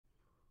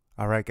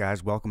All right,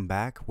 guys, welcome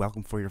back.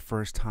 Welcome for your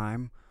first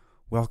time.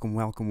 Welcome,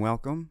 welcome,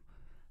 welcome.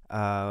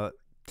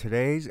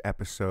 Today's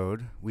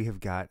episode, we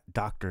have got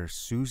Dr.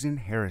 Susan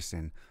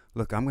Harrison.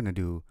 Look, I'm going to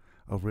do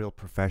a real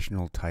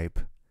professional type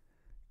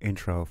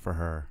intro for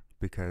her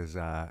because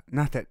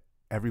not that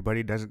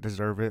everybody doesn't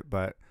deserve it,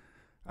 but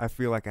I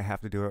feel like I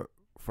have to do it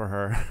for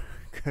her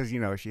because,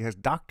 she has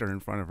doctor in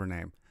front of her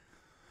name.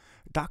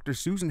 Dr.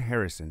 Susan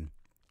Harrison,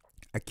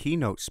 a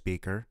keynote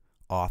speaker,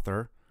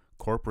 author,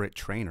 corporate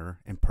trainer,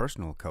 and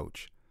personal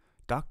coach.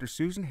 Dr.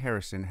 Susan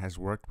Harrison has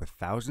worked with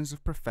thousands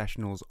of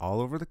professionals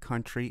all over the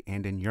country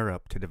and in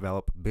Europe to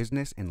develop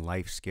business and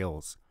life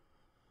skills.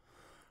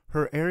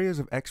 Her areas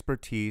of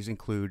expertise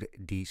include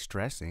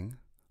de-stressing,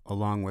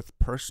 along with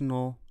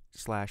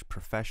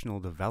personal/professional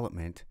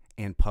development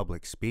and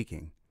public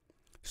speaking.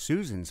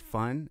 Susan's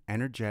fun,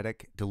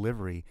 energetic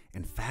delivery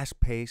and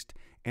fast-paced,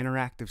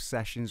 interactive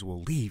sessions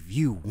will leave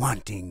you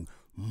wanting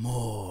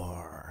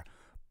more.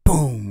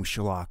 Boom,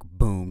 Sherlock,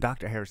 boom.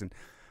 Dr. Harrison.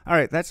 All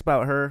right, that's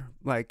about her,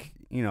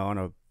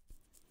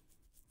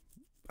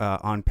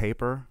 on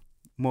paper,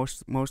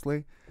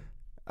 mostly.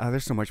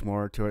 There's so much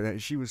more to it.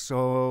 She was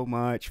so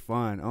much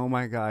fun. Oh,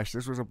 my gosh,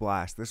 this was a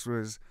blast. This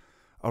was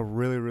a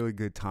really, really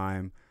good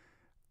time.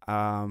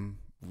 Time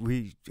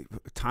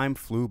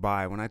flew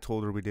by. When I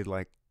told her we did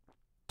like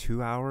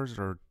 2 hours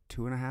or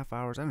 2.5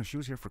 hours, I don't know, she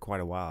was here for quite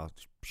a while.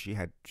 She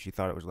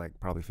thought it was like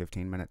probably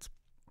 15 minutes.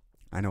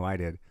 I know I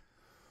did.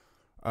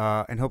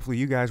 And hopefully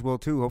you guys will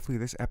too. Hopefully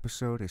this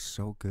episode is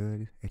so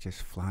good, it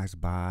just flies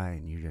by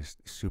and you're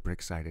just super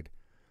excited.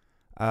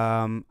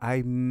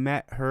 I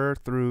met her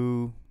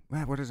through,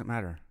 what does it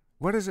matter?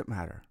 What does it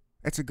matter?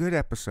 It's a good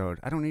episode.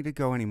 I don't need to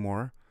go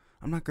anymore.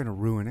 I'm not going to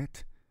ruin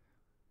it.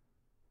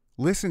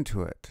 Listen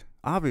to it.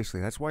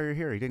 Obviously, that's why you're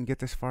here. You didn't get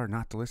this far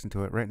not to listen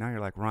to it. Right now you're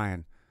like,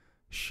 Ryan,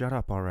 shut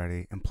up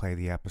already and play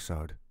the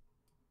episode.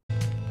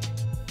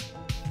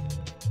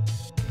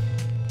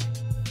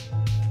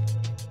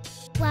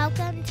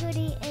 Welcome to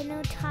the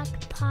Inner Talk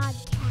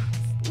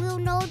Podcast. We'll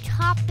no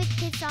topic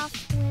is off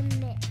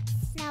limits.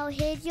 Now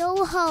here's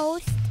your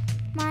host,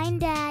 my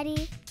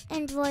daddy,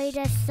 and Roy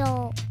the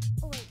Soul.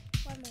 Oh wait,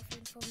 one more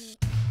thing for me.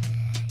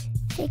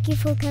 Thank you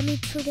for coming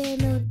to the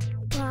Inner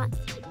Talk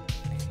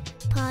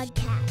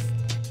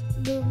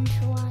Podcast. Boom,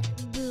 swat,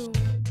 boom.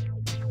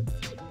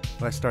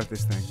 Let's start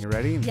this thing. You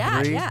ready? In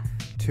Yeah, 3, yeah.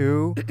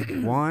 2,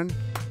 1.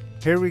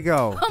 Here we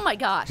go. Oh my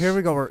gosh. Here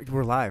we go.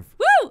 We're live.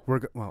 Woo!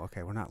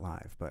 Okay, we're not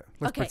live, but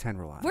let's Okay. pretend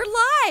we're live. We're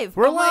live.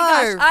 We're oh my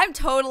live. gosh, I'm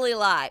totally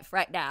live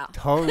right now.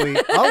 Totally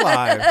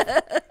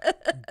alive.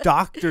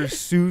 Dr.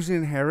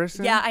 Susan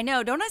Harrison? Yeah, I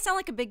know. Don't I sound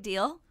like a big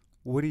deal?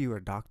 What are you a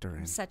doctor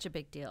in? Such a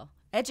big deal.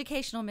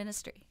 Educational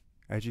ministry.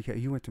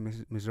 You went to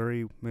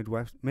Missouri,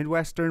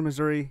 Midwestern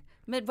Missouri?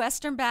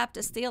 Midwestern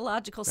Baptist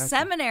Theological That's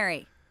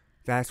Seminary.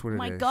 That's what Oh it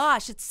my is.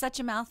 gosh, it's such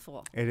a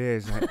mouthful. It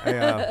is.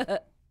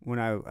 When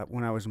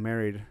I was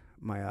married,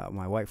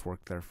 my wife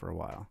worked there for a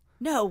while.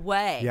 No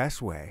way. Yes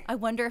way. I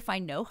wonder if I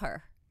know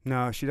her.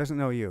 No, she doesn't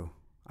know you.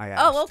 I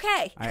asked. Oh,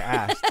 okay. I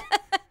asked.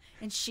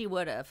 And she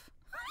would have.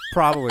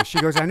 Probably. She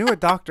goes, I knew a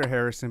Dr.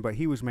 Harrison, but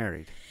he was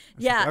married.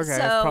 Yeah, Okay, so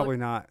that's probably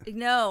not.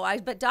 No,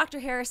 but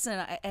Dr. Harrison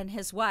and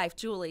his wife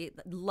Julie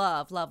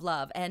love,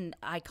 and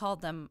I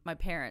called them my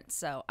parents,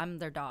 so I'm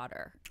their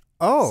daughter.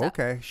 Oh, So-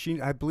 okay.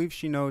 I believe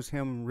she knows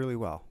him really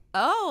well.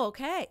 Oh,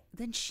 okay.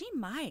 Then she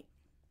might.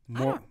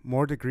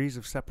 More degrees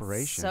of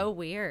separation. So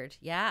weird.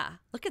 Yeah.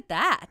 Look at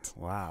that.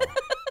 Wow.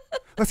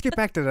 Let's get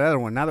back to the other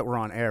one. Now that we're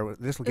on air,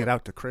 this will get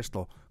out to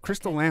Crystal.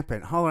 Crystal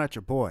Lampent, holler at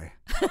your boy.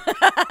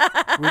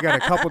 We got a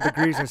couple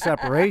degrees of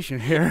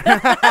separation here.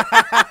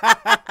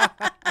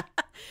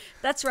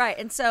 That's right.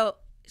 And so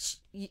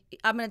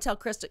I'm going to tell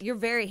Crystal, you're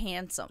very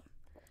handsome.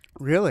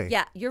 Really?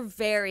 Yeah, you're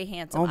very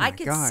handsome. Oh my I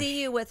could gosh.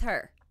 see you with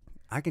her.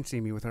 I can see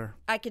me with her.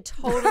 I could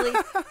totally.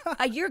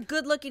 You're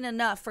good looking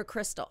enough for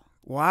Crystal.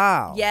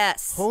 Wow.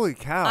 Yes. Holy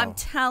cow. I'm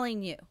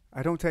telling you.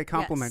 I don't take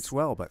compliments Yes.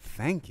 well, but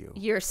thank you.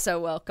 You're so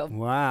welcome.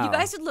 Wow. You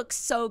guys would look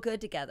so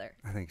good together.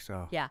 I think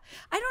so. Yeah.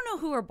 I don't know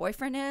who her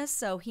boyfriend is,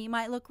 so he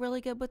might look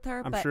really good with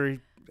her. I'm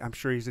but,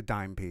 sure he's a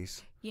dime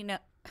piece.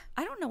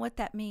 I don't know what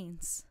that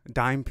means.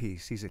 Dime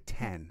piece. He's a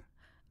 10.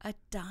 A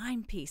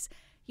dime piece.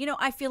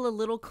 I feel a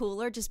little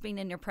cooler just being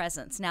in your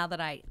presence now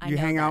that I You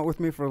know hang that. out with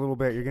me for a little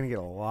bit, you're going to get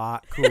a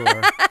lot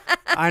cooler.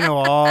 I know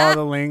all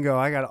the lingo.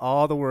 I got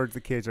all the words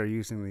the kids are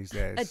using these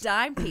days. A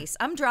dime piece.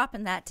 I'm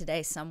dropping that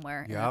today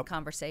somewhere in a Yep.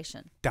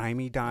 conversation.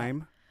 Dimey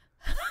dime.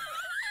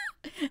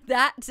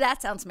 That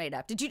sounds made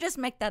up. Did you just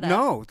make that up?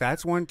 No,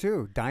 that's one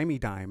too. Dimey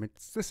dime.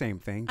 It's the same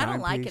thing. I don't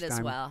Dime like piece, it as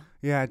dime- well.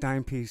 Yeah,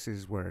 dime piece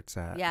is where it's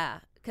at. Yeah,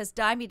 because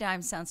dimey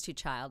dime sounds too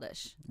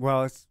childish.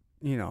 Well, it's,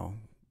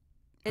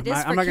 It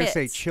is for I'm not going to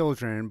say kids.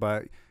 children,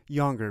 but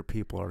younger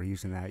people are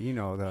using that.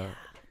 It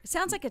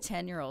sounds like a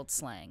 10-year-old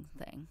slang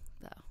thing,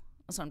 though.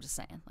 That's what I'm just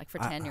saying, like for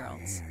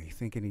 10-year-olds. Yeah, you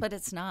thinking But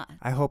it's not.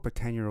 I hope a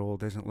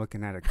 10-year-old isn't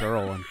looking at a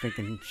girl and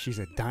thinking she's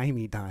a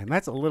dimey dime.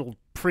 That's a little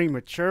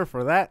premature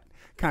for that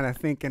kind of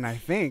thinking, I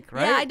think,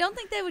 right? Yeah, I don't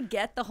think they would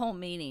get the whole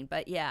meaning,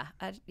 but yeah.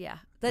 The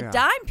Yeah.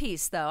 dime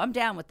piece, though, I'm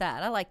down with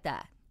that. I like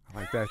that. I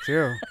like that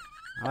too.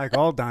 I like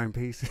all dime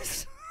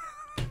pieces.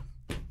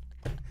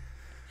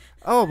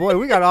 Oh boy,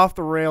 we got off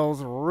the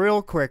rails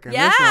real quick in this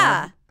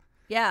Yeah. one.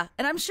 Yeah.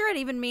 And I'm sure it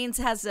even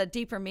has a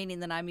deeper meaning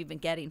than I'm even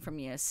getting from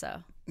you.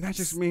 So, That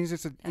just means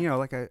it's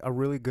like a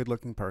really good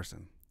looking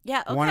person.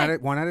 yeah. Okay.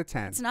 1 out of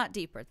 10. It's not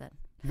deeper then.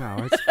 No,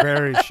 it's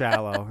very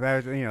shallow.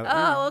 That,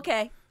 Oh,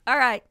 okay. All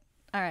right.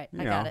 I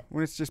got it.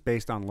 When it's just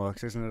based on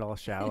looks, isn't it all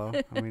shallow?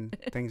 I mean,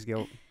 things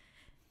go.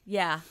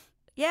 Yeah.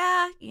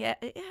 Yeah. Yeah.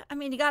 I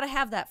mean, you got to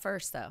have that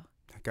first, though.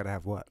 Gotta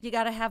have what? You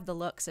got to have the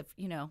looks.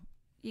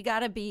 You got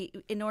to be,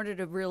 in order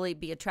to really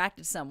be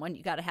attracted to someone,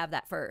 you got to have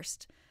that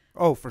first.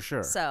 Oh, for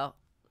sure. So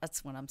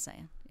that's what I'm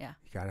saying. Yeah.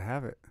 You gotta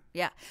have it.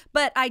 Yeah.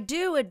 But I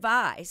do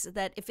advise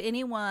that if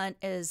anyone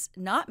is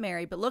not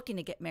married but looking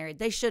to get married,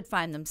 they should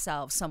find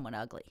themselves someone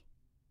ugly.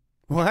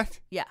 What?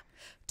 Yeah.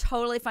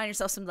 Totally find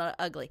yourself someone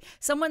ugly.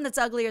 Someone that's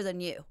uglier than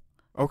you.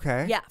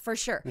 Okay. Yeah, for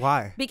sure.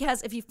 Why?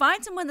 Because if you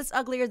find someone that's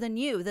uglier than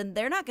you, then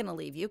they're not going to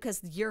leave you because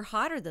you're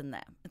hotter than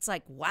them. It's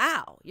like,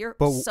 wow, you're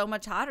so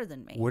much hotter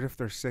than me. What if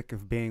they're sick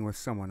of being with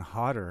someone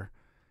hotter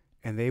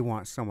and they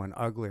want someone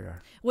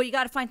uglier? Well, you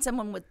got to find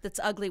someone that's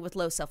ugly with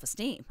low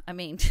self-esteem. I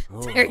mean,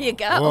 Oh, there you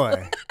go.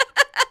 Boy.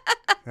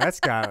 That's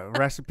got a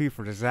recipe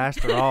for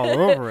disaster all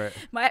over it.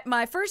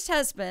 My first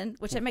husband,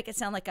 which I make it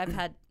sound like I've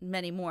had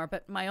many more,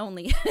 but my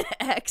only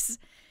ex,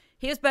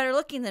 he was better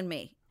looking than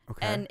me.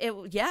 Okay. And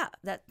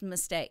that's a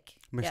mistake.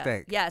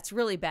 Mistake. Yeah, it's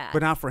really bad.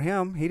 But not for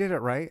him. He did it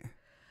right.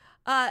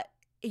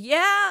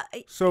 Yeah.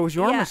 So it was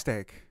your Yeah.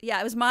 mistake. Yeah,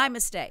 it was my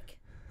mistake.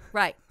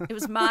 Right. It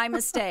was my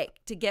mistake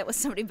to get with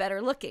somebody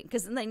better looking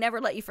because then they never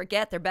let you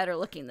forget they're better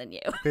looking than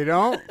you. They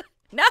don't?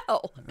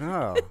 No.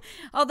 Oh.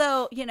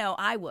 Although,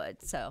 I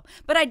would. So,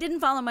 but I didn't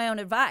follow my own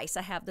advice.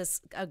 I have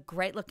a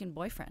great looking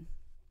boyfriend.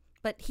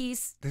 But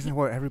Isn't that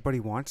what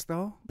everybody wants,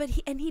 though?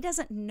 he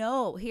doesn't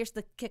know. Here's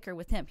the kicker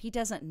with him. He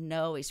doesn't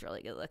know he's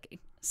really good looking.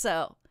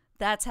 So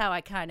that's how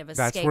I kind of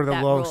escaped That's where the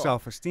that low rule.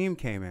 self-esteem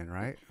came in,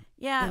 right?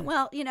 Yeah,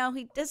 well, he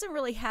doesn't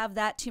really have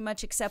that too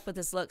much except with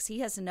his looks. He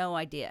has no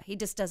idea. He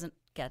just doesn't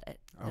get it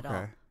at all.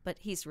 Okay. But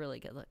he's really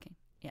good looking.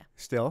 Yeah.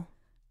 Still?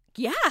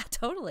 Yeah,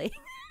 totally.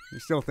 You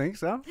still think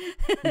so?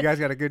 You guys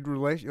got a good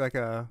relation?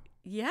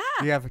 Yeah.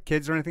 Do you have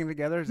kids or anything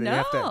together? You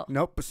have No.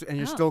 Nope. And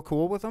you're No. still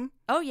cool with them?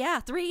 Oh, yeah.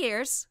 3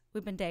 years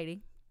we've been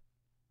dating.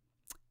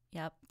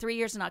 Yep. 3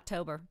 years in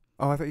October.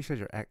 Oh, I thought you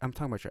said I'm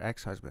talking about your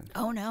ex-husband.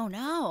 Oh, no.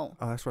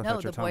 Oh, that's what I No,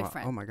 thought you were the talking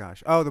boyfriend. about. Oh, my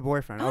gosh. Oh, the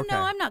boyfriend. Oh, Okay.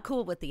 no, I'm not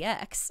cool with the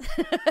ex.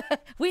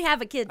 We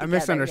have a kid I together.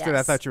 misunderstood. Yes.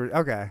 I thought you were,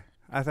 okay.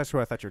 That's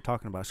what I thought you were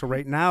talking about. So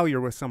right now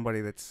you're with somebody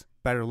that's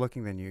better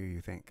looking than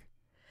you think?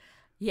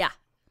 Yeah.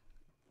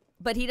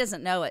 But he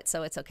doesn't know it,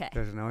 so it's okay.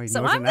 Doesn't know? He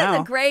So knows it I'm now. at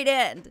the great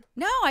end.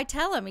 No, I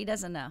tell him. He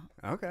doesn't know.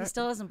 Okay. He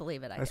still doesn't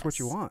believe it, I That's guess. what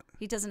you want.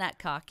 He doesn't act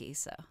cocky,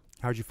 so.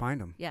 How'd you find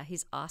him? Yeah,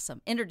 he's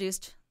awesome.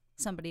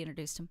 Somebody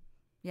introduced him.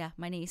 Yeah,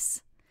 my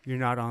niece. You're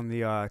not on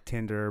the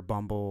Tinder,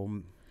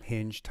 Bumble,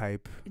 Hinge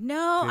type.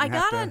 No, I Didn't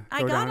have got to on.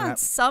 I go got down on that-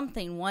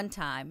 something one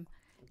time,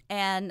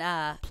 and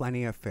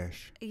Plenty of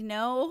fish.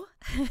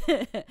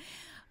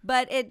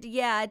 but it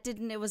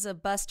didn't. It was a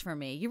bust for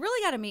me. You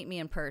really got to meet me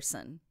in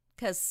person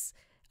because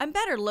I'm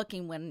better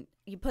looking when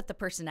you put the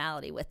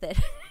personality with it.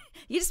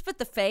 You just put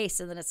the face,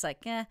 and then it's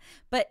like, eh.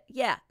 But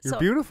yeah, You're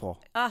beautiful.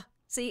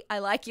 See, I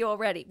like you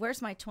already.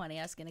 Where's my 20?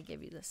 I was gonna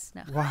give you this.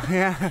 No, Well,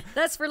 yeah.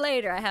 that's for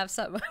later. I have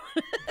some.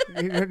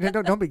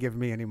 Don't be giving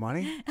me any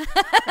money.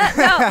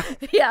 No,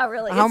 yeah,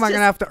 really. How am it's I going to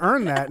just- have to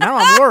earn that? Now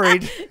I'm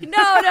worried. No.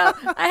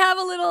 I have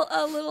a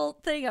little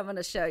thing I'm going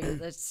to show you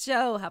that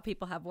show how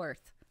people have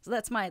worth. So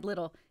that's my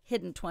little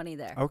hidden 20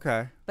 there.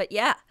 Okay. But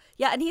yeah,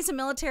 and he's a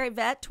military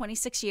vet,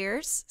 26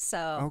 years.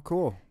 So Oh,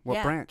 cool. What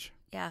Yeah. branch?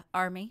 yeah,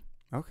 Army.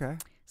 Okay.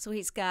 So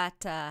he's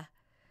got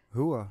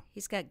Hua.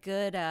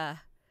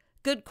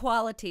 good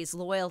qualities,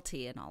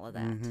 loyalty, and all of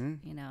that.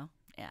 Mhm.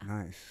 Yeah,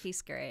 Nice.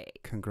 he's great.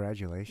 Yeah,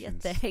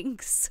 Congratulations.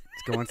 thanks.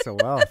 It's going so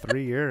well.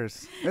 3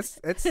 years.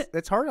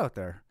 It's hard out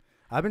there.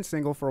 I've been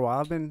single for a while.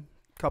 I've been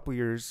a couple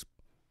years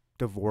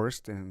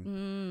divorced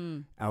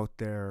and out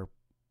there.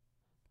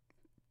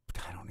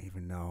 I don't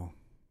even know.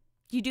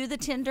 You do the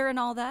Tinder and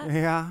all that?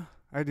 Yeah,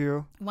 I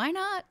do. Why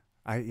not?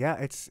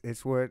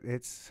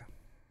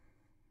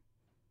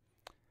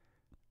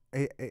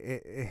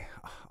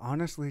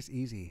 Honestly, it's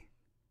easy.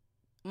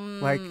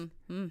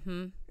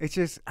 Mm-hmm. It's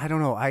just, I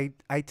don't know. I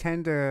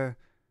tend to,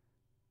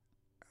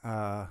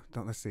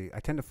 let's see. I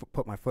tend to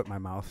put my foot in my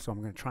mouth, so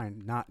I'm going to try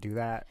and not do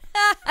that.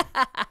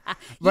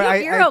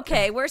 But You're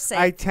okay. We're safe.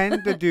 I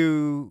tend to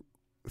do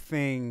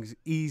things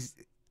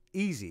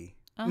easy.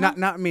 Uh-huh.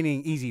 Not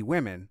meaning easy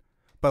women,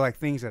 but like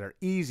things that are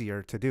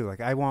easier to do.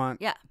 Like I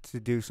want Yeah. to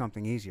do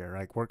something easier,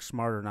 like work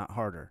smarter, not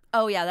harder.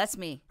 Oh, yeah, that's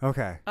me.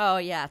 Okay. Oh,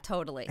 yeah,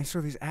 totally. And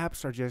so these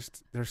apps are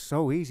just, they're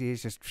so easy.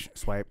 It's just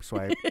swipe,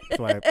 swipe,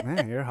 swipe.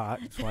 Man, you're hot.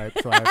 Swipe,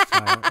 swipe,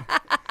 swipe.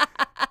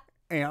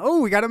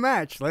 And we got a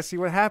match. Let's see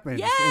what happens.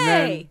 Yay! And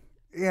then,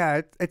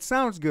 yeah, it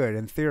sounds good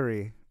in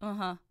theory.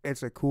 Uh-huh.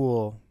 It's a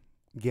cool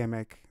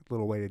gimmick,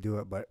 little way to do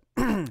it. But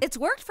It's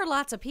worked for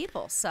lots of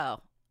people,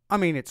 so. I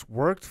mean, it's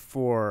worked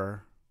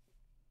for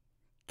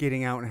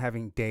getting out and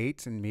having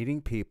dates and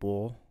meeting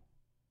people.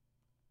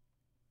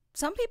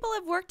 Some people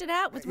have worked it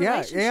out with Yeah,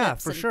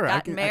 relationships. for and sure.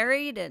 Gotten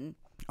married and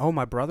Oh,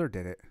 my brother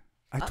did it.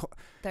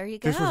 there you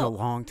go. This was a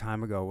long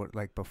time ago,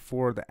 like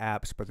before the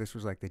apps, but this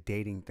was like the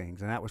dating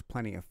things, and that was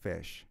Plenty of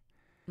Fish.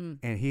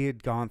 And he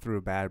had gone through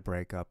a bad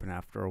breakup, and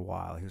after a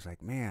while, he was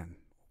like, "Man,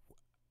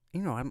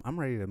 I'm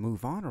ready to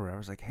move on." Or I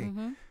was like, "Hey,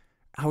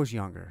 I was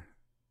younger,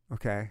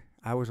 okay?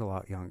 I was a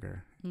lot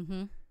younger."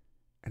 Mm-hmm.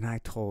 And I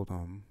told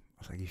him,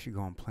 I was like, "You should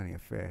go on Plenty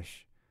of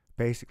Fish.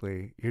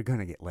 Basically, you're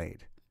gonna get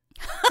laid."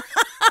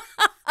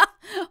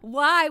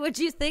 Why would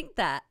you think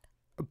that?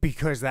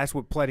 Because that's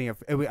what Plenty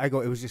of. It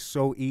was just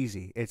so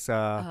easy. It's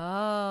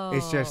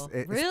It's just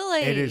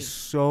really. It is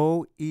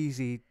so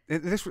easy.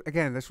 This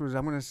was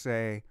I'm gonna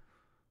say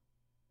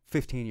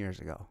 15 years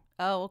ago.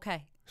 Oh,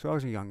 okay. So I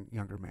was a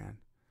younger man,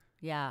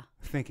 Yeah.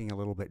 thinking a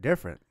little bit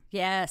different.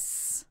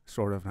 Yes.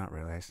 Sort of, not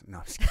really. No,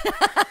 I'm just kidding.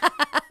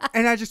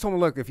 And I just told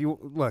him,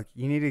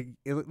 you need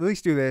to at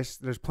least do this.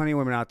 There's plenty of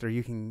women out there.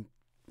 You can,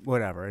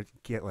 whatever,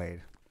 get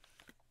laid.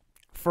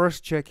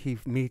 First chick he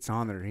meets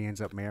on there, he ends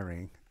up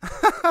marrying.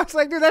 I was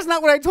like, dude, that's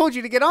not what I told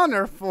you to get on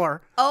there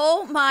for.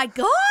 Oh my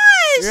gosh.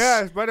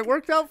 Yes, but it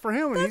worked out for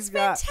him, and he's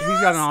got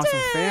an awesome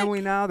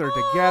family now. They're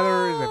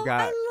together. They've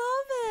got. I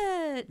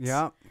love it.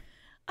 Yeah.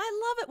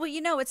 I love it.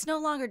 Well, it's no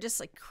longer just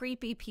like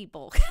creepy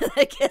people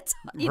that gets,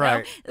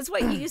 Right. That's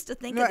what you used to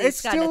think No, of it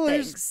these kind of still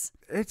things. is.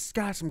 It's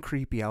got some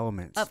creepy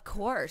elements. Of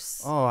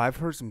course. Oh, I've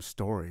heard some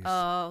stories.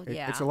 Oh,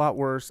 yeah. It's a lot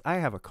worse. I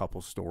have a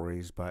couple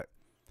stories, but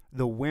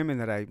the women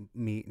that I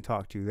meet and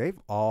talk to, they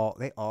all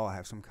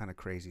have some kind of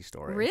crazy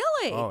story.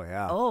 Really? Oh,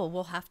 yeah. Oh,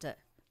 we'll have to.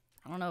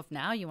 I don't know if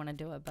now you want to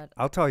do it, but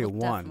I'll tell you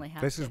we'll one. definitely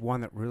have This to. is one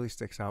that really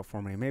sticks out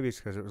for me. Maybe it's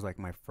because it was like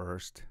one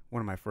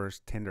of my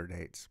first Tinder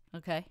dates.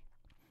 Okay.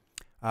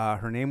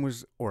 Her name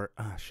was,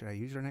 should I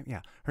use her name?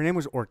 Yeah. Her name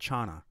was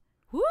Orchana,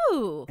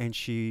 Woo. and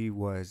she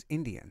was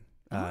Indian.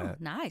 Oh,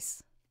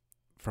 nice.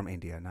 From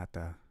India, not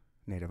the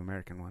Native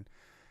American one.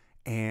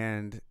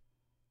 And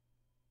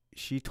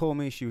she told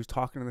me she was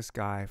talking to this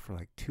guy for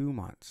like 2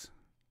 months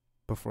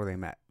before they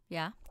met.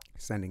 Yeah.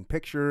 Sending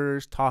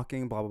pictures,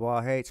 talking, blah, blah,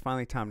 blah. Hey, it's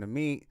finally time to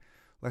meet.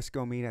 Let's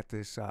go meet at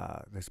this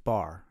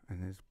bar.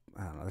 And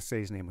I don't know, let's say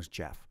his name was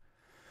Jeff.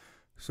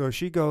 So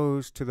she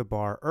goes to the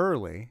bar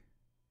early,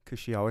 because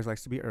she always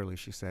likes to be early,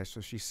 she says. So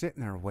she's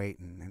sitting there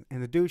waiting.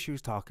 And the dude she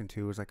was talking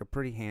to was like a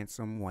pretty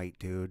handsome white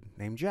dude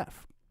named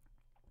Jeff.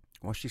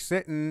 Well, she's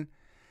sitting,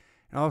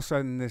 and all of a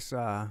sudden this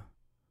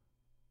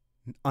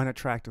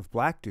unattractive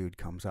black dude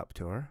comes up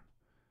to her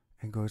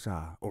and goes,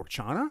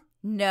 Orchana?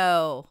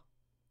 No.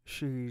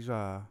 She's,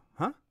 huh?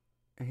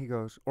 And he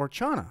goes,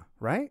 Orchana,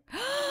 right?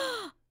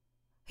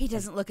 He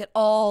doesn't look at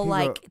all He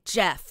like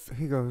Jeff.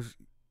 He goes,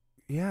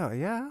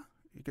 yeah.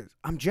 He goes,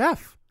 I'm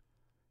Jeff.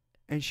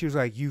 And she was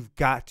like, you've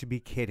got to be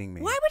kidding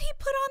me. Why would he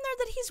put on there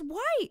that he's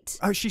white?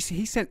 Oh,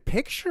 he sent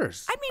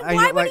pictures. I mean,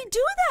 why would he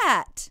do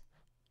that?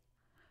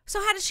 So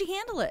how did she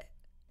handle it?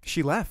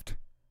 She left.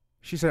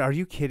 She said, "Are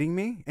you kidding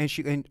me?" And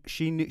she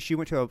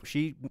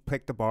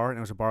picked a bar, and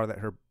it was a bar that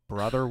her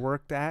brother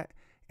worked at,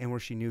 and where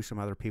she knew some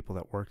other people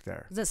that worked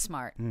there. That's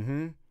smart.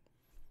 Mm-hmm.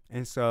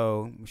 And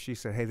so she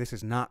said, "Hey, this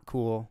is not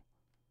cool.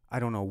 I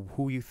don't know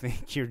who you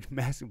think you're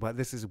messing, but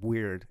this is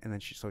weird." And then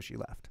she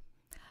left.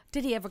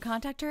 Did he ever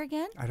contact her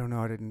again? I don't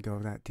know. I didn't go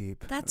that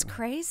deep. That's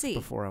crazy.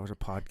 Before I was a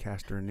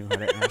podcaster and knew how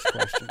to ask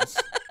questions.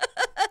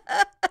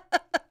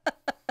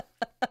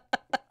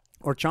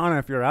 Orchana,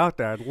 if you're out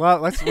there,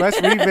 let's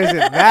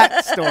revisit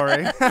that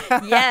story.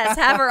 Yes,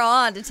 have her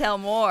on to tell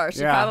more.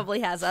 She Yeah. probably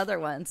has other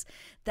ones.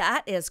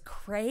 That is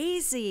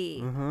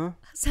crazy. Mm-hmm.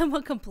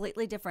 Someone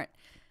completely different.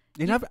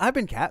 I've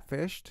been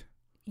catfished.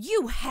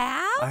 You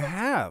have? I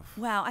have.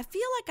 Wow, I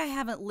feel like I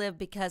haven't lived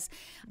because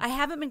I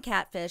haven't been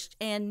catfished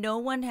and no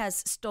one has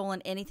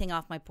stolen anything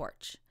off my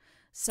porch.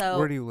 So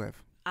Where do you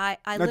live? I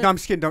No, live, I'm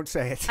just kidding. Don't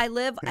say it. I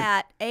live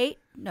at 8.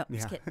 No, Yeah.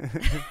 just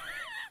kidding.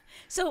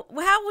 So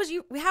how were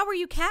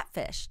you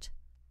catfished?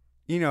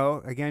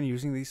 Again,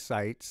 using these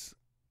sites,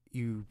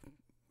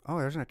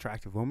 there's an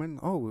attractive woman.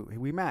 Oh,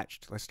 we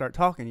matched. Let's start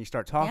talking. You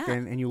start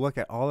talking, and you look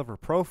at all of her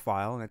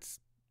profile, and it's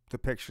the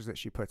pictures that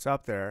she puts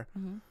up there.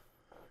 Mm-hmm.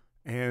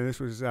 And this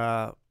was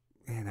not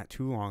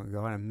too long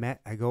ago. And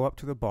I go up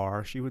to the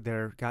bar. She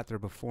got there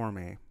before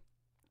me,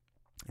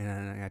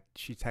 and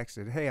she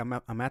texted, "Hey, I'm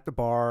at the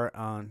bar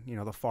on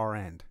the far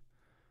end."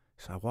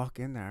 So I walk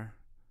in there.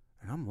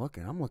 And I'm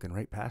looking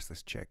right past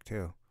this chick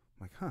too. I'm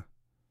like, huh?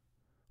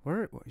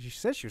 Where? She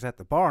said she was at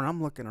the bar, and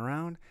I'm looking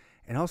around,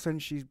 and all of a sudden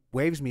she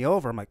waves me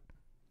over. I'm like,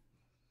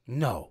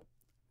 no,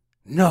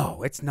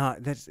 it's not.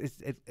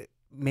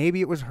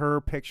 Maybe it was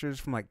her pictures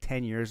from like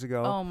 10 years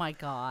ago. Oh my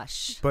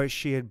gosh! But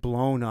she had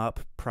blown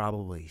up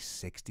probably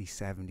 60,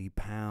 70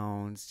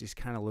 pounds. Just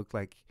kind of looked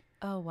like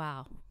Oh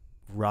wow!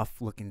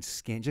 rough looking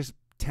skin. Just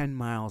 10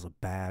 miles of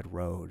bad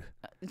road.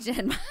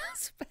 10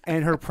 miles.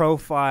 And her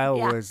profile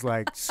Yeah. was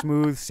like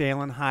smooth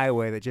sailing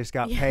highway that just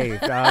got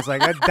paved. I was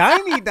like, a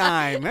dimey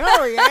dime.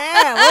 Oh,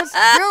 yeah, let's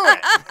do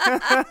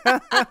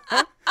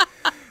it.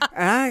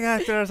 And I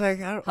got there. I was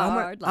like,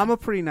 Hard I'm a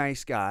pretty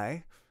nice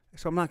guy,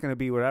 so I'm not going to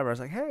be whatever. I was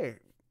like, hey,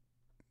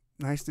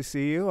 nice to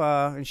see you.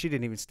 And she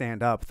didn't even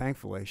stand up,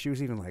 thankfully. She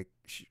was even like,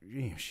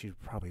 she's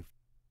probably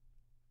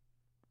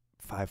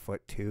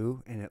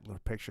 5'2", and her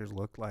pictures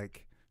looked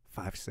like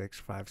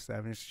 5'6",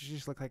 5'7". She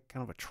just looked like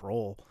kind of a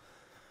troll.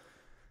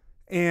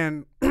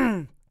 And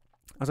I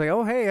was like,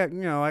 oh, hey,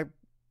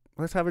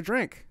 let's have a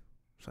drink.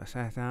 So I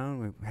sat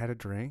down, we had a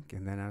drink,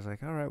 and then I was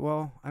like, all right,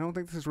 well, I don't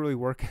think this is really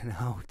working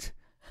out.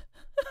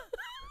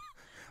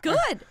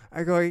 Good.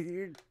 I go,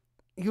 you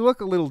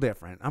look a little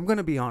different. I'm going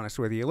to be honest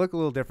with you. You look a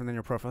little different than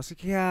your profile. I was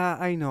like, yeah,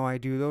 I know I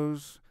do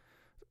those.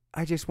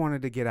 I just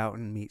wanted to get out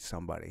and meet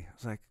somebody. I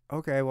was like,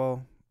 okay,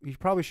 well, you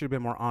probably should have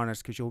been more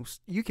honest because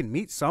you can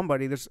meet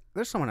somebody. There's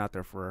someone out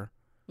there for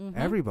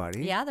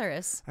everybody. Yeah, there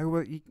is. I go,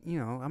 well,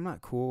 I'm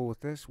not cool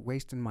with this,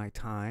 wasting my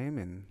time.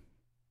 And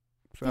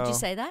so, Did you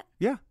say that?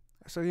 Yeah.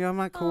 So, I'm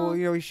not cool. Oh.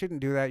 You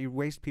shouldn't do that. You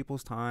waste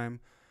people's time.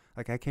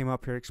 Like, I came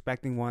up here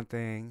expecting one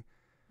thing.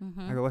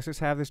 I go, let's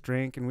just have this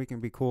drink and we can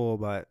be cool,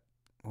 but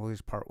we'll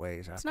just part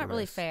ways after It's not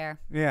really this. fair.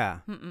 Yeah.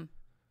 Mm-mm.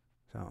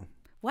 So.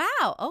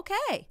 Wow.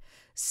 Okay.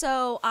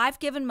 So I've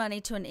given money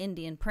to an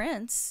Indian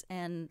prince,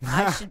 and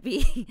I should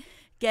be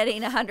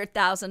getting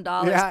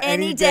 $100,000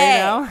 any day.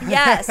 Now?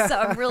 Yes. So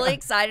I'm really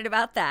excited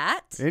about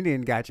that.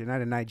 Indian got you,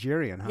 not a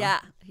Nigerian, huh? Yeah.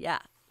 Yeah.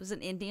 It was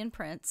an Indian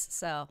prince.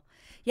 So,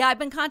 yeah, I've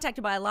been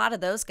contacted by a lot of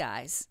those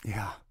guys.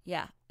 Yeah.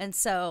 Yeah. And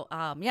so,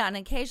 and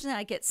occasionally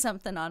I get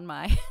something on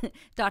my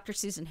Dr.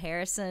 Susan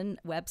Harrison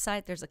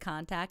website. There's a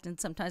contact, and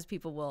sometimes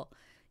people will,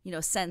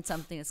 send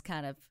something that's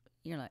kind of,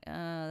 you're like,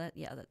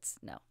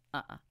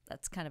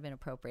 that's kind of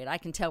inappropriate. I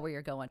can tell where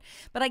you're going.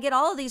 But I get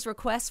all of these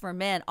requests for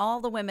men. All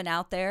the women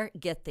out there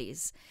get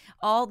these.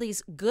 All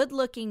these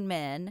good-looking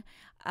men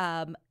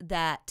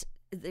that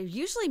they're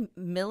usually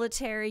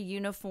military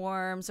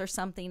uniforms or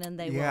something, and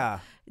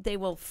they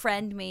will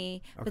friend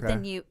me. Okay. But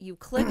then you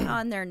click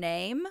on their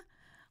name,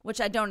 which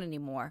I don't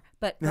anymore.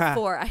 But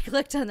before I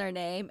clicked on their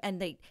name,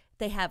 and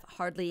they have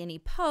hardly any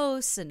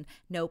posts and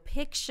no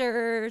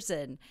pictures,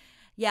 and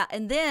yeah,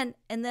 and then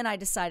I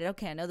decided,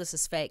 okay, I know this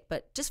is fake,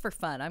 but just for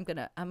fun, I'm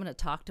gonna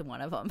talk to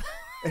one of them.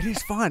 It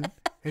is fun.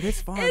 It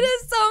is fun. It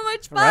is so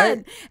much fun.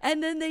 Right?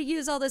 And then they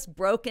use all this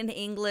broken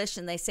English,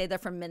 and they say they're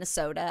from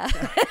Minnesota.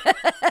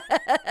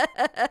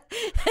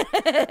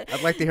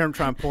 I'd like to hear him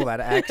try and pull that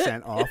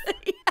accent off.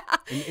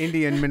 An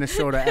Indian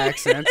Minnesota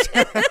accent.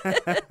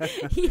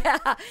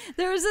 Yeah,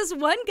 there was this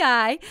one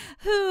guy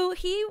who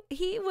he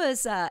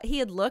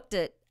had looked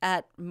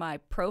at my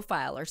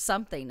profile or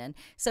something, and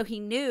so he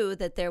knew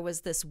that there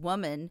was this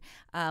woman,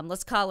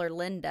 let's call her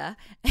Linda,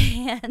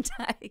 and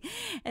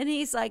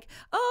he's like,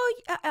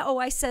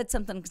 I said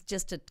something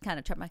just to kind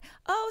of trip my,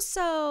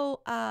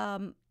 so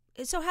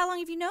how long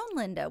have you known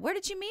Linda? Where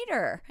did you meet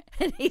her?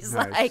 And he's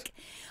like,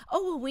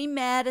 well, we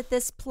met at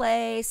this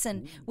place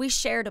and we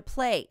shared a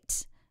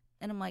plate.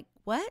 And I'm like,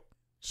 what?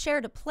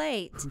 Shared a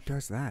plate? Who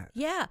does that?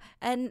 Yeah.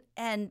 And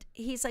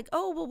he's like,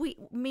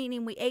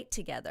 meaning we ate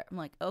together. I'm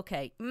like,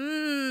 okay,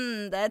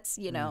 that's,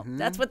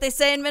 that's what they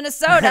say in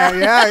Minnesota.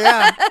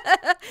 Yeah.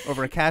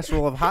 Over a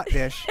casserole of hot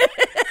dish.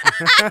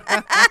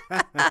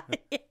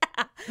 Yeah.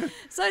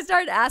 So I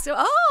started asking,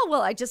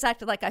 I just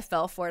acted like I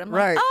fell for it. I'm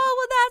right. like,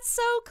 that's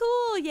so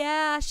cool.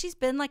 Yeah, she's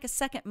been like a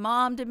second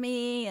mom to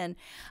me, and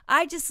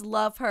I just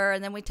love her.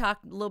 And then we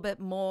talked a little bit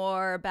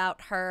more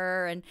about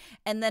her,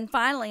 and then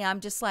finally I'm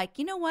just like,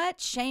 you know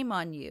what? Shame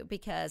on you,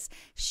 because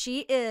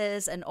she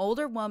is an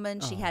older woman.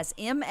 She has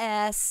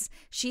MS.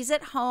 She's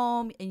at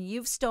home, and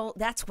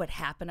that's what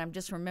happened. I'm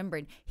just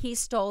remembering. He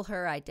stole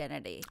her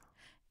identity.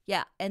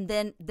 Yeah, and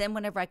then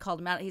whenever I called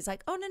him out, he's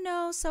like,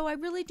 no, so I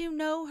really do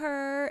know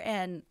her.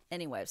 And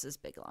anyway, it was this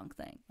big, long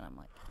thing. And I'm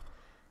like,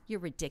 you're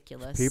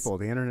ridiculous. People,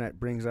 the internet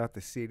brings out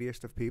the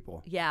seediest of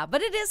people. Yeah,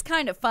 but it is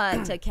kind of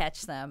fun to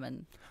catch them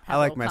and have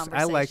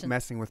I like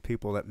messing with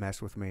people that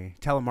mess with me.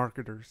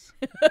 Telemarketers.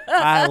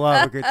 I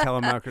love a good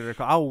telemarketer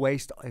call. I'll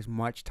waste as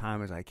much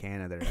time as I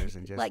can of theirs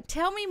and just like,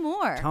 tell me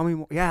more.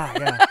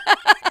 Yeah.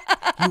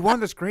 You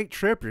won this great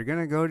trip. You're going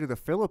to go to the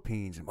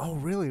Philippines. Oh,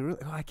 really? Really?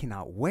 Oh, I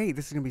cannot wait.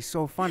 This is going to be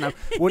so fun. Now,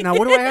 what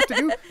do I have to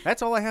do?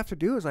 That's all I have to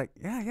do is like,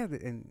 yeah.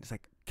 And it's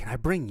like, can I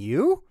bring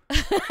you?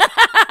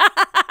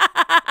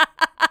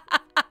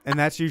 And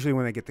that's usually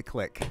when they get the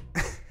click.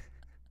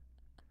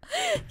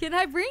 Can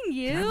I bring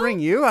you? Can I bring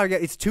you?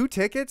 It's 2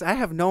 tickets. I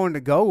have no one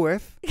to go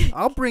with.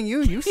 I'll bring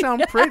you. You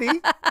sound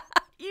pretty.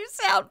 You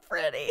sound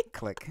pretty.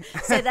 Click.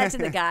 Say that to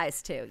the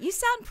guys, too. You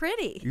sound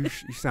pretty. You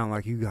sound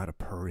like you got a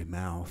purry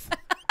mouth.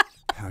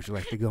 How'd you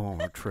like to go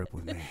on a trip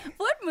with me?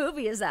 What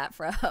movie is that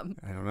from?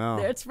 I don't know.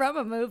 It's from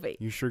a movie.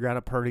 You sure got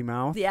a purty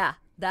mouth? Yeah,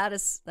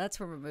 that's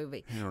from a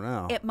movie. I don't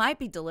know. It might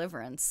be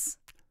Deliverance,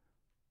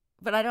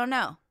 but I don't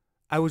know.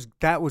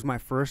 That was my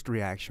first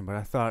reaction, but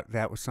I thought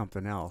that was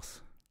something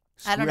else.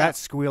 I don't know. That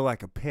squeal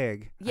like a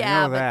pig.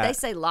 Yeah, I know but that. they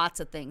say lots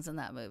of things in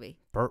that movie.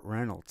 Burt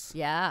Reynolds.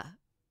 Yeah,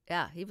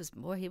 he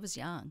was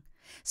young.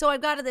 So I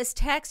got this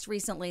text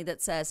recently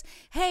that says,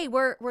 "Hey,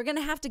 we're going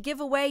to have to give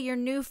away your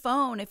new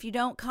phone if you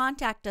don't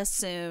contact us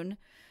soon.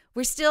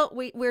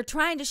 We're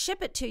trying to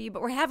ship it to you,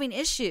 but we're having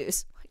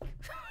issues."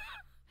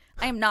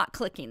 I am not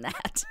clicking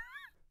that.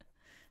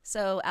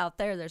 So out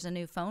there's a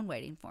new phone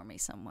waiting for me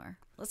somewhere.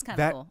 That's kind of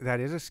That cool. that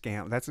is a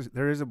scam.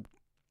 There is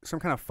some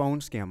kind of phone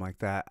scam like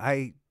that.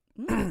 I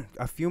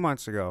a few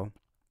months ago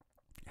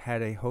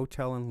had a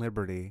hotel in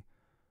Liberty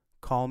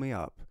call me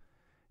up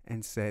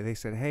and they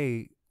said,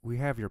 "Hey, we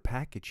have your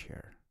package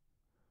here."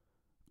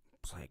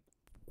 It's like,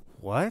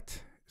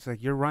 "What?" It's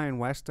like, "You're Ryan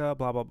Westa,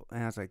 blah blah blah."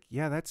 And I was like,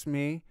 "Yeah, that's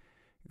me."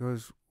 He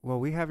goes, "Well,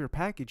 we have your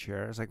package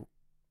here." I was like,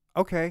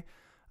 "Okay,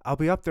 I'll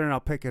be up there and I'll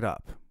pick it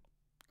up."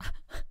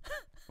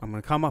 I'm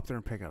gonna come up there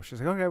and pick it up.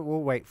 She's like, "Okay,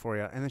 we'll wait for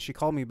you." And then she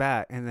called me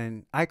back, and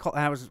then I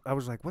was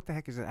like, "What the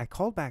heck is it?" I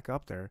called back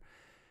up there.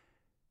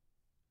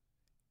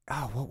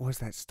 Oh, what was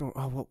that store?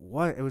 Oh,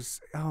 what? It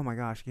was. Oh my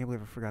gosh, I can't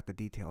believe I forgot the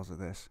details of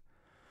this.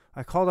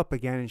 I called up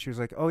again, and she was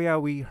like, "Oh yeah,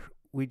 we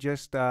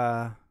just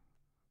oh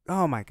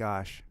my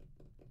gosh."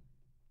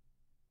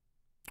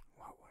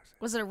 What was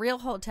it? Was it a real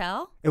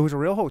hotel? It was a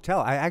real hotel.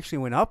 I actually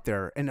went up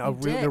there, and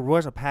did? there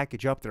was a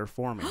package up there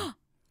for me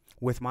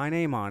with my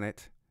name on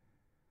it.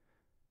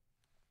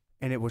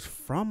 And it was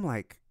from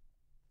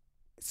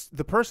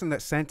the person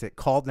that sent it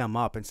called them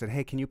up and said,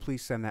 "Hey, can you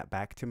please send that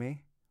back to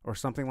me?" or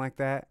something like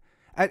that.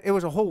 It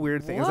was a whole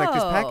weird thing. It was like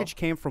this Whoa. package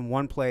came from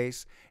one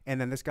place, and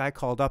then this guy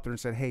called up there and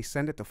said, "Hey,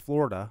 send it to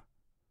Florida.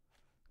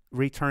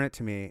 Return it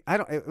to me."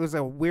 It was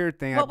a weird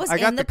thing. What was I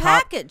got in the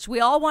cop- package? We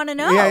all want to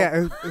know.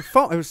 Yeah.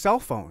 It was cell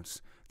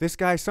phones. This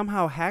guy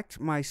somehow hacked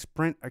my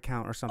Sprint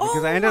account or something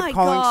because Oh I ended my up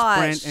calling gosh.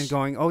 Sprint and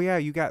going, "Oh yeah,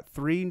 you got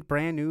 3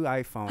 brand new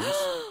iPhones."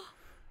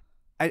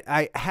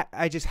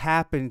 I just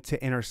happened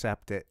to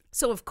intercept it.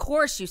 So of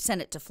course you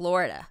sent it to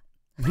Florida.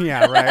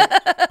 Yeah, right.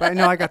 But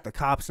no, I got the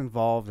cops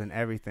involved and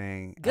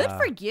everything. Good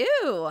for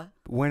you.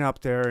 Went up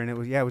there and it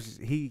was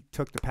he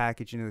took the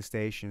package into the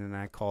station and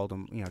I called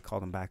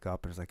him back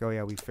up and it was like, "Oh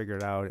yeah, we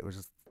figured out it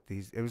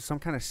was some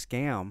kind of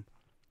scam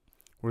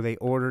where they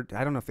ordered,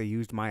 I don't know if they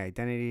used my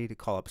identity to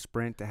call up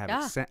Sprint to have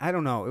Yeah. it sent. I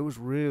don't know. It was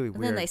really And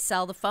weird. then they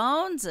sell the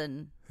phones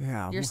and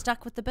yeah. you're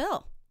stuck with the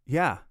bill.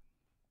 Yeah.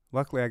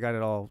 Luckily I got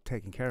it all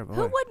taken care of.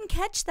 Who wouldn't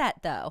catch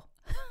that though?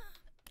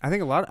 I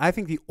think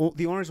the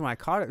only reason why I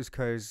caught it was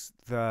because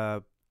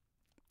the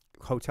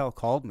hotel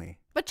called me.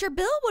 But your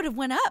bill would have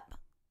went up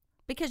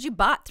because you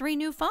bought 3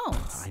 new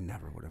phones. I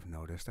never would have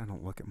noticed. I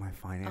don't look at my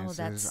finances.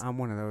 that's- I'm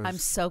one of those. I'm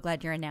so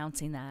glad you're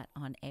announcing that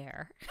on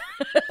air.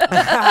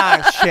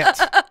 Shit.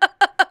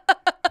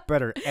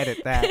 Better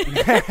edit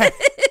that.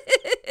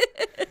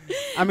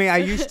 I mean, I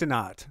used to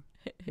not.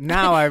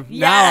 Now I'm like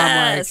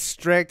Yes.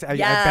 strict. I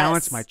Yes.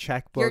 balance my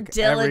checkbook You're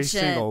diligent. every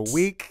single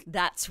week.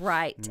 That's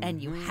right.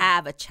 And you Mm-hmm.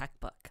 have a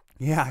checkbook.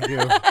 Yeah, I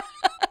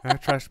do.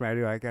 Trust me, I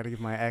do. I got to give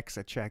my ex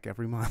a check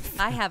every month.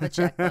 I have a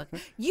checkbook.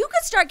 You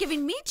could start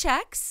giving me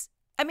checks.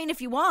 I mean,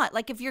 if you want,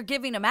 like if you're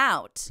giving them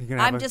out, You're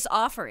gonna have I'm a- just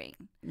offering.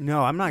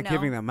 No, I'm not No?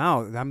 giving them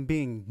out. I'm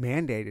being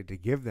mandated to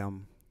give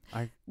them.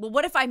 Well,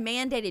 what if I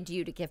mandated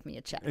you to give me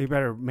a check? You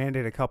better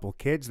mandate a couple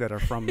kids that are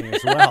from me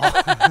as well.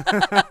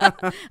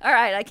 All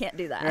right, I can't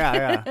do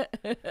that.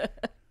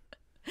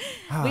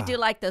 Yeah. We do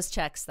like those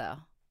checks, though.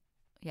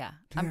 Yeah.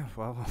 Yeah,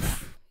 well,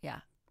 Yeah.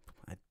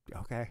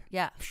 okay.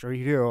 Yeah. I'm sure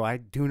you do. I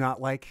do not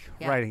like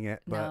Yeah. writing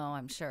it, but No,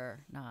 I'm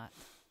sure not.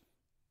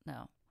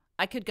 No.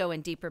 I could go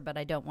in deeper, but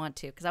I don't want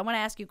to because I want to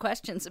ask you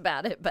questions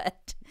about it,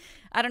 but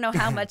I don't know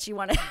how much you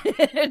want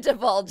to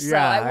divulge, so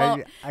I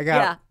won't. I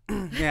got.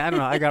 Yeah, I don't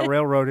know. I got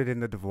railroaded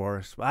in the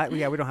divorce. We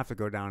don't have to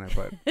go down it,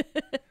 but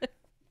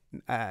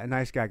a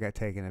nice guy got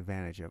taken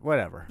advantage of.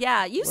 Whatever.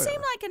 Yeah, you Whatever.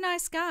 seem like a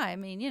nice guy. I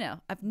mean,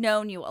 I've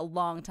known you a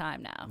long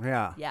time now.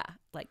 Yeah. Yeah,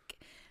 like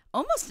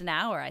almost an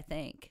hour, I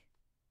think.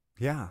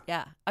 Yeah.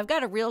 Yeah, I've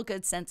got a real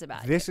good sense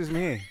about This is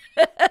me.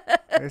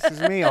 This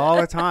is me all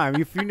the time.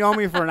 If you know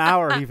me for an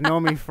hour, you've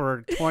known me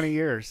for 20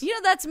 years.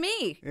 you. That's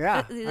me.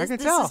 Yeah, This, I can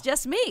this tell. is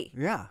just me.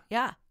 Yeah.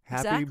 Yeah,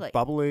 Happy, exactly.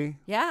 bubbly.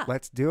 Yeah.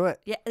 Let's do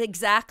it. Yeah,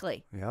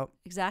 exactly. Yep.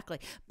 Exactly.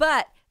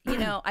 But,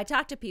 I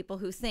talk to people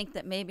who think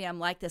that maybe I'm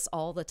like this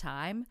all the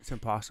time. It's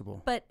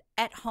impossible. But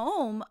at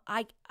home,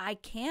 I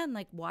can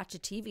like watch a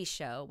TV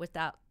show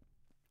without,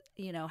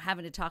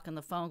 having to talk on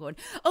the phone going,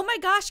 "Oh my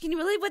gosh, can you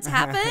believe what's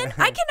happened?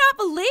 I cannot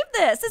believe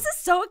this. This is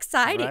so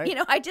exciting." Right?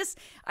 I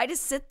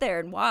just sit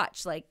there and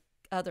watch like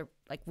other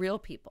like real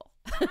people.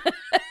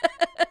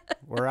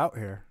 We're out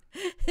here.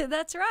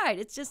 That's right.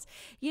 It's just,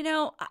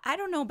 I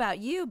don't know about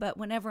you, but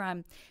whenever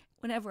I'm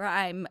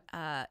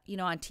on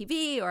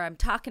TV or I'm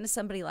talking to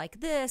somebody like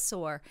this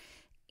or,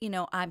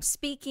 I'm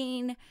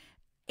speaking,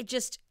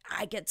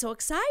 I get so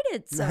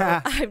excited. So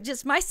I'm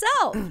just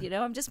myself,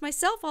 I'm just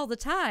myself all the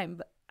time,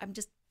 but I'm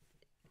just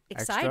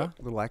excited. Extra?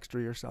 A little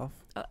extra yourself?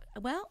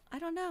 Well, I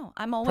don't know.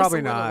 I'm always Probably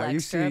a little not.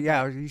 extra.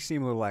 You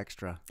seem a little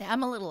extra. Yeah,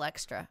 I'm a little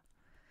extra.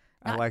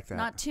 I like that.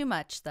 Not too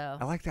much though.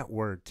 I like that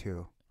word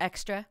too.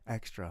 Extra.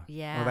 Extra.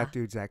 Yeah. Oh, that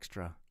dude's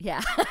extra.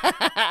 Yeah,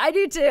 I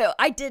do too.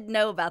 I did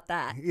know about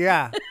that.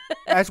 Yeah.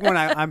 That's one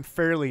I'm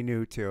fairly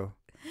new to.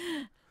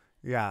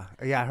 Yeah.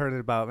 Yeah, I heard it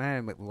about,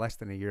 less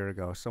than a year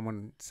ago.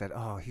 Someone said,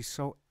 "Oh, he's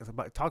so,"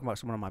 talking about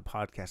someone on my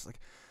podcast. Like,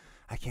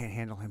 I can't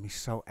handle him. He's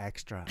so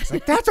extra. It's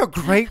like, that's a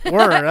great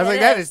word. I was like,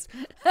 that is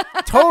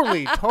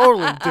totally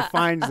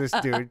defines this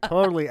dude.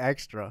 Totally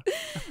extra.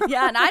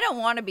 Yeah, and I don't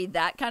want to be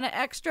that kind of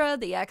extra,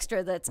 the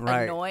extra that's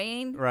Right.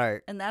 annoying.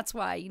 Right. And that's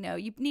why, you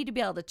need to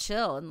be able to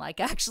chill and like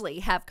actually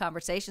have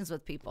conversations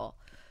with people.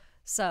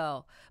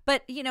 So,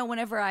 but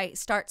whenever I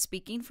start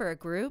speaking for a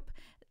group,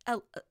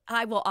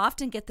 I will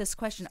often get this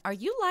question: are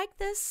you like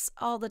this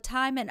all the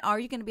time, and are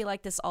you going to be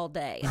like this all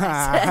day? And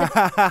I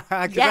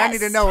said, Because I need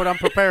to know what I'm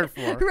prepared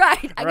for.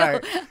 right. I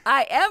Right. go,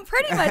 I am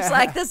pretty much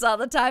like this all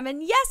the time.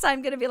 And yes,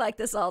 I'm going to be like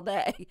this all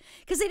day.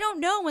 Because they don't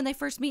know when they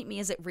first meet me,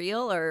 is it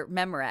real or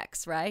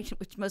Memorex, right?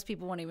 Which most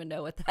people won't even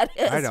know what that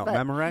is. I don't. but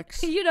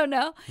Memorex? You don't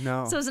know?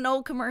 No. So it was an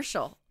old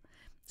commercial.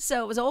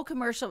 So it was an old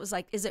commercial. It was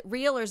like, is it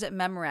real or is it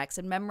Memorex?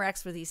 And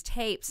Memorex were these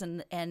tapes.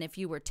 And if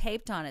you were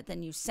taped on it,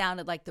 then you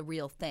sounded like the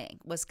real thing,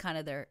 was kind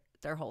of their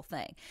whole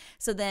thing.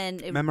 So then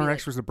it would be Memorex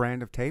like, was the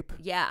brand of tape?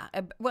 yeah.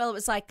 Well, it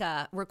was like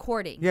a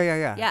recording.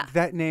 Yeah. Yeah.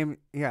 That name,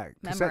 yeah.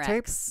 Cassette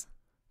tape? Memorex.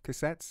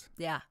 Cassettes?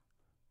 Yeah.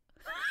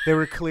 They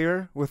were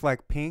clear with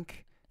like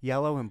pink,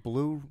 yellow, and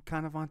blue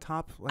kind of on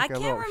top. Like I a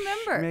can't little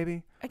remember.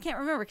 maybe? I can't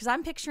remember because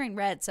I'm picturing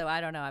red, so I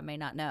don't know. I may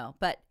not know.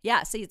 But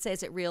yeah, so you'd say,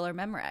 is it real or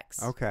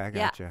Memorex? Okay, I Yeah.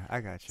 gotcha. I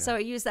gotcha. So I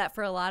use that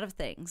for a lot of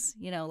things,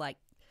 like,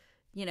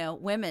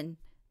 women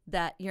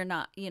that you're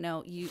not,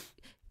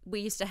 we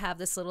used to have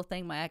this little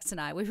thing, my ex and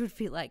I, we would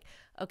be like,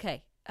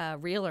 okay,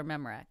 real or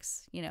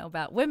Memorex,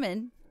 about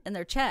women and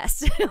their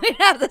chest. We'd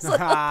have this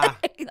little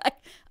thing, like,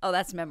 oh,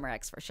 that's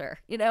Memorex for sure.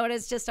 And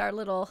it's just our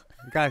little,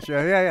 Gotcha.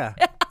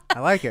 Yeah. I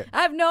like it.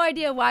 I have no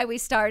idea why we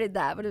started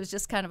that, but it was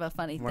just kind of a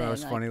funny One thing. of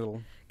those like, funny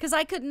little. because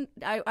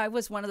I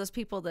was one of those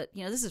people that,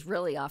 this is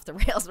really off the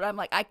rails, but I'm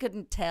like, I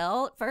couldn't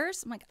tell at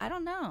first. I'm like, I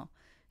don't know.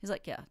 He's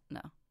like, yeah,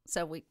 no.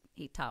 So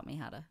he taught me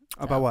how to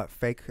tell. About what?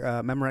 Fake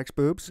Memorex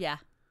boobs? Yeah.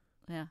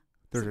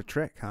 There's a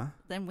trick, huh?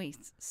 Then we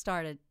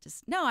started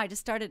I just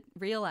started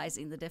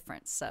realizing the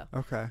difference. So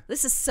Okay.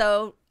 this is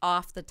so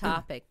off the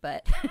topic,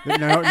 but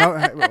No.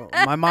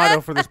 My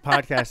motto for this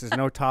podcast is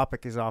no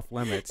topic is off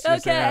limits.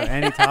 Just, Okay.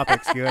 any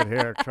topic's good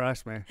here.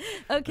 Trust me.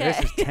 okay. This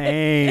is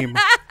tame.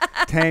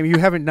 Tame. You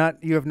have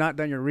not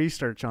done your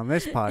research on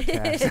this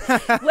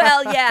podcast.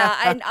 Well,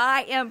 yeah, and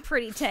I am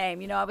pretty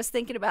tame. I was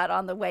thinking about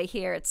on the way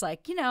here. It's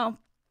like,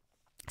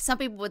 some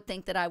people would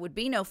think that I would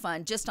be no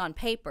fun just on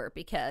paper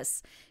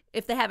because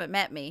if they haven't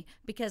met me,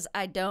 because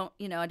I don't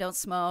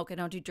smoke, I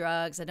don't do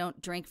drugs, I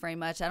don't drink very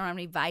much, I don't have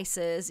any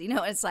vices.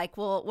 It's like,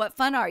 well, what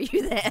fun are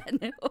you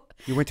then?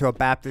 You went to a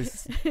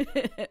Baptist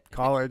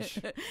college,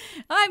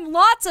 I'm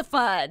lots of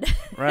fun.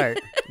 right?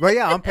 Well,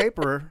 yeah, on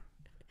paper,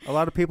 a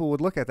lot of people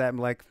would look at that and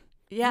be like,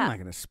 Yeah. I'm not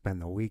going to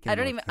spend the weekend.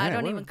 I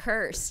don't with- even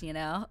curse,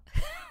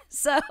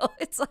 So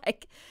it's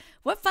like,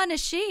 what fun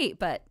is she?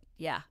 But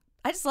yeah,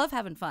 I just love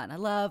having fun. I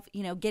love,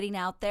 getting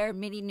out there,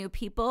 meeting new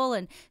people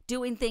and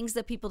doing things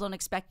that people don't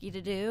expect you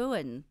to do.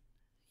 And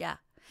yeah,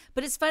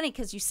 but it's funny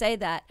because you say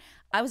that.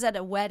 I was at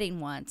a wedding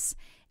once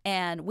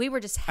and we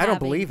were just I having. don't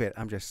believe it.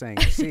 I'm just saying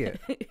I see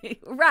it.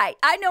 Right.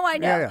 I know.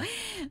 Yeah.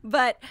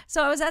 But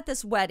so I was at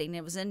this wedding.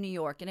 It was in New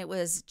York and it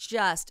was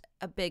just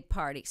a big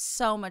party.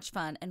 So much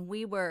fun. And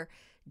we were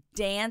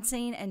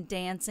dancing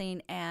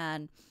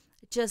and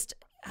just,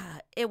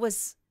 it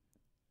was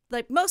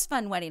like most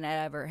fun wedding I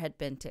ever had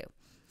been to.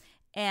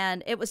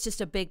 And it was just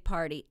a big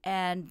party.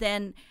 And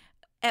then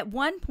at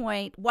one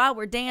point, while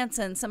we're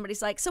dancing,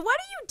 somebody's like, so what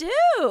do you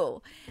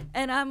do?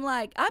 And I'm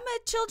like, I'm a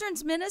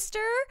children's minister.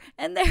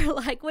 And they're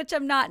like, which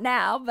I'm not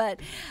now, but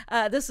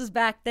this was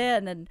back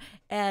then.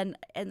 And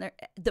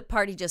the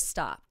party just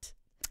stopped.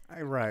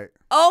 Right.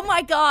 Oh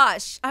my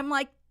gosh. I'm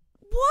like,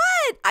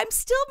 what? I'm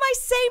still my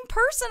same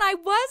person I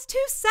was 2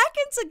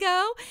 seconds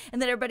ago.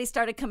 And then everybody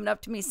started coming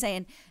up to me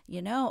saying,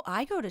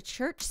 I go to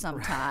church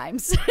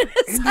sometimes.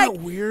 Isn't that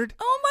weird?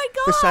 Oh my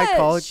The gosh.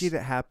 psychology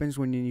that happens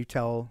when you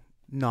tell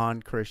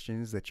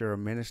non-Christians that you're a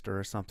minister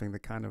or something, the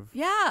kind of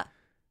Yeah.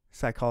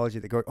 psychology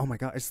that go, oh my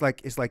God, it's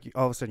like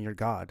all of a sudden you're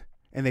God.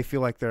 And they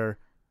feel like they're,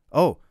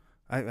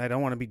 I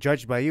don't want to be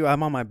judged by you.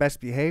 I'm on my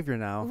best behavior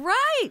now.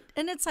 Right.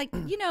 And it's like,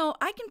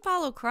 I can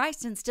follow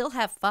Christ and still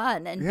have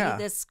fun and Yeah.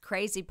 be this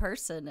crazy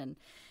person. And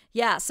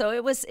yeah, so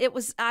it was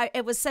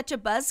such a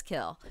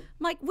buzzkill. I'm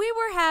like, we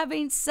were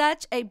having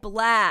such a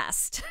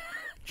blast.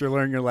 Did you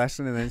learn your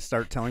lesson and then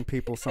start telling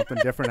people something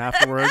different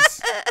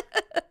afterwards?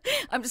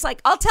 I'm just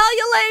like, I'll tell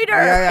you later.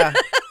 Yeah.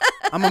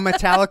 I'm a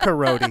Metallica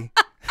roadie.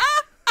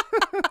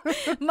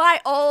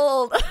 My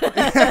old,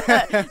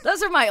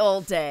 those are my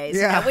old days.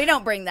 Yeah. We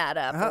don't bring that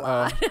up a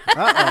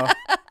lot.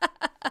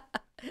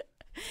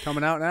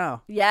 Coming out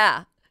now.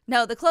 Yeah.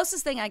 No, the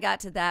closest thing I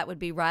got to that would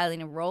be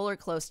riding a roller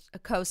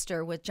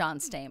coaster with John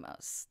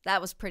Stamos.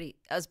 That was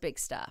big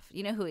stuff.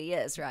 You know who he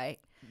is, right?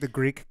 The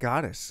Greek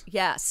goddess.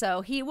 Yeah.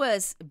 So he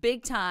was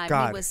big time.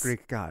 God, He was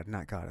Greek god,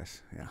 not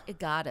goddess. Yeah. a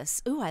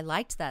goddess. Ooh, I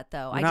liked that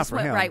though. Well, I not just for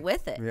went him. right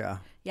with it. Yeah.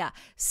 Yeah.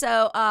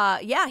 So,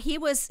 he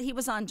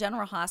was on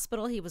General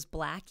Hospital. He was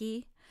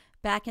Blackie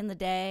back in the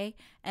day,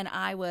 and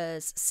I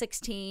was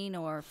 16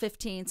 or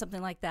 15,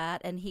 something like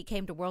that. And he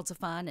came to Worlds of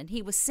Fun, and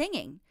he was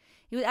singing.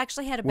 He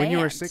actually had a band. When you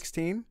were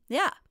 16?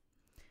 Yeah.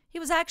 He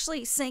was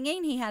actually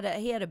singing. He had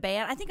a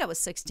band. I think I was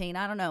 16.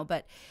 I don't know,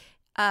 but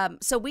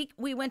so we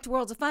went to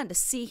Worlds of Fun to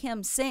see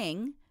him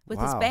sing with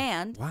his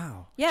band.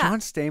 Wow. Yeah. John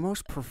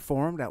Stamos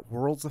performed at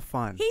Worlds of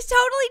Fun. He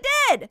totally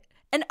did.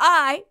 And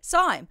I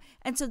saw him.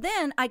 And so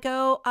then I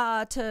go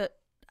I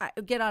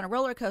get on a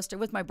roller coaster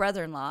with my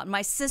brother-in-law. And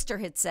my sister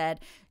had said,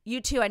 "You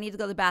two, I need to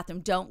go to the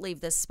bathroom. Don't leave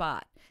this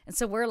spot." And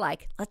so we're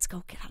like, let's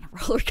go get on a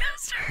roller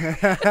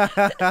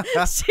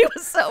coaster. She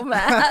was so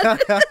mad.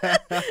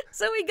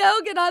 So we go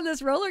get on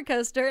this roller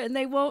coaster and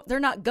they're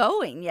not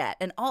going yet.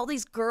 And all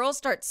these girls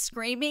start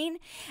screaming.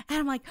 And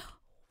I'm like,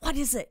 what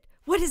is it?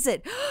 What is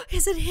it?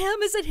 Is it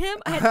him? Is it him?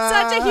 I had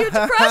such a huge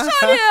crush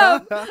on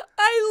him.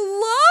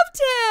 I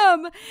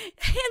loved him.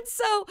 And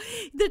so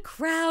the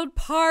crowd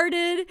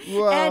parted.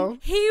 Whoa. And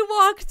he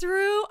walked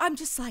through. I'm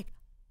just like,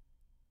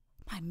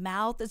 my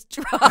mouth is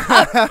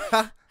dropped.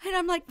 And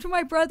I'm like, to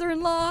my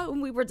brother-in-law,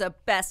 and we were the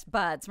best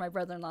buds, my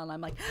brother-in-law, and I'm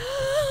like,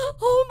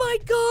 oh my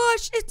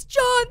gosh, it's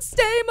John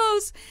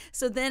Stamos.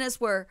 So then as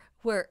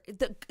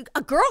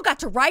a girl got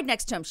to ride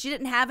next to him. She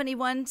didn't have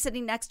anyone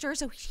sitting next to her,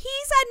 so he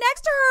sat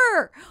next to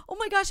her. Oh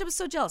my gosh, I was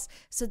so jealous.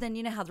 So then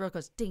you know how the road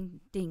goes, ding,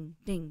 ding,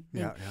 ding,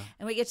 ding. Yeah.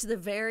 And we get to the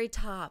very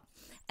top,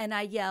 and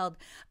I yelled,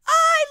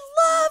 I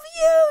love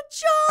you,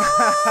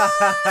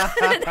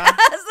 John!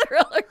 As the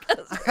roller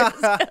coaster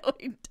is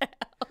going down.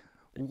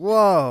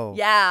 Whoa.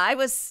 Yeah, It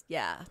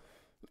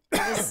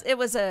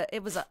was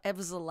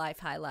a life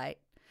highlight.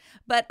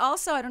 But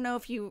also, I don't know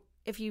if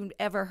you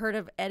ever heard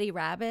of Eddie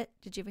Rabbit.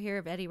 Did you ever hear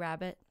of Eddie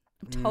Rabbit?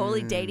 I'm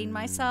totally dating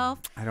myself.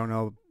 I don't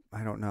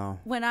know.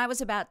 When I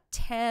was about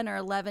 10 or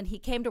 11, he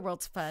came to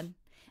World's Fun,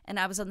 and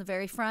I was on the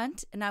very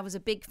front, and I was a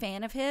big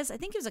fan of his. I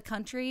think he was I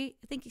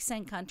think he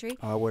sang country.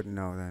 Oh, I wouldn't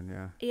know then,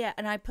 yeah. Yeah,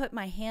 and I put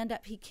my hand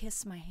up. He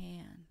kissed my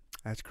hand.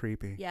 That's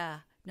creepy. Yeah.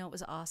 No, it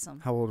was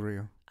awesome. How old were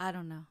you? I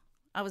don't know.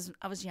 I was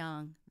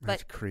young,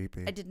 That's but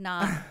creepy. I didn't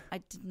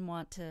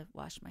want to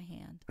wash my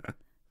hand.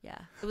 Yeah,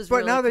 it was. But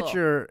really now cool. that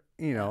you're,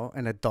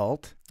 an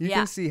adult, you Yeah.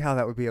 can see how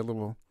that would be a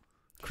little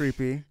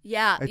creepy.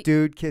 Yeah, A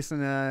dude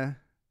kissing a,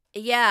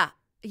 yeah,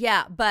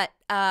 but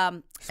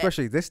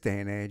especially this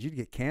day and age, you'd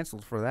get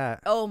canceled for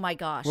that. oh my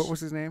gosh, What was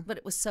his name? But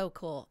it was so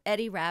cool,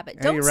 Eddie Rabbit.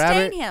 Eddie Don't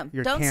Rabbit, stain him.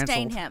 you're Don't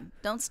stain canceled. him.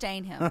 Don't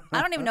stain him. I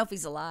don't even know if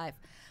he's alive.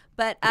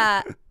 But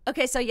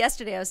okay, so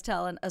yesterday I was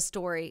telling a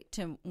story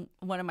to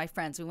one of my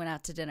friends. We went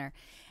out to dinner,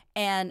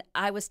 and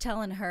I was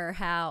telling her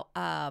how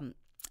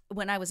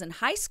when I was in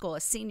high school,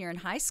 a senior in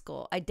high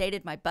school, I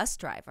dated my bus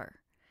driver.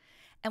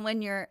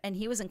 And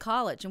he was in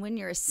college. And when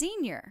you're a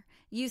senior,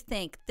 you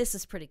think, this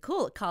is pretty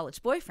cool, a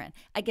college boyfriend.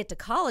 I get to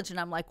college and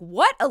I'm like,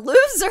 what a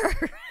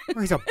loser. Oh,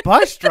 he's a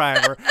bus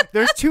driver.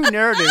 There's two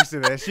narratives to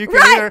this. You can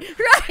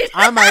Right.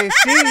 I'm a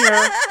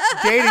senior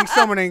dating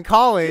someone in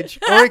college,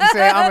 or you can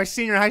say I'm a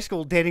senior in high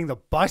school dating the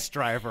bus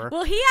driver.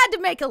 Well, he had to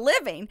make a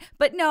living,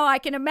 but no, I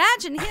can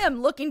imagine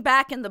him looking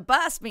back in the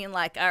bus being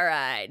like, all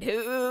right,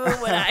 who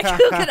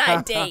could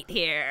I date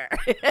here?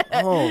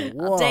 Oh,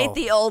 whoa. I'll date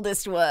the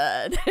oldest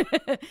one.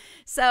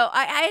 So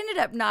I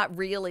ended up not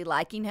really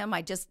liking him.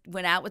 I just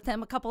went out with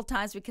him a couple of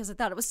times because I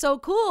thought it was so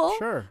cool.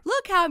 Sure.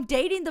 Look how I'm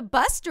dating the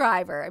bus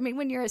driver. I mean,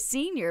 when you're a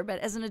senior, but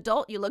as an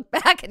adult, you look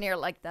back and you're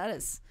like,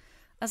 that's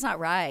not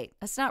right.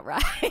 That's not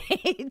right.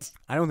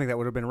 I don't think that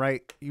would have been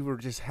right. You were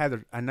just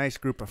had a nice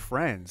group of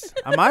friends.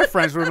 My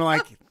friends would have been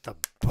like, the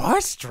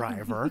bus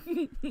driver?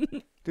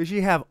 Does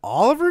she have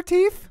all of her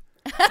teeth?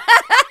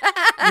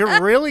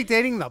 You're really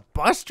dating the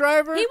bus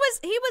driver? He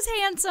was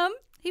handsome.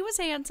 He was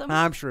handsome.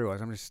 I'm sure he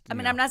was.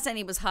 I'm not saying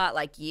he was hot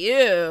like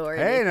you or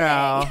Hey anything.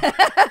 now.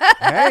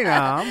 Hey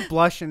now. I'm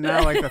blushing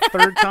now like the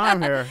third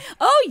time here.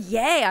 Oh,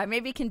 yeah. I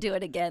maybe can do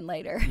it again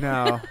later.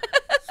 No.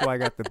 That's why I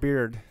got the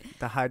beard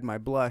to hide my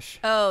blush.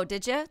 Oh,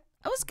 did you? It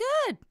was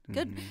good.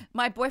 Good.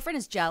 My boyfriend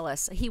is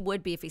jealous. He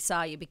would be if he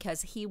saw you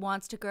because he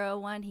wants to grow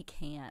one. He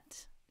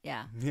can't.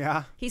 Yeah.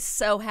 Yeah. He's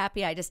so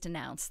happy I just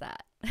announced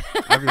that.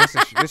 This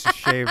is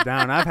shaved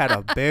down. I've had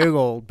a big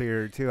old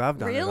beard too. I've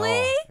done Really?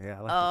 it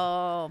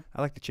all. Yeah.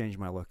 I like to Oh, change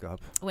my look up.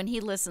 when he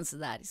listens to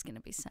that, he's going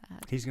to be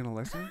sad. He's gonna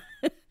listen.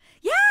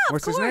 Yeah,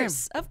 What's of his name?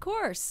 course. Of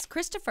course.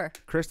 Christopher.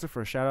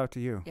 Christopher, shout out to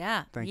you.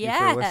 Yeah. Thank you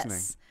yes. for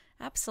listening.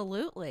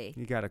 Absolutely.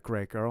 You got a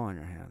great girl on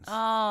your hands.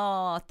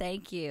 Oh,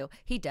 thank you.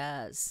 He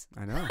does.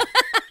 I know.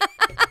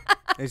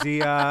 Is he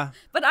But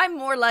I'm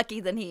more lucky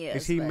than he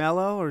is. is he but-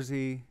 mellow or is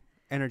he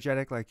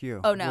energetic like you?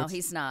 Oh, no, What's-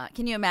 he's not.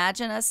 Can you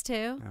imagine us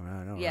two?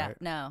 I know, Yeah,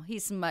 right? no,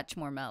 he's much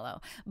more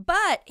mellow.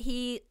 But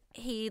he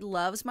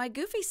loves my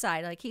goofy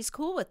side. Like, he's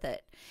cool with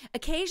it.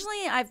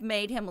 Occasionally, I've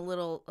made him a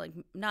little, like,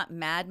 not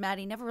mad.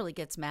 He never really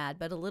gets mad,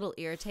 but a little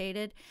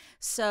irritated.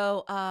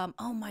 So,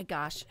 oh my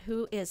gosh,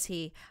 who is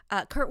he?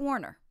 Kurt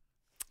Warner.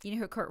 You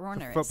know who Kurt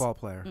Warner is? Football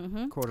player,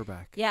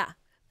 quarterback. Yeah.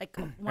 Like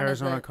one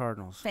Arizona of the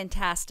Cardinals.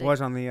 fantastic.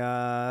 Was on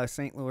the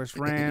St. Louis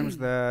Rams,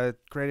 the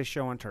greatest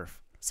show on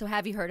turf. So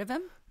have you heard of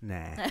him?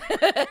 Nah.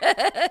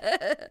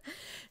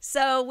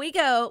 So we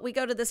go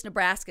to this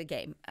Nebraska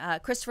game.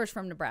 Christopher's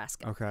from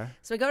Nebraska. Okay.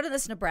 So we go to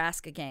this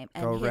Nebraska game.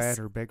 And Go his, Red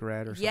or Big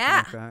Red or something yeah,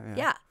 like that.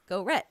 yeah,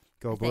 go Red.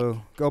 Go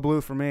blue. Go blue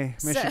for me.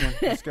 Michigan.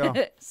 Let's go.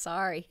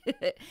 Sorry.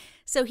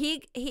 So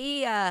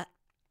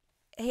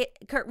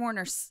Kurt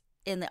Warner's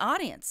in the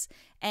audience,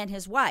 and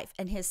his wife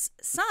and his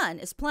son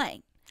is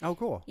playing. Oh,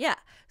 cool. Yeah.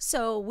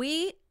 So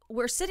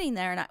we're sitting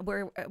there, and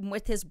we're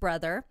with his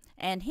brother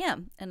and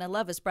him, and I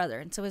love his brother.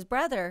 And so his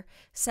brother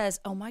says,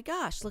 "Oh my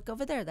gosh, look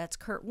over there. That's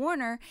Kurt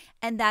Warner,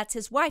 and that's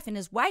his wife, and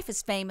his wife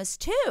is famous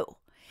too."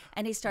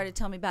 And he started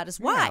telling me about his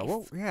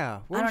wife. Yeah.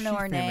 What I don't was know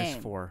she her famous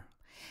name. for?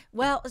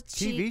 Well,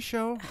 TV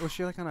show? Was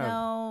she like on a?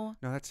 No.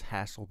 No, that's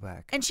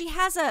Hasselbeck. And she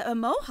has a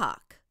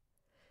mohawk.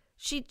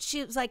 She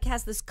was like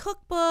has this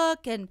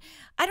cookbook, and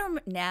I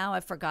don't now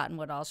I've forgotten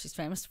what all she's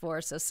famous for.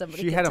 So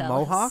somebody She can had a tell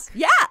mohawk? us.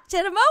 Yeah, she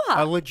had a mohawk.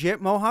 A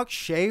legit mohawk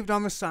shaved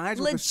on the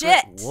sides. With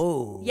Legit. the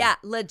Whoa. Yeah,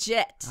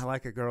 legit. I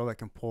like a girl that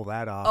can pull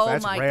that off. Oh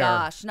That's my rare.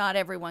 gosh, not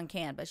everyone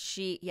can, but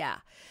yeah.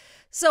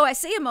 So I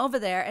see him over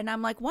there, and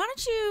I'm like, why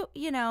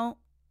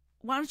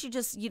don't you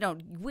just, we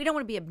don't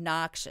want to be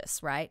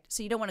obnoxious, right?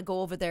 So you don't want to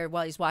go over there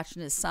while he's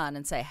watching his son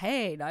and say,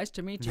 hey, nice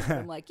to meet you.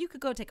 I'm like, you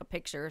could go take a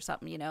picture or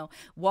something,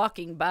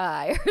 walking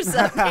by or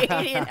something,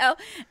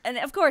 And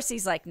of course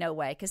he's like, no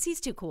way, because he's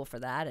too cool for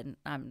that, and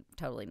I'm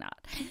totally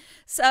not.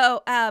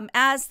 So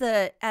as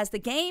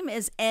the game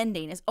is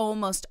ending, it's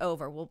almost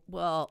over.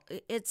 Well,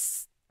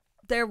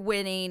 they're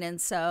winning, and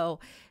so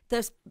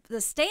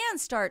the stand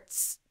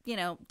starts,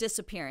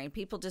 disappearing.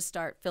 People just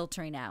start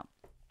filtering out.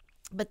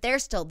 But they're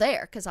still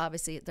there because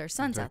obviously their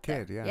son's Their out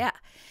kid, there. yeah.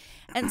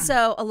 And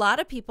so a lot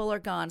of people are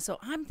gone. So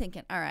I'm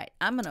thinking, all right,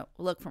 I'm going to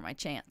look for my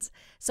chance.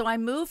 So I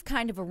move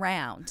kind of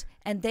around,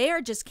 and they are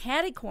just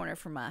catty corner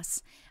from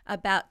us,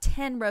 about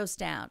 10 rows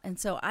down. And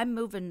so I'm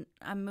moving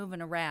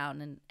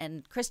around,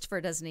 and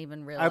Christopher doesn't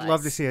even realize. I'd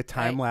love to see a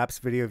time right? lapse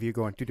video of you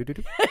going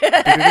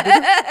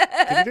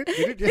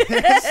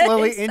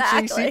slowly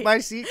inching seat by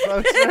seat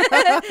closer.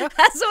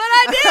 That's what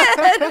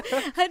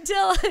I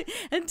did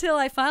until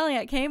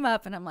I came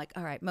up, and I'm like,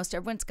 all right, most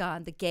everyone's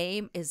gone. The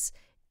game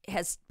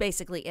has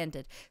basically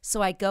ended.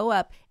 So I go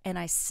up and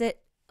I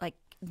sit like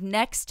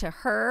next to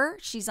her.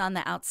 She's on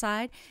the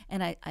outside,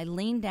 and I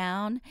lean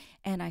down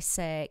and I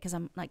say, because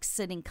I'm like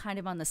sitting kind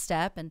of on the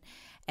step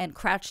and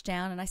crouched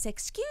down, and I say,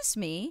 excuse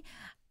me,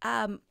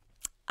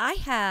 I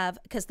have,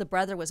 because the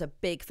brother was a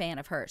big fan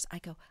of hers. I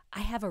go,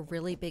 I have a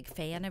really big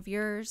fan of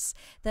yours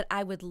that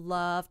I would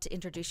love to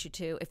introduce you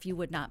to if you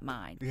would not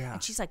mind. Yeah.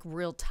 And she's like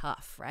real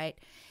tough, right?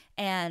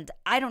 And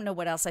I don't know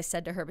what else I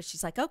said to her, but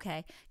she's like,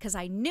 okay, because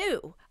I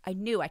knew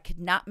I could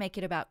not make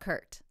it about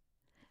Kurt,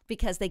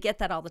 because they get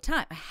that all the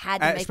time. I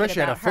had to make it about her.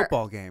 Especially at a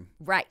football game.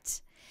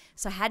 Right.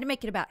 So I had to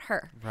make it about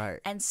her. Right.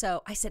 And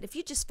so I said, if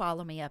you just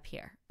follow me up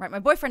here, right? My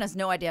boyfriend has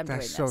no idea I'm doing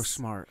That's this. so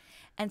smart.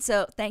 And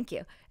so, thank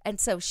you. And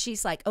so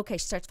she's like, okay,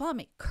 she starts following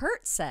me.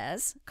 Kurt,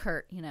 because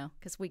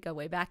we go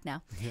way back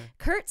now. Yeah.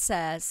 Kurt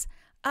says,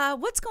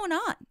 what's going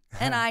on?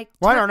 And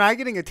why aren't I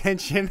getting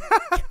attention?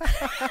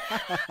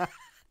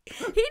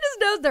 He just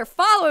knows they're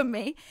following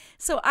me.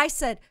 So I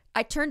said,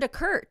 I turned to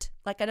Kurt,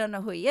 like I don't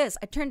know who he is.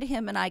 I turned to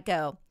him and I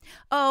go,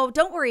 oh,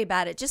 don't worry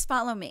about it. Just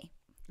follow me.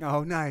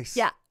 Oh, nice.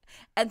 Yeah.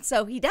 And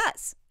so he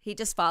does. He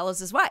just follows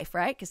his wife,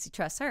 right? Because he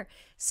trusts her.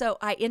 So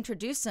I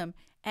introduce him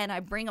and I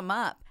bring him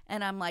up,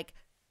 and I'm like,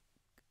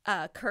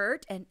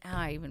 Kurt, and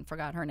I even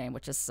forgot her name,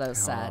 which is so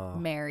sad.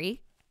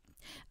 Mary.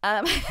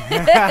 Kurt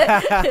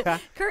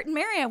and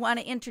Mary, I want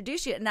to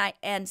introduce you.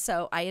 And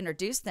so I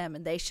introduced them,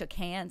 and they shook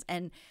hands,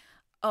 and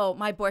oh,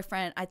 my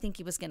boyfriend, I think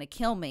he was going to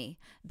kill me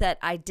that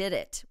I did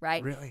it,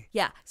 right? Really?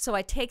 Yeah. So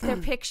I take their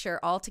picture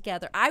all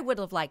together. I would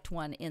have liked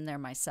one in there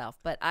myself,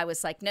 but I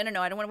was like, no,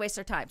 I don't want to waste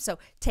their time. So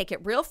take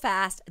it real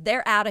fast.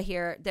 They're out of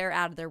here. They're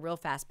out of there real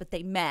fast. But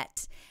they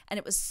met, and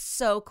it was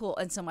so cool.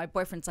 And so my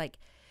boyfriend's like,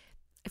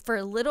 for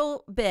a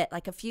little bit,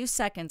 like a few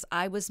seconds,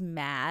 I was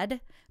mad,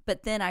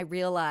 but then I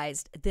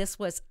realized this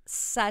was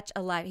such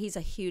a he's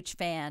a huge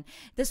fan.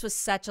 This was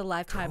such a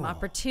lifetime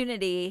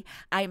opportunity.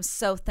 I am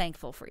so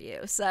thankful for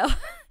you. So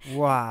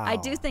wow. I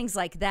do things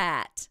like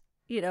that,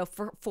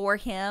 for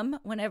him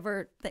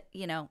whenever,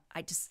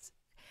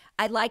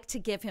 I like to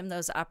give him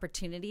those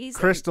opportunities.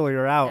 Crystal,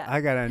 you're out. Yeah.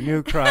 I got a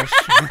new crush.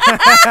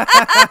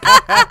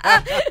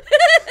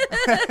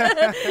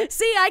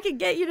 See, I can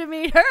get you to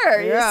meet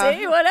her. Yeah. You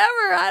see,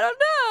 whatever. I don't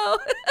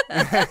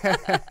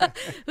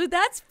know.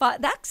 That's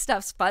fun. That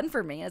stuff's fun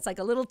for me. It's like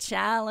a little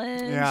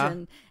challenge. Yeah.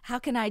 And how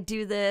can I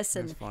do this?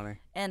 That's funny.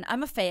 And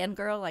I'm a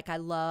fangirl. Like I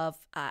love.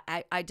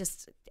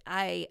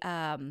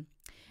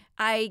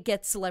 I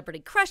get celebrity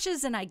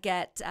crushes, and I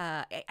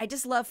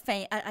just love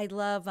fame. I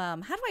love. How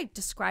do I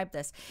describe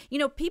this?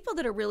 People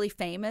that are really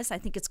famous. I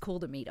think it's cool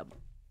to meet them.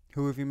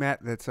 Who have you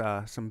met that's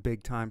some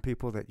big time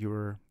people that you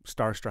were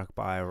starstruck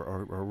by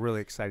or really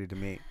excited to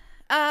meet?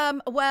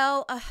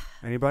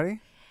 Anybody?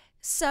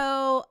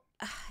 So,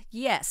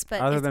 yes, but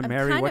other than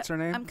Mary, what's her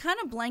name? I'm kind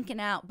of blanking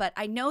out, but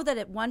I know that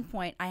at one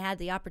point I had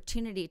the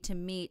opportunity to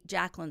meet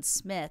Jacqueline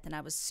Smith, and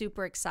I was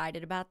super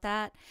excited about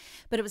that.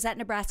 But it was at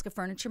Nebraska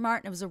Furniture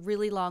Mart, and it was a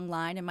really long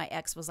line, and my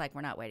ex was like, "We're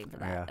not waiting for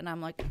that," and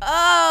I'm like,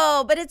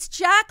 "Oh, but it's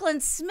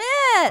Jacqueline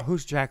Smith."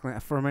 Who's Jacqueline?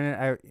 For a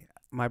minute,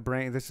 my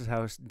brain. This is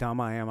how dumb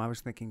I am. I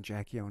was thinking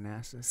Jackie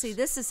Onassis. See,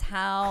 this is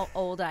how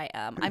old I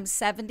am. I'm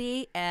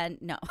 70 and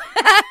no.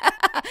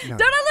 No.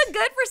 Don't I look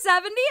good for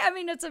 70? I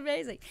mean, it's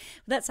amazing.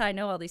 That's how I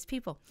know all these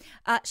people.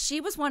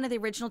 She was one of the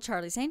original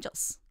Charlie's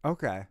Angels.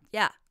 Okay.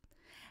 Yeah.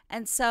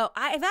 And so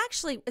I've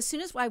actually, as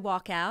soon as I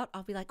walk out,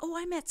 I'll be like, oh,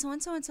 I met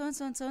so-and-so and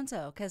so-and-so and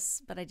so-and-so.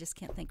 But I just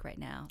can't think right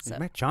now. So. You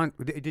met John.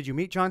 Did you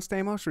meet John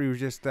Stamos, or you were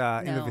just in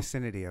the No.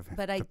 vicinity of him?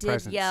 But I the did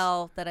presence?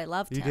 yell that I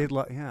loved You him.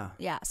 did, yeah.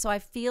 Yeah. So I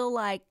feel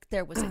like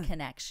there was a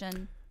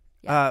connection.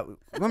 Let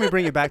me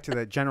bring you back to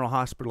the General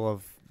Hospital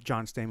of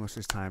John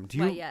Stamos' time.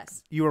 Why,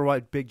 yes. You were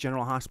what, big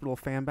General Hospital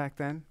fan back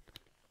then?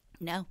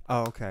 No.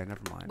 Oh, okay. Never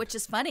mind. Which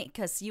is funny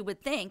because you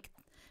would think,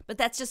 but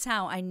that's just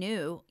how I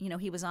knew,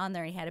 he was on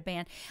there. He had a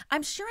band.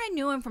 I'm sure I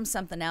knew him from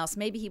something else.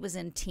 Maybe he was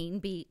in Teen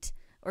Beat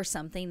or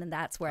something, and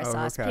that's where I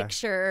saw his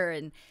picture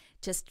and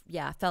just,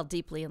 fell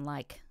deeply in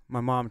like.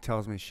 My mom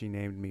tells me she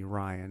named me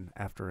Ryan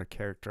after a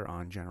character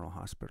on General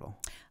Hospital.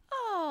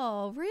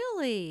 Oh,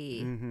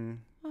 really? Mm-hmm.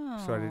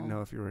 Oh. So I didn't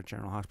know if you were a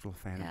General Hospital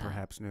fan and Yeah.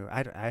 perhaps knew.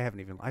 I haven't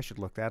even. I should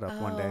look that up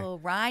one day. Oh,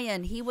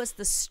 Ryan. He was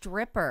the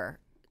stripper.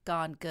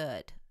 Gone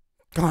Good.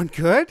 Gone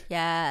Good?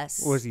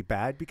 Yes. Was he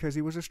bad because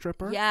he was a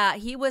stripper? Yeah,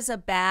 he was a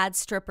bad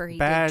stripper. He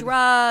Bad- did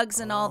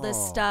drugs and all this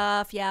Oh.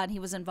 stuff. Yeah, and he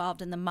was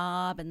involved in the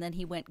mob, and then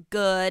he went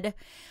good.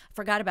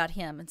 Forgot about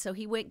him. And so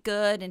he went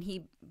good, and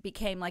he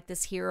became like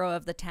this hero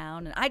of the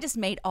town. And I just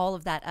made all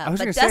of that up. I was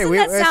But going to doesn't say,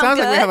 that it sound sounds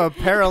good? like we have a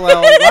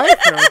parallel life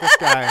here with this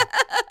guy.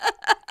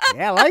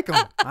 Yeah, I like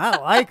him. I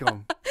like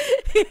him.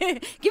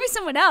 Give me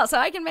someone else so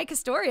I can make a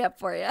story up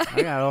for you.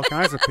 I got all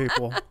kinds of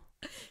people.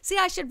 See,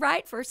 I should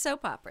write for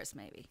soap operas,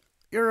 maybe.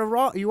 You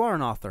are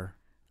an author.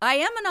 I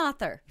am an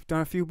author. You've done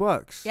a few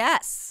books.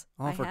 Yes,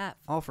 All I for have.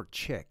 all for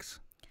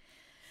chicks.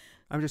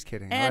 I'm just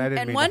kidding. I didn't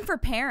And mean one to- for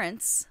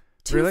parents.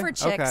 Two Really? for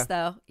chicks, Okay.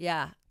 though.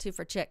 Yeah, two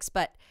for chicks.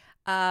 But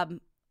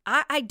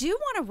I do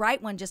want to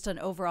write one just on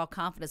overall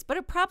confidence, but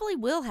it probably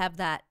will have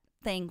that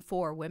thing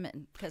for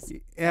women. Cause,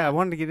 Yeah, I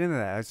wanted to get into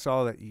that. I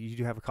saw that you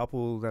do have a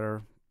couple that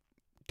are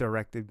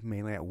directed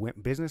mainly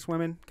at business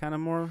women, kind of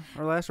more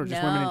or less, or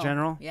just women in No.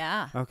 general.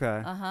 Yeah.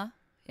 Okay.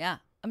 Yeah.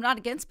 I'm not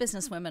against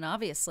business women,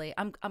 obviously.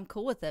 I'm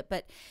cool with it.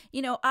 But,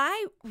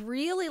 I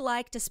really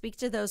like to speak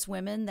to those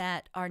women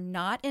that are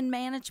not in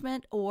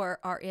management or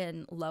are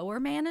in lower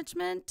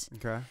management,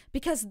 Okay.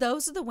 because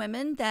those are the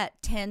women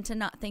that tend to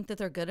not think that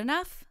they're good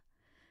enough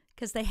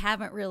because they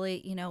haven't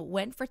really,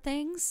 went for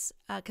things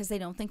because they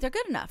don't think they're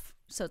good enough.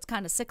 So it's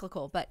kind of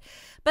cyclical. But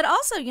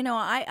also,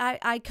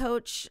 I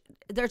coach.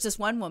 There's this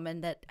one woman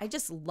that I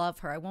just love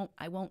her.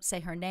 I won't say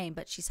her name,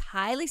 but she's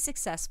highly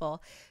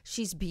successful.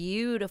 She's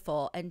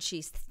beautiful and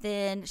she's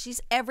thin.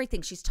 She's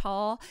everything. She's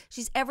tall.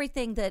 She's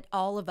everything that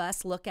all of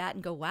us look at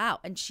and go, wow.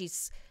 And she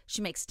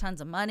makes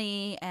tons of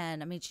money.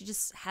 And I mean, she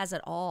just has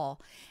it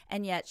all.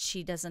 And yet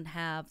she doesn't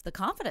have the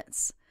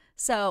confidence.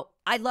 So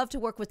I love to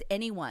work with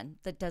anyone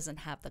that doesn't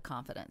have the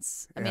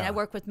confidence. I mean, Yeah. I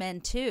work with men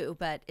too,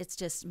 but it's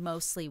just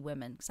mostly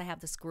women because I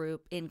have this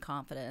group in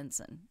confidence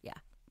and yeah.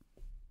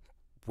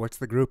 What's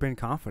the group in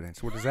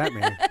confidence? What does that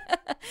mean?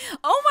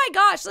 Oh my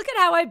gosh, look at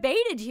how I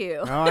baited you.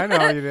 Oh, I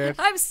know you did.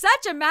 I'm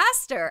such a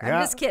master. Yeah.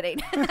 I'm just kidding.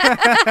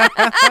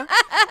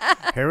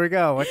 Here we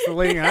go. What's the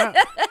leading up?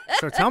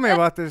 So tell me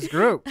about this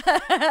group.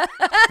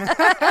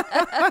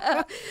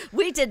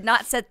 We did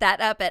not set that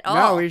up at all.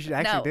 No, we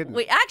actually didn't.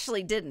 We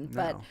actually didn't,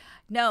 No. but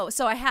no.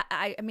 So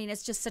I mean,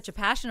 it's just such a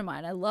passion of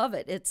mine. I love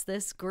it. It's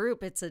this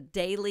group. It's a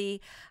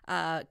daily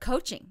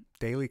coaching.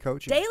 Daily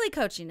coaching. Daily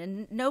coaching,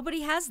 and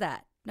nobody has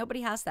that.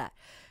 Nobody has that.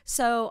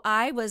 So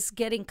I was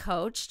getting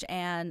coached,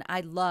 and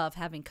I love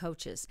having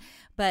coaches.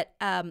 But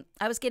I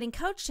was getting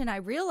coached, and I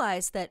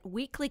realized that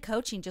weekly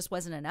coaching just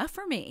wasn't enough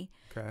for me.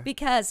 Okay.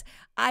 Because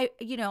I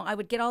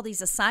would get all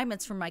these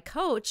assignments from my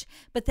coach,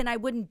 but then I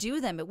wouldn't do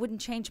them. It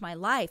wouldn't change my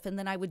life. And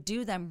then I would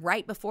do them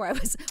right before I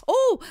was,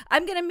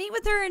 I'm going to meet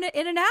with her in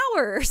an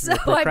hour. So You're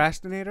a I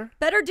procrastinator?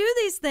 better do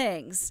these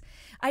things.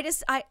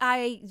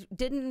 I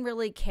didn't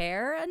really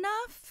care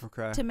enough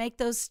Okay. to make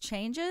those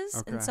changes.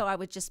 Okay. And so I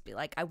would just be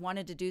like, I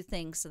wanted to do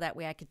things so that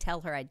way I could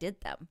tell her I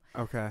did them.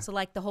 Okay. So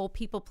like the whole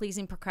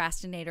people-pleasing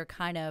procrastinator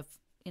kind of,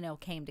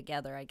 came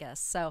together, I guess.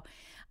 So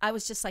I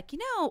was just like,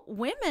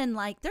 women,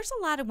 like there's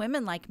a lot of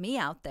women like me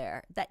out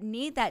there that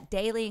need that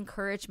daily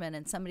encouragement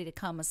and somebody to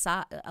come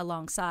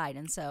alongside.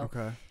 And so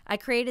Okay. I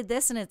created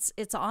this, and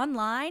it's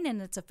online,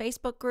 and it's a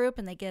Facebook group,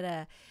 and they get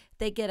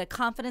a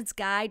confidence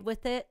guide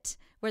with it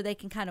where they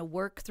can kind of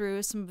work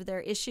through some of their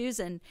issues.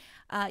 And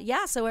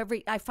so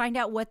I find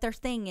out what their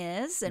thing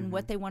is and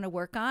what they want to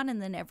work on.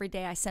 And then every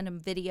day I send them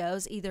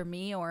videos, either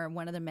me or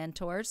one of the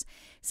mentors,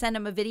 send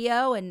them a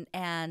video,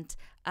 and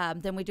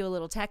then we do a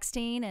little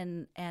texting,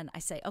 and I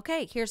say,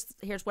 okay, here's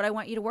what I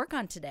want you to work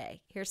on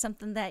today. Here's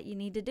something that you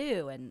need to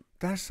do. And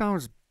That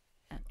sounds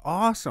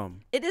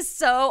awesome. it is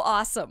so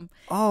awesome.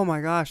 Oh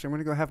my gosh, I'm going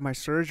to go have my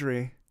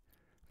surgery,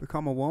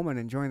 become a woman,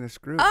 and join this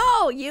group.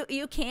 Oh,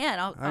 you can.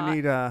 I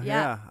need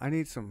I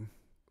need some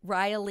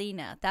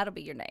Ryalina. That'll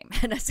be your name.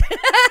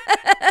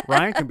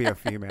 Ryan can be a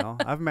female.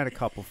 I've met a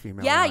couple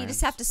female Yeah, Ryans. you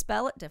just have to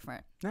spell it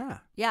different. Yeah.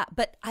 Yeah,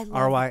 but I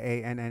love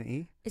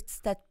Ryanne.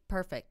 That's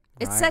perfect.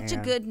 It's such a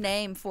Ryan. good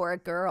name for a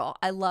girl.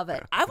 I love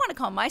it. I want to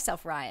call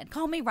myself Ryan.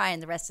 Call me Ryan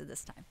the rest of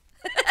this time.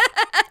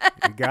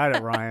 You got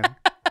it, Ryan.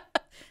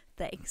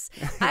 Thanks.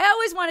 I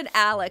always wanted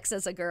Alex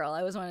as a girl. I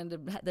always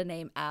wanted the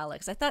name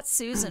Alex. I thought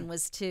Susan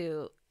was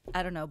too,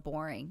 I don't know,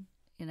 boring,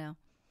 you know.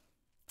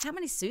 How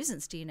many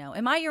Susans do you know?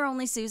 Am I your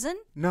only Susan?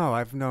 No,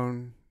 I've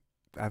known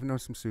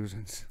some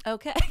Susans.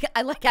 Okay.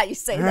 I like how you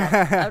say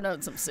that. I've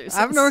known some Susans.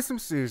 I've known some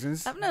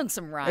Susans. I've known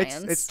some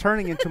Ryans. It's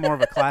turning into more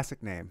of a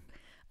classic name.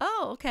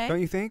 Oh, okay.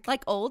 Don't you think?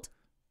 Like old?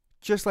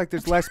 Just like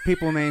there's less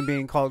people named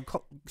being called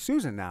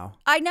Susan now.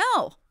 I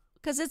know,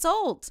 because it's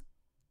old.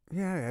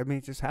 Yeah, I mean,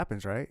 it just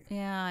happens, right?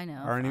 Yeah, I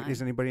know.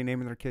 Is anybody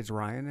naming their kids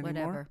Ryan anymore?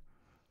 Whatever.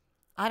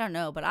 I don't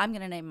know, but I'm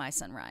going to name my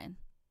son Ryan.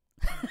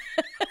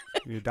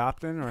 You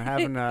adopting or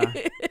having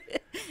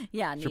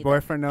Yeah, does your neither.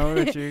 boyfriend know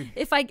that you?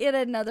 If I get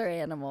another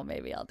animal,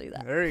 maybe I'll do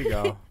that. There you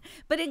go.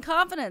 But in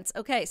confidence,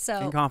 okay, so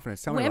In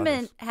confidence, tell me about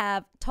women this.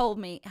 have told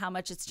me how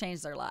much it's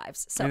changed their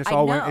lives. So And it's I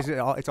all know.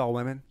 women. It's all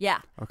women. Yeah.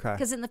 Okay.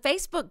 Because in the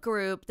Facebook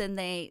group, then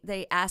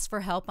they ask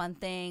for help on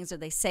things or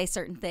they say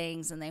certain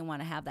things and they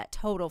want to have that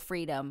total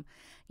freedom,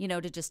 you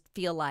know, to just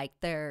feel like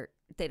they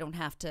don't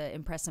have to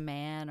impress a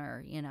man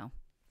or, you know.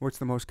 What's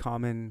the most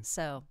common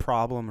So,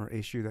 problem or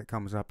issue that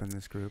comes up in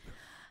this group?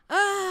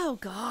 oh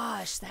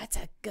gosh, that's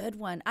a good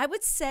one. I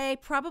would say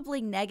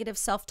probably negative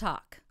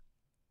self-talk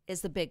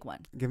is the big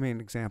one. Give me an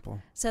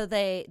example. So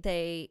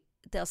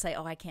they'll say,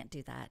 "Oh, I can't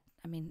do that.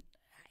 I mean,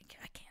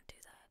 I can't do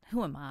that.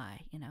 Who am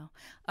I?" You know.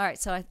 All right.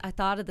 So I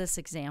thought of this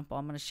example.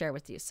 I'm going to share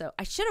with you. So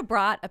I should have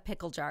brought a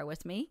pickle jar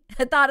with me.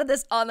 I thought of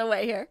this on the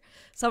way here.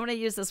 So I'm going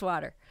to use this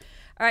water.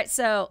 All right.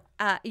 So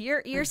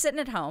you're sitting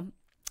at home,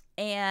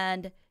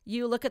 and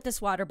you look at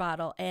this water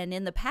bottle, and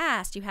in the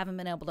past you haven't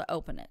been able to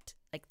open it.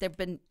 Like they've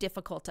been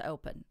difficult to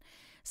open.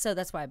 So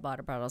that's why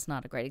water bottle is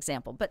not a great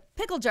example. But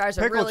pickle jars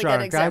are a really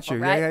good example, got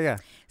you. right? Yeah.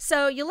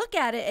 So you look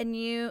at it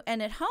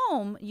and at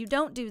home you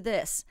don't do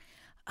this.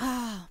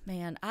 Oh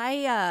man,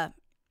 I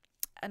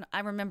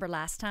remember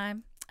last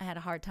time I had a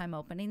hard time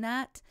opening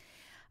that.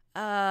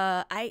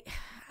 I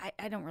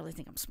don't really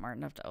think I'm smart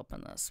enough to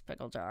open this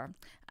pickle jar.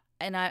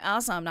 And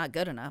I'm not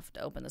good enough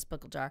to open this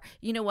pickle jar.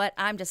 You know what?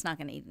 I'm just not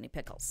going to eat any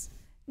pickles.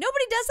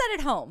 Nobody does that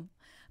at home.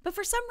 But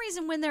for some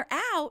reason when they're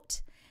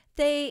out,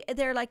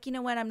 they're like, you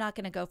know what, I'm not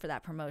going to go for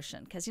that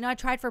promotion because, you know, I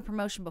tried for a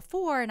promotion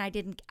before and I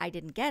didn't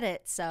get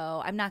it,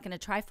 so I'm not going to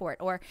try for it.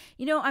 Or,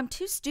 you know, I'm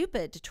too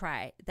stupid to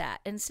try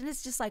that. And instead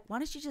it's just like, why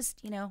don't you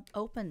just, you know,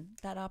 open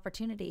that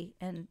opportunity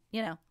and,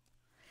 you know,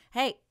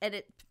 hey,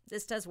 and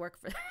this does work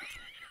for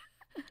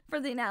for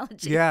the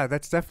analogy. Yeah,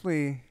 that's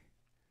definitely.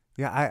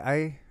 Yeah,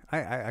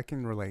 I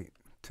can relate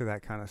to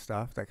that kind of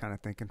stuff, that kind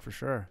of thinking for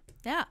sure.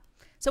 Yeah.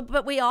 So,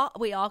 but we all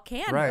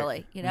can Right.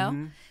 really, you know,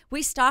 Mhm.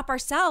 we stop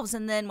ourselves.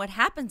 And then what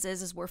happens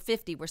is we're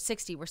 50, we're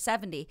 60, we're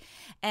 70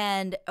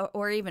 and,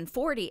 or even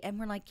 40. And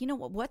we're like, you know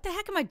what the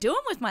heck am I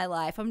doing with my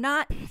life? I'm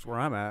not, That's where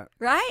I'm at.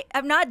 right?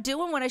 I'm not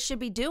doing what I should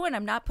be doing.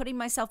 I'm not putting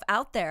myself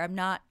out there. I'm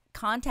not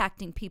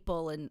contacting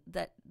people and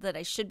that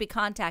I should be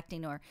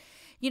contacting or,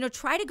 you know,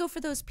 try to go for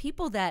those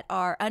people that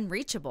are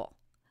unreachable.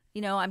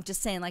 You know, I'm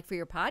just saying like for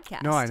your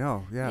podcast. No, I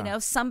know. Yeah. You know,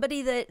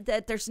 somebody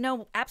that there's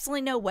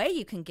absolutely no way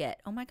you can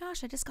get. Oh my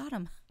gosh, I just got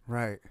him.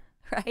 Right.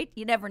 Right?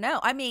 You never know.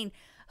 I mean,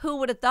 who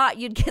would have thought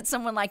you'd get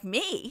someone like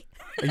me?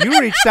 You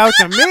reached out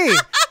to me.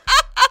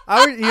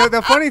 You know,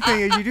 the funny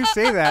thing is, you do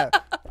say that,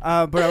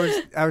 but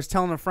I was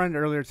telling a friend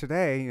earlier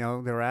today. You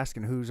know, they were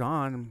asking who's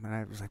on, and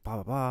I was like, blah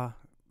blah blah.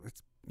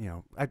 It's, you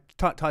know, I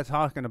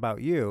talking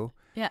about you.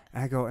 Yeah.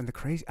 And I go, and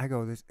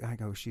I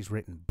go, she's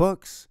written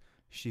books.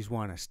 She's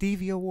won a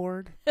Stevie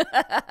Award,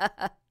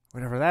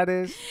 whatever that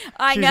is.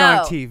 I She's know.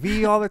 on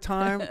TV all the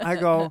time. I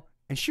go,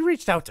 and she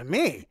reached out to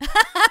me.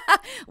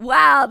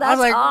 Wow, I that's was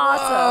like,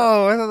 awesome.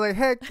 whoa. I was like,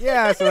 heck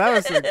yeah. So that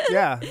was,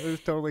 it was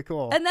totally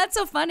cool. And that's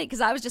so funny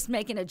because I was just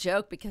making a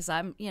joke because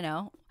I'm, you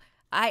know,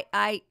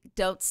 I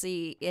don't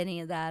see any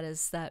of that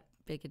as that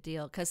big a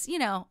deal because, you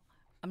know,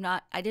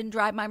 I didn't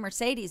drive my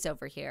Mercedes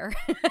over here.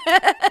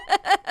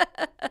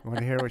 Want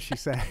to hear what she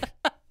said?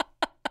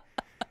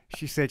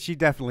 She said she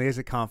definitely is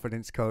a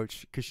confidence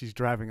coach because she's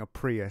driving a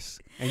Prius,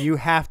 and you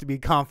have to be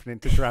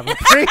confident to drive a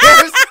Prius.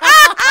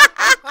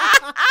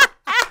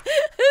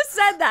 Who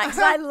said that? Because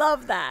I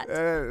love that.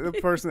 The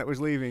person that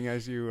was leaving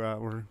as you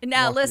were.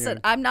 Now, walking listen,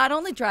 in. I'm not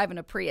only driving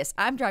a Prius,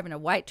 I'm driving a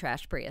white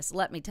trash Prius,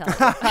 let me tell you.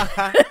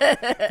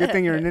 Good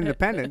thing you're in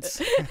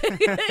Independence.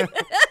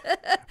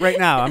 Right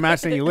now, I'm not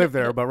saying you live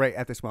there, but right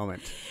at this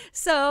moment.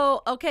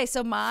 So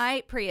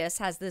my Prius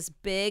has this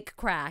big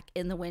crack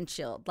in the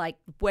windshield, like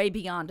way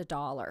beyond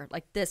 $1,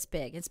 like this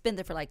big. It's been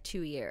there for like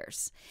 2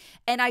 years.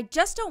 And I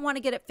just don't want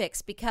to get it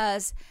fixed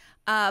because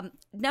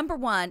number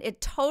one,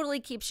 it totally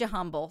keeps you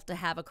humble to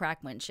have a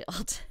cracked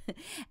windshield.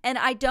 And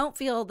I don't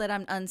feel that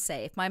I'm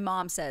unsafe. My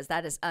mom says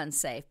that is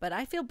unsafe, but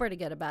I feel pretty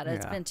good about it. Yeah.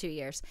 It's been 2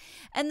 years.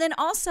 And then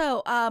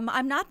also,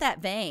 I'm not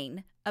that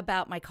vain.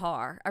 about my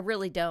car. I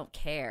really don't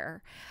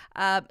care.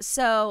 And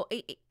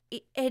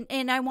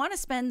I want to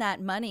spend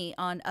that money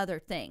on other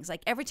things.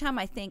 Like every time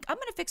I think I'm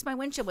going to fix my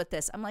windshield with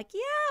this, I'm like,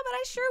 yeah, but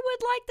I sure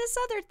would like this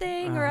other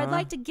thing, or I'd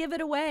like to give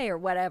it away, or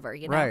whatever,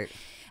 you know? Right.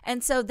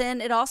 And so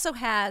then it also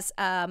has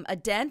a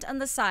dent on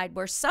the side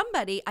where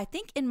somebody, I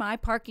think in my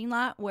parking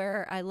lot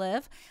where I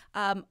live,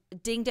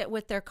 dinged it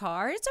with their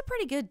car. It's a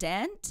pretty good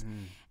dent.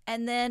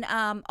 And then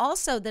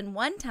also then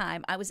one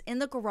time I was in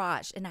the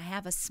garage, and I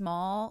have a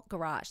small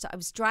garage. So I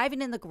was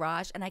driving in the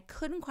garage and I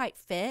couldn't quite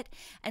fit.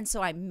 And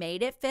so I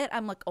made it fit.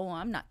 I'm like, oh,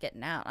 I'm not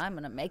getting out. I'm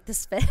going to make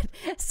this fit.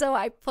 So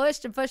I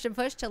pushed and pushed and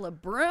pushed till a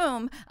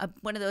broom,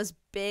 one of those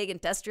big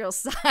industrial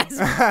size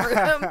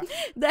broom,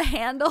 the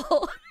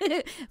handle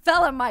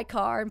fell on my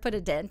car and put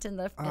a dent in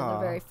the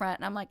very front.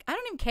 And I'm like, I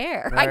don't even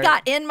care. Right. I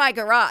got in my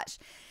garage.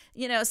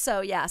 You know,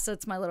 so yeah, so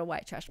it's my little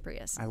white trash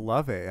Prius. I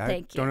love it.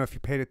 Thank you. Don't know if you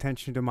paid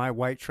attention to my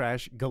white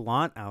trash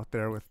Galant out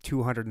there with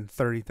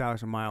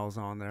 230,000 miles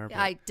on there.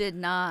 I did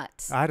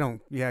not. I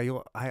don't. Yeah,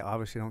 I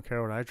obviously don't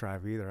care what I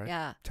drive either.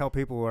 I tell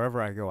people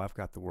wherever I go, I've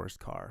got the worst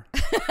car.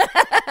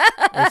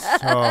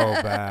 It's so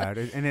bad.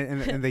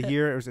 And the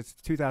year it's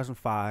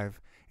 2005.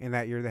 In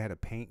that year, they had a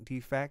paint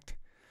defect.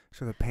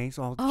 So the paint's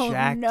all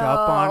jacked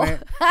up on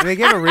it. And they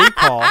get a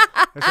recall.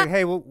 It's like,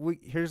 hey, well,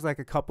 here's like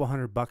a couple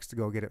 $100 to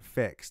go get it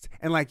fixed.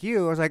 And like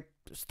you, I was like,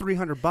 it's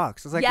 $300.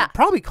 It's like, it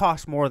probably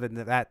costs more than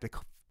that to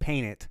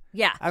paint it.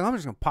 Yeah. I'm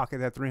just going to pocket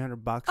that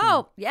 $300.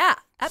 Oh, yeah,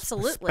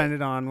 absolutely. Spend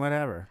it on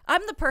whatever.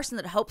 I'm the person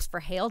that hopes for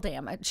hail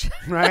damage.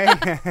 Right?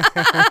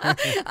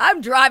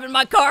 I'm driving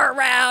my car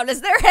around. Is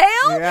there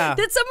hail? Yeah.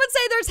 Did someone say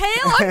there's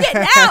hail? I'm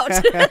getting out.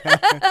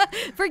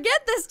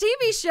 Forget this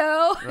TV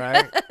show.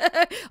 Right.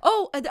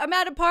 Oh, I'm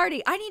at a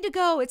party. I need to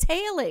go. It's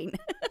hailing.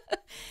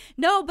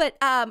 No, but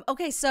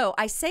okay, so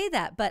I say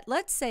that, but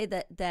let's say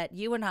that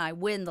you and I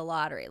win the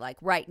lottery, like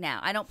right now.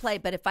 I don't play,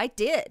 but if I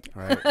did.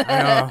 Right.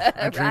 I know.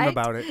 I dream Right?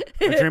 about it.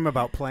 I dream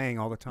about playing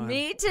all the time.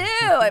 Me too.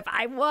 If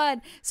I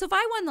won. So if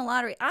I won the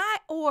lottery,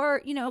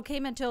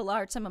 came into a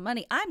large sum of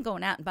money, I'm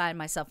going out and buying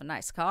myself a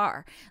nice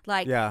car.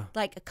 Like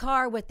a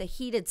car with a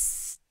heated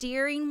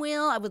steering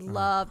wheel. I would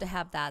love to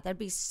have that. That'd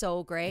be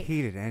so great.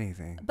 Heated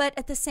anything. But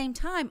at the same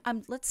time,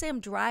 let's say I'm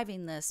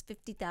driving this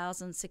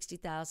 $50,000,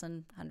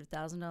 $60,000,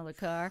 $100,000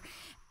 car,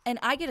 and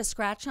I get a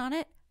scratch on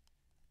it.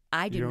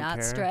 I do not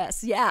care?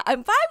 Stress. Yeah,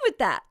 I'm fine with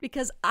that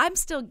because I'm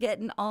still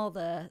getting all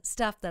the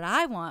stuff that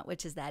I want,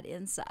 which is that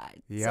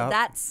inside. Yep. So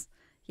that's,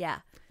 yeah.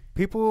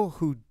 People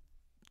who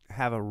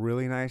have a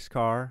really nice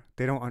car,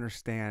 they don't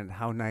understand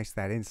how nice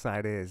that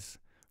inside is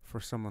for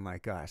someone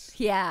like us.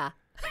 Yeah.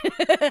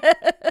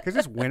 Because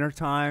it's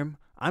wintertime.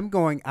 I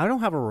don't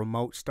have a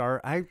remote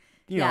start. I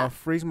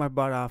freeze my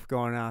butt off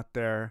going out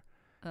there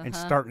and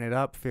starting it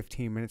up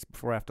 15 minutes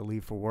before I have to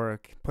leave for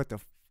work. Put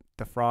the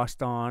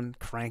frost on,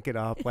 crank it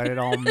up, let it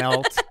all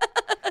melt.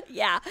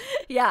 Yeah.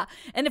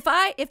 And if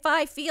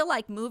I feel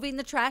like moving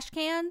the trash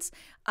cans,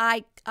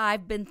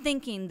 I've been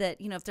thinking that,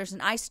 if there's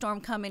an ice storm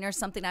coming or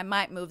something, I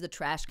might move the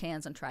trash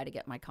cans and try to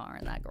get my car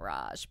in that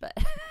garage. But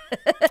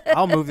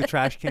I'll move the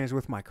trash cans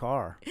with my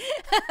car.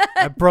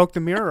 I broke the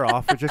mirror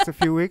off just a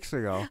few weeks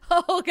ago.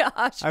 Oh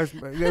gosh.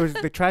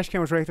 The trash can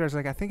was right there. I was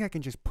like, I think I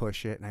can just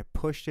push it, and I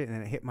pushed it, and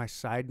then it hit my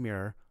side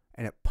mirror,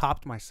 and it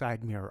popped my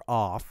side mirror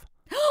off.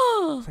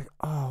 It's like,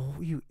 oh,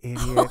 you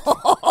idiot.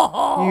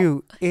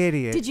 You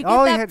idiot. Did you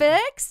get that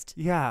fixed?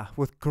 Yeah,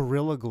 with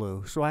Gorilla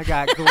Glue. So I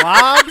got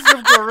globs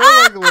of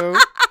Gorilla Glue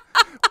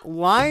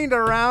lined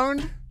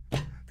around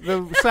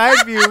the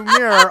side view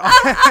mirror.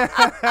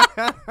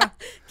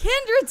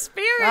 Kindred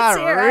spirits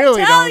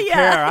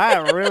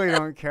I really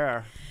don't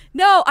care.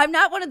 No, I'm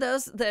not one of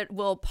those that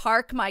will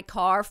park my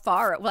car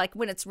far, like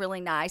when it's really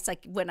nice,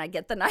 like when I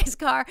get the nice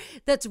car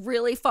that's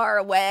really far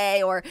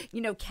away or,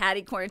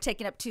 catty corner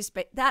taking up two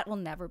space. That will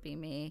never be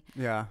me.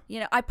 Yeah.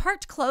 I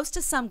parked close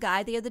to some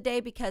guy the other day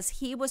because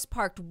he was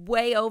parked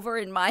way over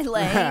in my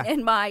lane,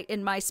 in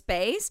my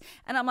space.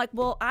 And I'm like,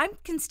 well, I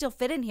can still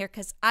fit in here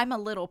because I'm a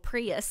little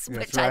Prius,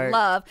 which I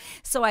love.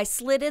 So I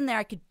slid in there.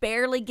 I could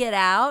barely get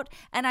out.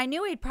 And I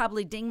knew he'd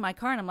probably ding my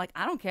car. And I'm like,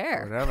 I don't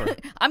care. Whatever.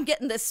 I'm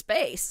getting this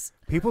space.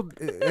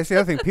 That's the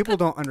other thing. People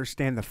don't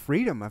understand the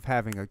freedom of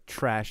having a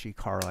trashy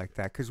car like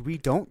that because we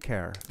don't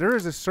care. There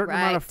is a certain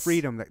amount of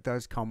freedom that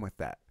does come with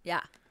that.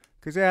 Yeah.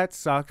 Because, it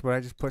sucked, but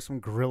I just put some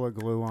Gorilla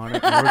Glue on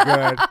it and we're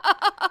good.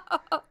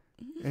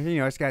 And,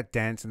 it's got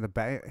dents in the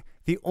back.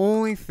 The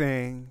only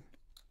thing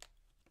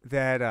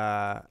that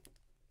I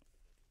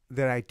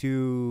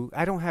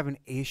don't have an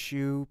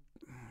issue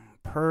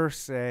per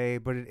se,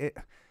 but it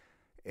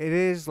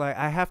is like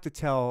I have to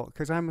tell,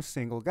 because I'm a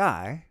single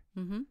guy.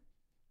 Mm-hmm.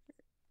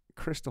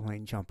 Crystal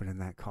ain't jumping in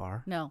that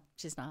car. No,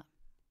 she's not.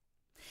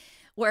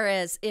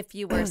 Whereas if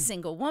you were a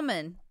single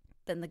woman,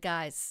 then the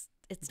guys,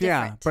 it's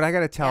different. Yeah, but I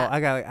gotta tell, I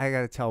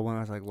gotta tell women.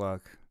 I was like,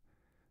 look,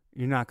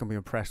 you're not gonna be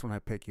impressed when I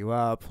pick you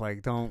up.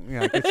 Like, don't,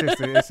 it's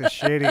just it's a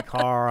shitty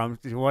car.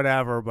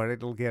 Whatever, but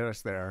it'll get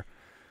us there.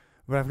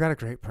 But I've got a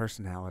great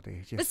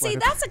personality. But see,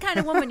 that's the kind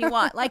of woman you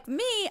want. Like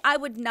me, I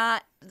would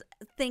not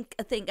think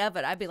of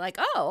it. I'd be like,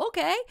 oh,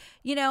 okay.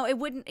 You know, it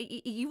wouldn't.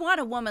 You want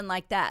a woman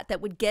like that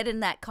would get in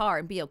that car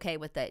and be okay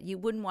with it. You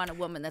wouldn't want a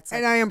woman that's like.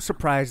 And I am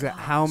surprised at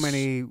how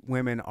many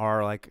women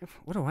are like,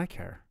 what do I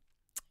care?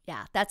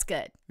 Yeah, that's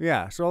good.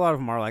 Yeah, so a lot of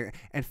them are like.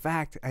 In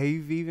fact,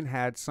 I've even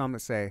had some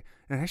that say,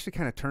 and it actually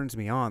kind of turns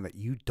me on that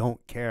you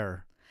don't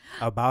care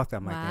about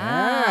them. Like,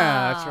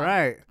 yeah, that's Wow.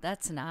 right.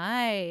 That's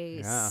nice.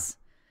 Yeah.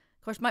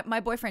 Of course, my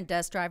boyfriend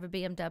does drive a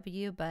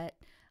BMW,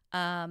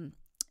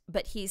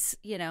 but he's,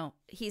 you know,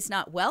 he's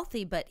not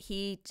wealthy, but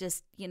he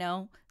just, you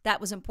know, that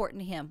was important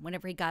to him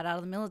whenever he got out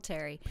of the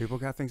military. People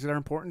got things that are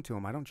important to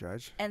them. I don't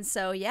judge. And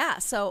so, yeah,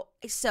 so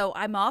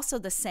I'm also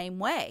the same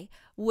way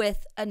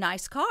with a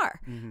nice car.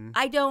 Mm-hmm.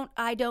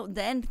 I don't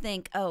then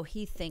think, oh,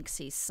 he thinks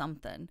he's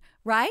something,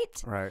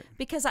 right? Right.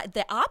 Because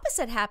the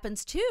opposite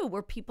happens too,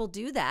 where people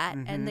do that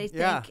and they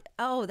think, Yeah.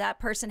 oh, that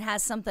person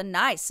has something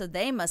nice, so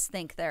they must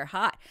think they're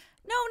hot.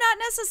 No, not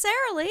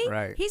necessarily.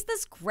 Right. He's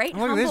this great,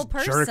 Look at humble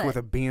this person. jerk with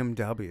a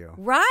BMW.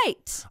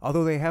 Right.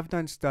 Although they have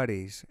done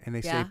studies, and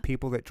they Yeah. say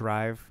people that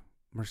drive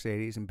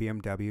Mercedes and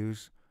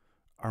BMWs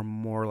are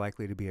more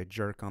likely to be a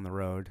jerk on the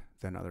road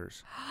than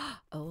others.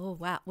 Oh,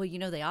 wow. Well, you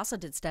know, they also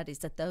did studies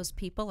that those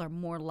people are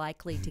more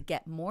likely to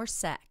get more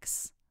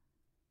sex.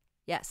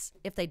 Yes,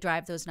 if they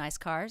drive those nice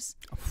cars,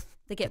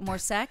 they get more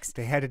sex.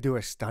 They had to do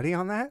a study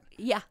on that?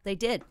 Yeah, they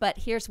did. But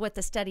here's what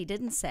the study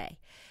didn't say.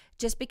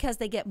 Just because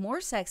they get more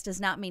sex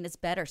does not mean it's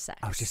better sex.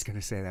 I was just going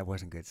to say that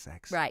wasn't good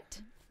sex. Right.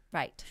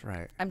 That's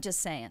right. I'm just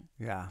saying.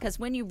 Yeah. Because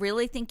when you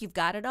really think you've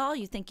got it all,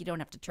 you think you don't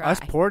have to try. Us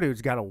poor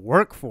dudes got to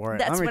work for it.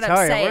 That's Let me what tell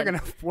I'm you, saying. we're going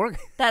to work.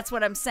 That's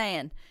what I'm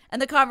saying.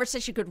 And the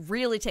conversation could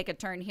really take a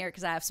turn here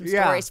because I have some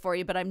Yeah. stories for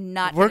you, but I'm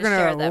not We're going to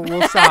share them.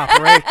 We'll stop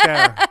right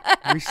there.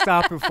 We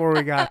stopped before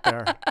we got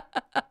there.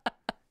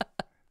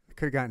 It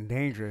could have gotten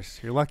dangerous.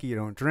 You're lucky you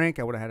don't drink.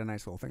 I would have had a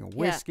nice little thing of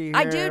whiskey. Yeah.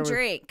 I here do with-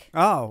 drink.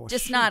 Oh,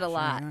 Just shoot, not a shoot,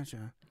 lot.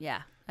 gotcha.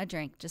 Yeah, I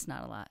drink, just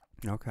not a lot.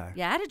 Okay.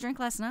 Yeah, I had a drink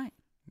last night.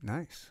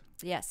 Nice.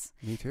 Yes.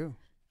 Me too.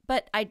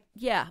 But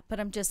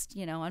I'm just,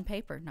 you know, on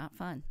paper, not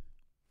fun.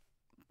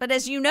 But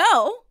as you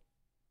know,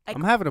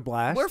 I'm having a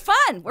blast. we're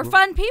fun. We're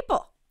fun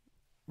people.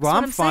 well, what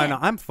I'm I'm fun. saying.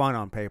 I'm fun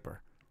on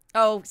paper.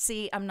 Oh,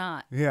 see, I'm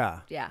not.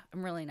 Yeah. Yeah,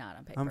 I'm really not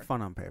on paper. I'm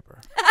fun on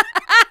paper.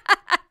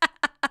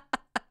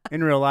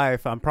 In real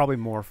life, I'm probably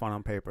more fun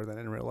on paper than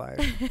in real life.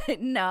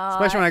 No.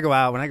 Especially when I go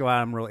out. When I go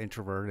out, I'm real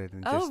introverted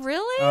and Oh, just.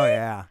 really? Oh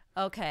yeah.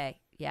 Okay.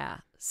 Yeah.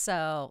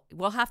 So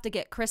we'll have to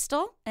get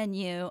Crystal and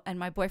you and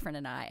my boyfriend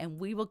and I, and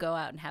we will go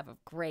out and have a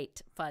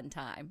great, fun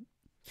time.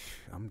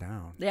 I'm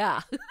down. Yeah.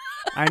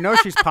 I know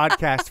she's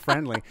podcast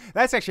friendly.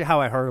 That's actually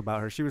how I heard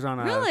about her. She was on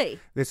a Really?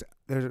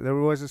 there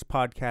was this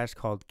podcast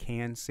called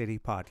Can City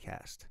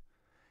Podcast,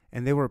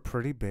 and they were a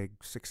pretty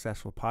big,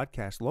 successful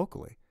podcast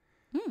locally.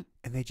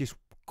 And they just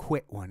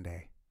quit one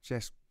day,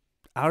 just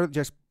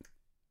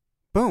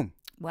boom,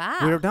 Wow.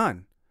 we were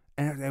done.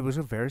 And it was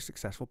a very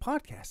successful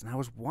podcast.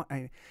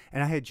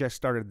 And I had just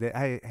started.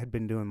 I had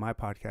been doing my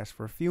podcast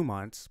for a few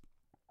months,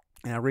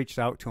 and I reached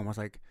out to him. I was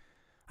like,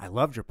 I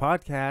loved your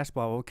podcast.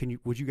 Blah, blah, blah.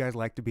 Would you guys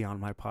like to be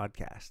on my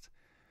podcast?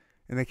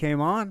 And they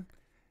came on.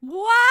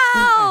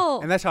 Wow.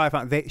 And that's how I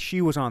found. She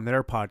was on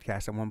their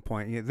podcast at one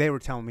point. You know, they were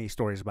telling me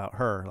stories about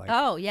her. Like,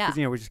 Oh, yeah. 'cause,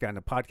 you know, we just got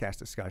into podcast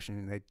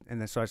discussion, and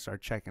then so I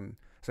started checking.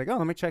 It's like, oh,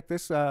 let me check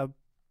this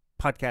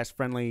podcast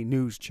friendly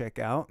news chick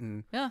out,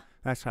 and Yeah.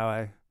 that's how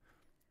I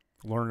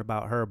learned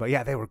about her. But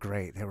yeah, they were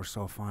great. They were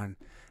so fun.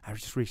 I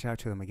just reached out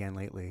to them again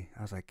lately.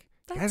 I was like,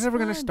 you guys That's ever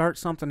gonna fun. start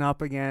something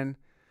up again?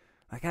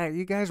 Like,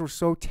 you guys were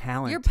so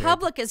talented. Your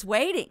public is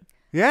waiting.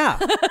 Yeah.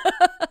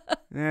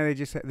 Yeah,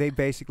 they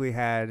basically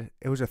had,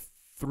 it was a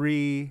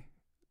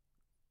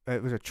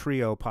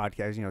trio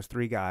podcast. You know, it was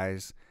three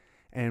guys,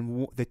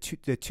 and the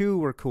two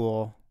were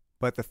cool,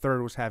 but the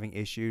third was having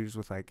issues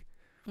with like.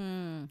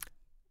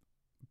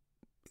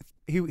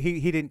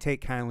 He didn't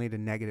take kindly to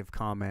negative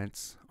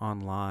comments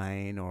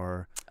online,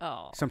 or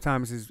Oh.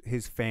 sometimes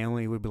his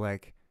family would be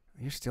like,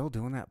 "You're still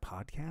doing that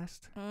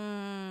podcast?"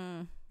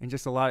 And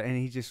just a lot, and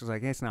he just was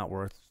like, "It's not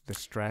worth the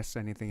stress,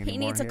 anything anymore." He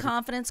needs a had-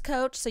 confidence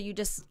coach, so you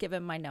just give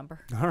him my number.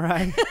 All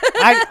right.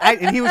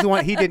 And he was the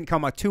one. He didn't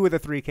come on. Two of the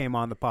three came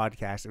on the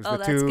podcast. It was Oh, the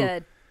that's two.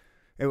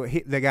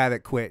 good. The guy that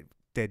quit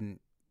didn't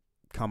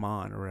come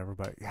on or whatever.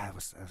 But yeah, that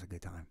was a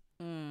good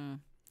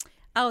time.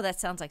 Oh, that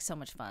sounds like so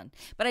much fun.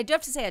 But I do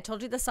have to say, I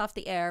told you this off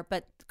the air,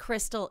 but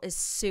Crystal is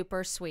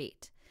super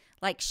sweet.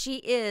 Like, she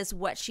is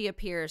what she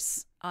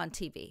appears on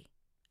TV.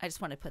 I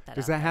just want to put that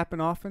Does out that there.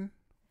 happen often?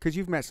 Because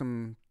you've met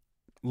some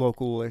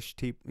local-ish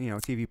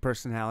TV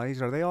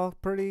personalities. Are they all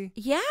pretty?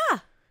 Yeah.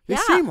 They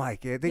Yeah. seem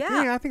like it.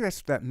 Yeah. I think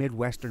that's that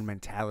Midwestern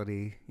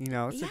mentality. You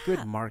know, it's a good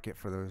Yeah. market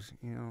for those.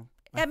 You know,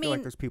 I feel like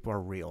mean, those people are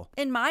real.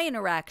 In my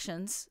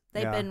interactions,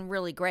 they've Yeah. been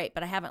really great,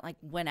 but I haven't like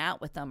went out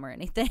with them or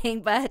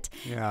anything. But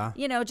Yeah.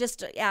 you know,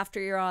 just after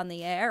you're on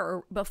the air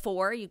or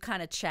before, you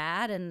kind of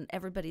chat, and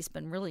everybody's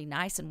been really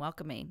nice and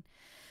welcoming.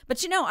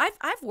 But you know,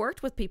 I've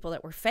worked with people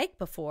that were fake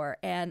before,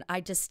 and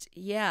I just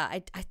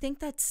I think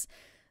that's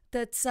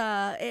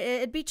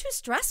it'd be too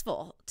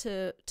stressful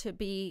to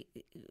be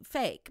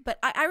fake. But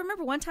I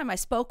remember one time I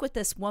spoke with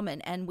this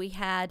woman, and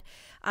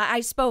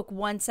I spoke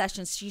one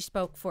session, she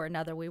spoke for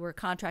another. We were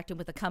contracting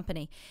with a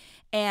company,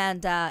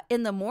 and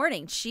in the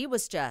morning she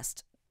was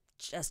just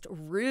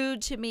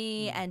rude to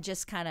me and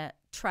just kind of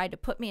tried to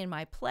put me in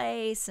my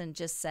place and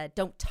just said,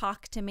 "Don't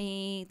talk to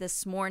me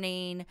this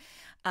morning."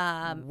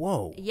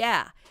 Whoa.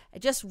 Yeah,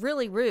 just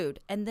really rude.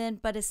 And then,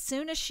 but as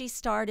soon as she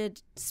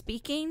started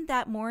speaking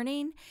that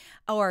morning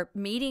or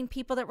meeting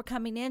people that were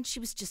coming in, she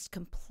was just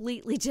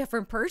completely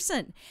different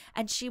person.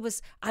 And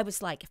I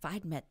was like, if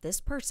I'd met this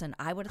person,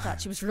 I would have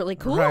thought she was really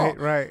cool.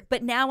 Right.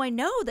 But now I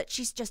know that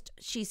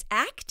she's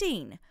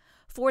acting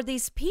for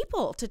these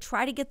people to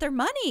try to get their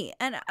money.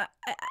 And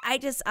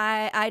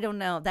I don't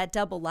know, that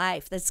double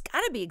life, that's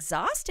got to be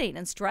exhausting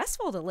and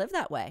stressful to live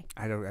that way.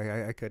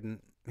 I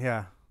couldn't.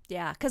 Yeah.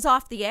 Yeah, because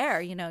off the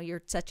air,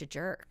 you're such a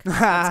jerk. And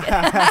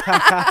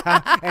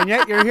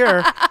yet you're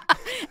here.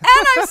 And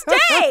I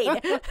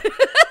stayed.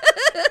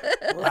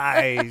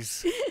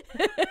 Lies.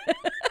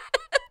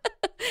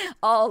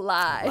 All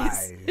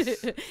lies.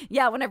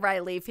 Yeah, whenever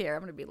I leave here,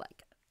 I'm going to be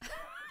like,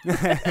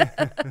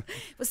 it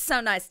was so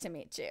nice to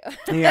meet you.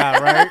 Yeah,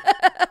 right?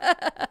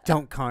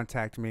 Don't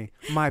contact me.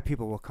 My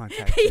people will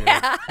contact you.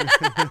 Yeah.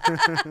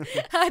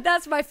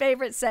 That's my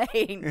favorite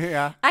saying.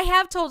 Yeah. I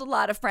have told a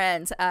lot of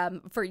friends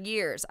for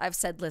years, I've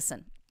said,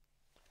 listen,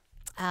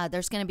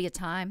 there's going to be a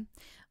time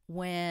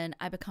when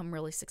I become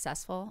really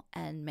successful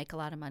and make a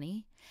lot of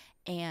money,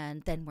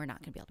 and then we're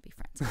not going to be able to be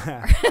friends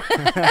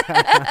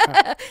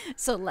anymore.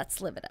 So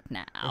let's live it up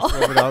now. Let's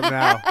live it up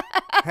now.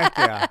 Heck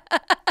yeah.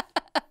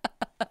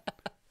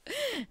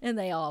 And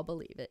they all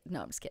believe it.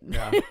 No, I'm just kidding.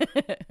 Yeah.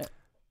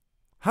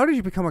 How did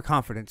you become a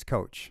confidence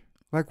coach?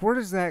 Like, where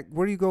do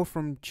you go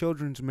from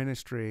children's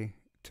ministry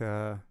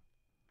to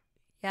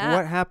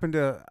what happened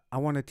to, I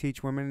want to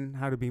teach women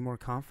how to be more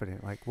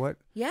confident? Like, what?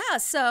 Yeah.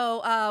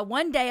 So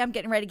one day I'm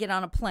getting ready to get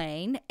on a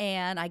plane,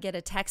 and I get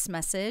a text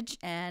message,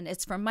 and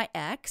it's from my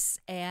ex,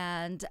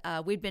 and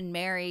we'd been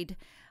married.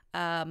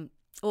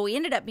 Well, we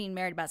ended up being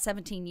married about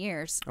 17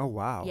 years. Oh,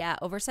 wow. Yeah,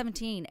 over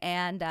 17.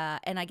 And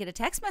I get a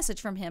text message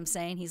from him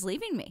saying he's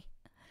leaving me.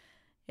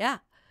 Yeah.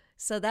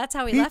 So that's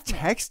how he left me.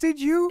 He texted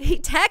you? He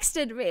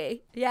texted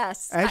me.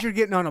 Yes. As you're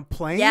getting on a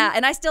plane? Yeah,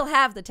 and I still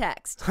have the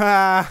text.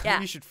 Yeah.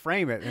 You should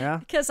frame it, yeah?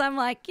 Because I'm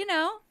like,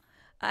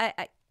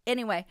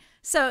 anyway.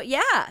 So,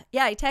 yeah,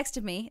 he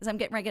texted me as I'm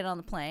getting ready to get on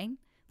the plane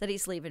that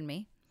he's leaving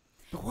me.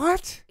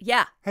 What?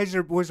 Yeah.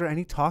 Was there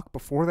any talk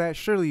before that?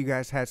 Surely you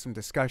guys had some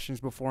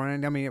discussions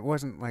beforehand. I mean, it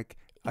wasn't like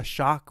a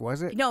shock,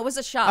 was it? No, it was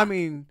a shock. I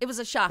mean, it was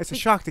a shock. It's a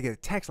shock to get a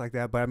text like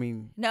that, but I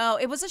mean, no,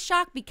 it was a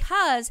shock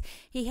because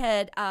he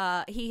had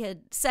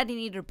said he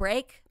needed a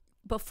break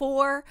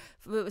before.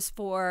 It was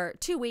for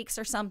 2 weeks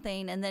or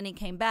something, and then he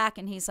came back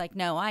and he's like,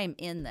 "No, I am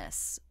in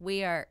this.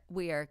 We are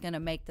going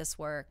to make this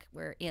work.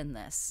 We're in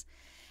this."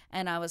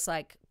 And I was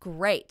like,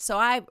 great. So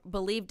I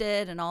believed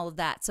it and all of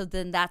that. So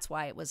then that's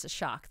why it was a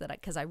shock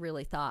because I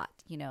really thought,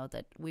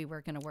 that we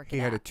were going to work it out. He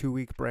had a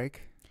 2-week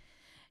break?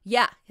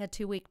 Yeah, he had a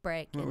 2-week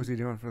break. What was he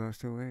doing for those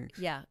 2 weeks?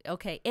 Yeah.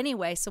 Okay.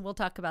 Anyway, so we'll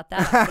talk about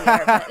that.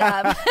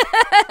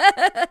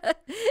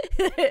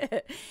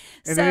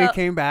 And then he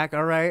came back.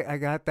 All right, I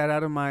got that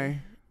out of my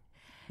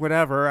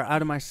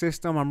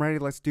system. I'm ready.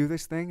 Let's do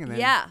this thing. And then,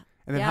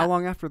 And then how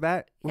long after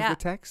that was the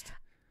text?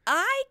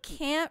 I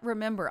can't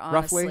remember,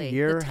 honestly. Roughly?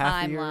 Year, the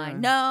half a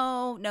timeline.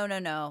 year?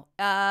 No.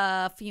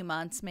 A few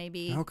months,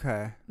 maybe.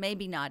 Okay.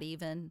 Maybe not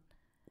even.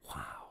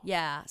 Wow.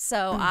 Yeah.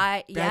 So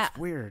That's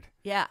weird.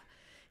 Yeah.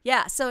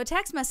 Yeah. So a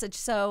text message.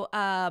 So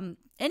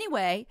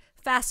anyway,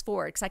 fast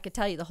forward, because I could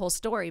tell you the whole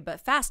story,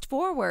 but fast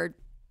forward,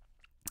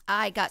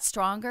 I got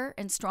stronger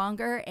and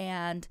stronger,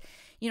 and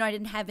I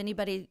didn't have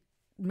anybody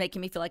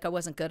making me feel like I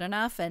wasn't good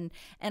enough, and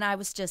I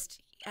just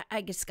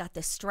got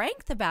this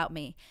strength about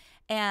me.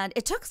 And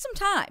it took some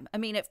time. I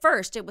mean, at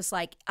first, it was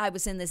like I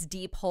was in this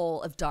deep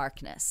hole of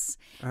darkness.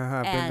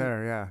 I've been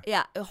there, yeah.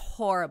 Yeah,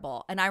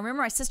 horrible. And I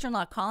remember my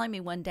sister-in-law calling me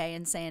one day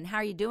and saying, "How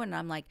are you doing?" And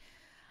I'm like,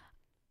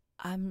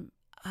 I'm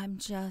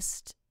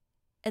just,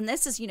 and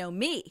this is,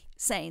 me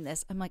saying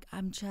this. I'm like,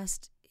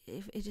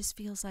 it just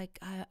feels like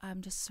I'm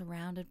just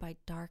surrounded by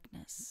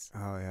darkness.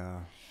 Oh,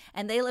 yeah.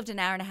 And they lived an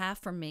hour and a half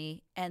from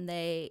me, and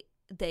they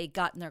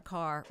got in their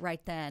car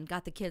right then,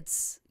 got the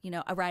kids,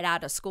 right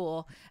out of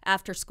school,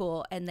 after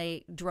school, and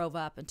they drove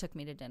up and took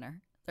me to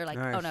dinner. They're like,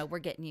 nice. "Oh, no, we're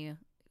getting you.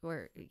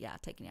 We're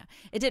taking you out."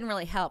 It didn't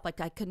really help. Like,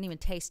 I couldn't even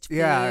taste food.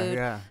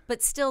 Yeah.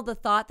 But still, the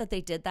thought that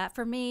they did that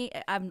for me,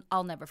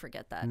 I'll never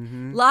forget that.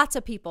 Mm-hmm. Lots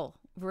of people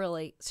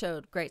really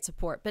showed great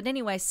support. But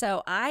anyway,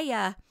 so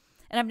and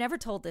I've never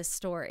told this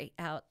story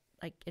out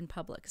like in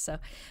public. So,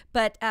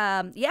 but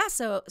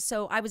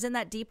so I was in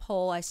that deep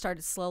hole. I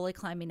started slowly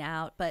climbing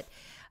out, but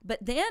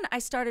then I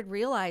started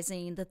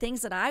realizing the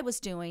things that I was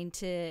doing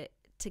to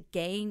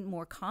gain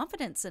more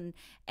confidence, and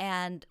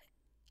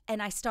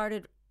I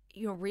started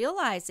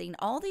realizing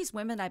all these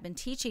women I've been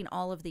teaching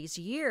all of these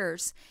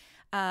years,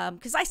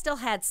 because I still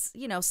had,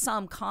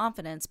 some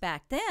confidence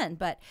back then,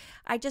 but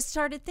I just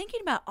started thinking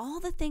about all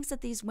the things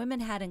that these women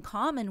had in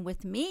common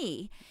with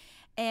me,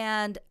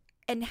 and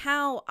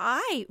how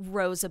I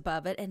rose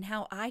above it and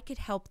how I could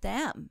help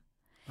them.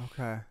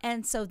 Okay.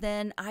 And so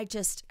then I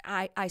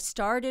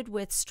started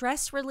with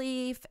stress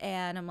relief,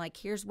 and I'm like,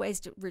 here's ways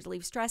to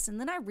relieve stress. And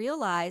then I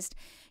realized,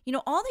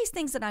 all these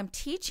things that I'm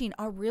teaching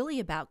are really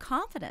about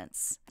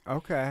confidence.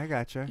 Okay, I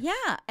gotcha.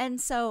 Yeah. And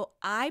so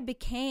I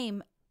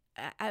became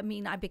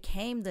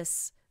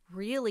this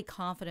really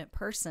confident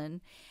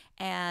person,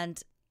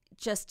 and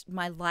just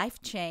my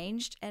life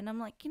changed. And I'm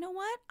like, you know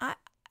what?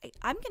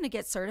 I'm going to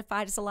get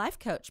certified as a life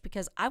coach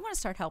because I want to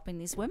start helping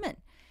these women.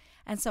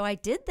 And so I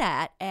did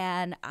that,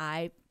 and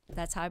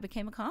that's how I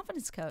became a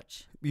confidence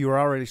coach. You were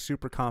already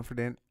super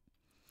confident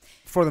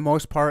for the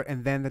most part,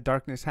 and then the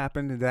darkness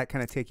happened, and did that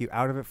kind of take you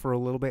out of it for a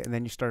little bit, and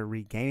then you started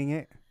regaining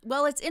it?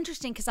 Well, it's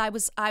interesting because I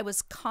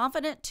was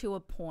confident to a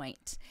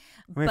point.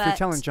 I mean, if you're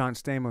telling John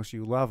Stamos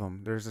you love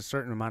him, there's a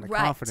certain amount of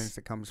confidence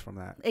that comes from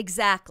that.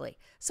 Exactly.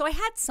 So I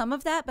had some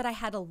of that, but I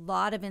had a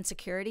lot of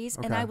insecurities,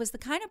 and I was the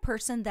kind of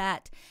person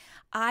that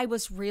I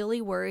was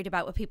really worried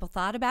about what people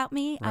thought about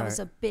me. Right. I was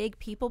a big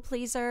people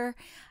pleaser,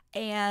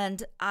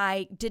 and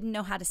I didn't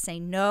know how to say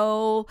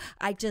no.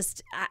 I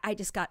just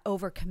got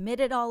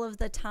overcommitted all of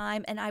the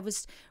time, and I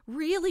was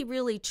really,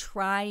 really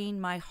trying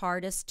my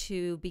hardest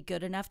to be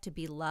good enough to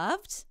be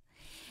loved.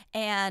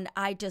 And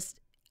I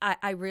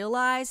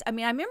realized, I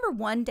remember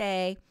one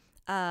day,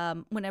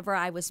 whenever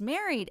I was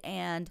married,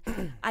 and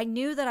I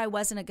knew that I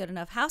wasn't a good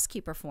enough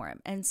housekeeper for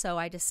him. And so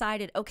I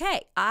decided,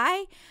 okay,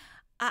 I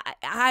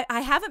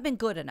haven't been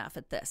good enough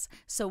at this.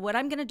 So what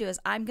I'm going to do is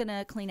I'm going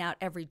to clean out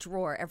every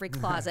drawer, every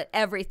closet,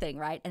 everything,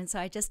 right? And so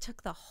I just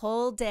took the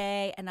whole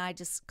day, and I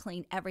just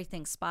cleaned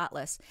everything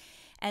spotless.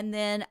 And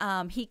then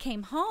he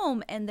came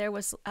home, and there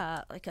was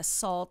like a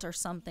salt or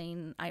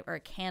something, or a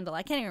candle.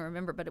 I can't even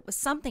remember, but it was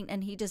something.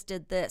 And he just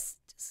did this,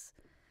 just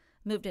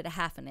moved it a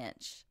half an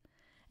inch.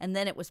 And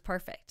then it was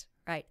perfect,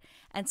 right?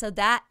 And so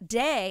that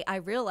day I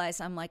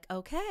realized, I'm like,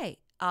 okay,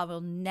 I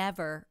will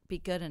never be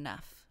good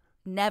enough.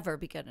 Never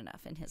be good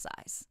enough in his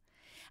eyes.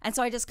 And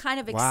so I just kind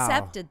of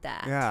accepted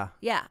that.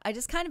 Yeah. I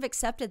just kind of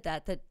accepted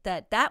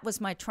that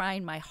was my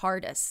trying my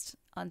hardest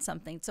on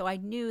something. So I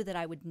knew that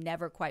I would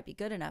never quite be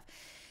good enough.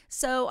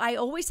 So I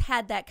always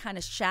had that kind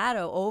of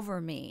shadow over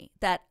me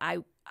that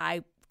I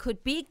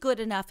could be good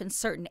enough in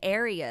certain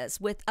areas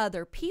with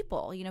other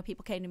people.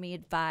 People came to me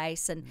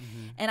advice, and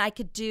I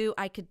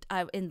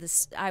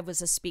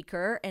was a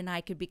speaker, and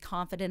I could be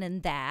confident in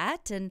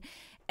that,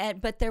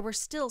 but there were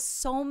still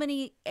so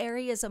many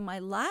areas of my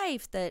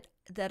life that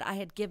I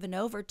had given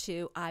over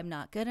to, I'm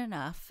not good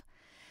enough.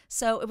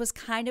 So it was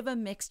kind of a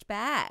mixed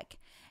bag.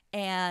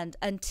 And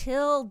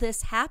until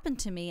this happened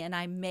to me and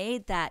I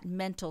made that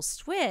mental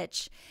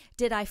switch,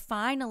 did I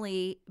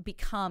finally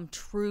become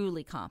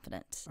truly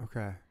confident.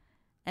 Okay.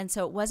 And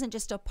so it wasn't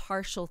just a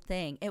partial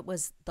thing. It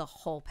was the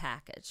whole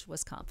package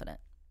was confident.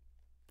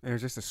 It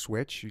was just a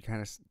switch? You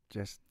kind of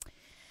just...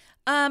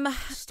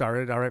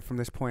 started, all right, from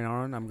this point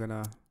on, I'm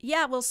gonna...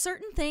 Yeah, well,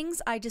 certain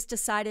things I just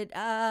decided,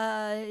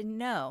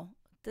 no,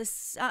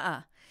 this,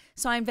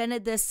 So I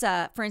invented this,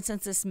 for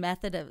instance, this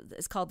method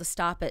it's called the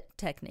stop it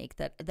technique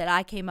that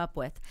I came up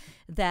with,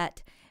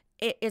 that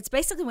it's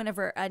basically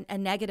whenever a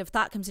negative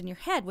thought comes in your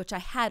head, which I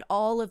had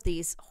all of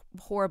these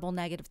horrible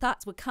negative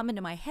thoughts would come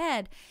into my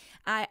head,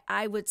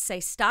 I would say,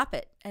 stop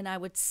it. And I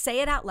would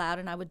say it out loud,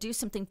 and I would do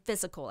something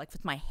physical, like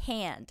with my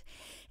hand.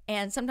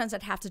 And sometimes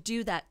I'd have to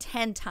do that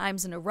 10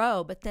 times in a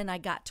row, but then I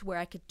got to where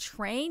I could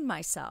train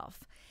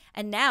myself.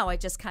 And now I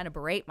just kind of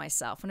berate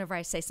myself. Whenever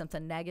I say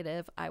something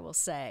negative, I will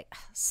say,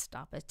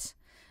 stop it,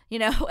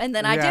 and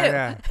then I do.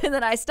 Yeah. And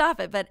then I stop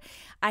it. But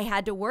I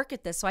had to work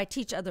at this. So I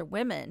teach other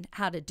women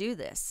how to do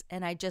this.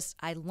 And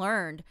I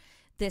learned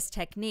this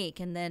technique.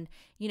 And then,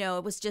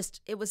 it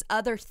was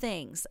other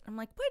things. I'm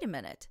like, wait a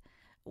minute.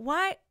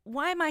 Why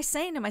am I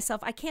saying to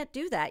myself, I can't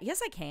do that?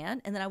 Yes, I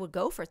can. And then I would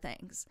go for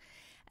things.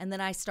 And then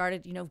I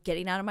started,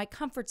 getting out of my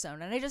comfort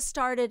zone. And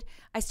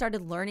I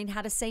started learning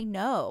how to say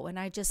no. And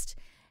I just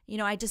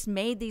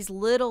made these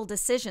little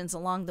decisions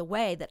along the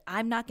way that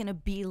I'm not going to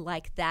be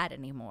like that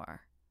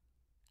anymore.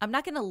 I'm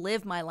not going to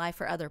live my life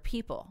for other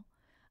people.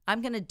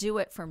 I'm going to do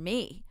it for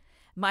me,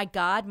 my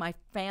God, my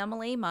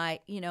family, my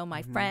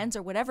friends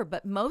or whatever.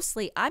 But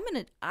mostly I'm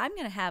going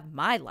to have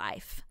my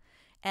life,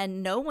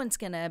 and no one's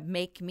going to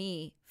make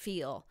me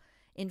feel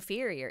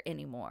inferior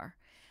anymore,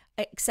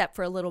 except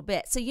for a little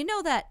bit. So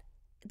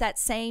that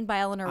saying by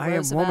Eleanor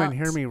Roosevelt. I am woman,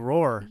 hear me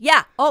roar.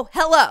 Yeah. Oh,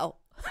 hello.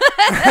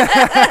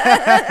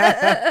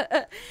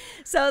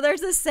 So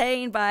there's this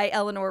saying by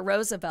Eleanor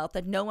Roosevelt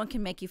that no one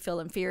can make you feel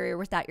inferior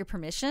without your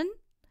permission.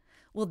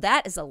 Well,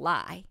 that is a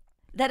lie.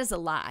 That is a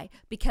lie,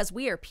 because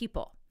we are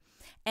people.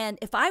 And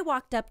if I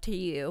walked up to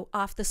you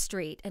off the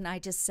street and I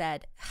just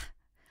said,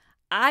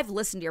 I've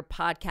listened to your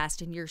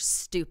podcast and you're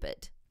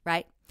stupid,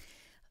 right?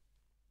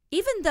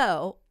 Even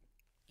though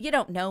you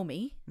don't know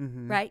me,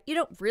 right? You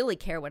don't really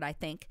care what I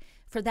think.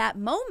 For that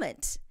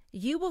moment,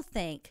 you will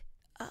think,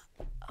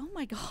 oh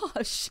my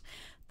gosh,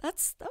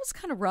 that was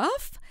kind of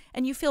rough,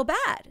 and you feel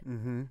bad,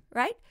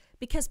 right?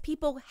 Because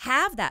people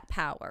have that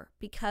power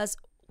because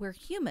we're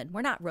human.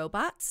 We're not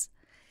robots.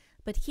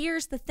 But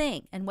here's the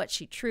thing, and what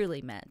she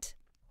truly meant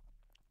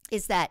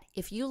is that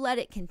if you let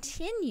it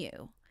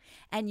continue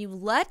and you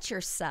let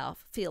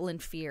yourself feel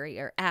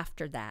inferior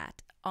after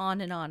that,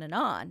 on and on and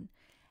on,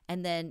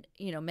 and then,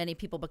 many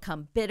people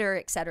become bitter,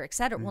 et cetera,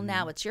 well,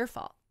 now it's your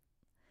fault.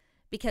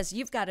 Because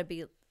you've got to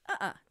be,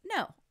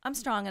 no, I'm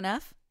strong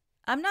enough.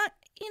 I'm not,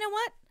 you know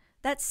what?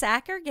 That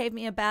sacker gave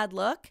me a bad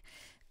look.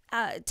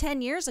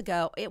 10 years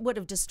ago, it would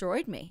have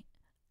destroyed me.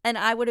 And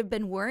I would have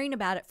been worrying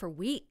about it for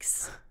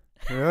weeks.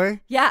 Really?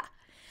 Yeah.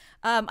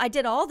 I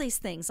did all these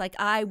things. Like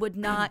I would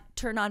not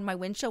turn on my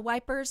windshield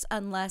wipers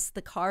unless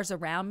the cars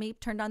around me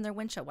turned on their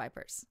windshield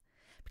wipers.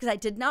 Because I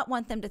did not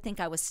want them to think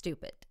I was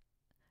stupid.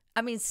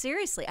 I mean,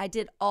 seriously, I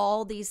did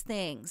all these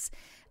things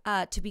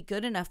to be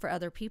good enough for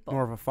other people.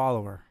 More of a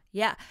follower.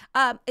 Yeah.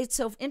 It's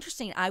so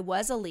interesting. I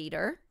was a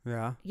leader.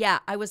 Yeah. Yeah,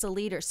 I was a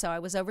leader. So I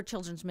was over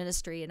children's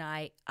ministry, and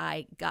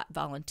I got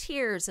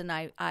volunteers, and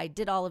I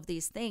did all of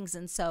these things.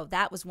 And so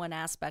that was one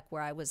aspect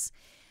where I was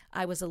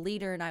a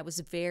leader, and I was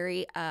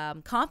very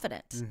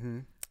confident.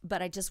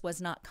 But I just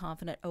was not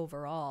confident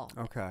overall.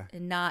 Okay.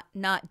 And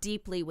not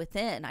deeply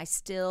within. I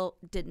still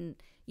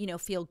didn't,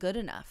 feel good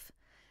enough.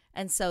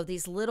 And so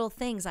these little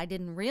things I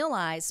didn't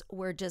realize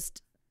were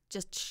just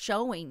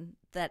showing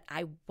that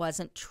I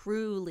wasn't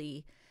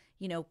truly,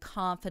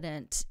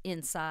 confident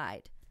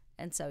inside.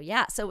 And so,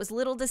 so it was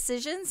little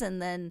decisions.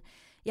 And then,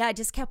 I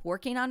just kept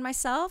working on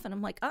myself. And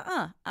I'm like, I'm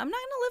not going to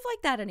live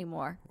like that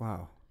anymore.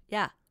 Wow.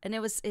 Yeah. And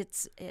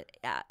it's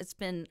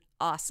been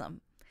awesome.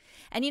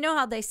 And you know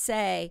how they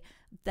say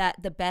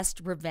that the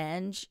best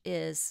revenge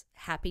is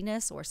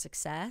happiness or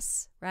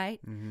success, right?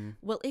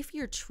 Well, if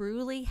you're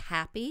truly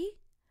happy,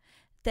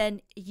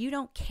 then you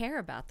don't care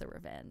about the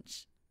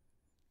revenge.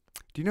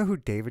 Do you know who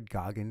David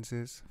Goggins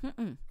is?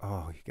 Mm-mm.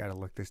 Oh, you got to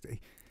look this day.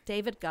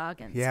 David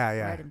Goggins. Yeah.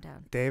 Write him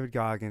down. David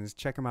Goggins.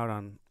 Check him out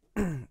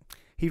on.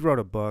 He wrote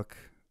a book.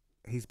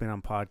 He's been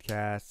on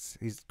podcasts.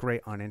 He's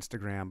great on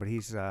Instagram, but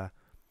he's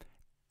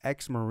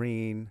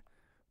ex-Marine,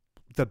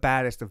 the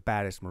baddest of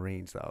baddest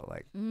Marines, though.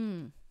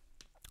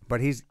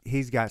 But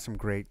he's got some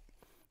great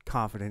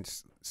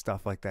confidence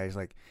stuff like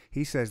that.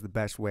 He says the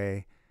best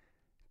way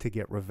to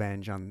get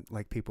revenge on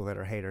people that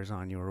are haters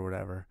on you or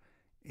whatever.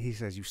 He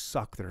says you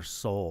suck their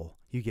soul.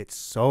 You get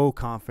so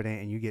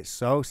confident and you get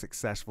so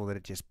successful that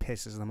it just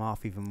pisses them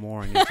off even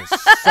more, and it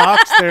just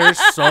sucks their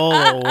soul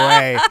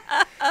away.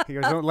 He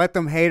goes, don't let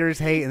them haters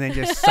hate, and then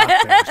just suck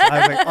theirs.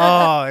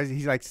 I was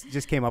he's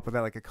just came up with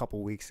that a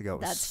couple weeks ago.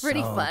 That's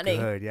pretty funny.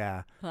 Good,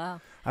 yeah. Wow.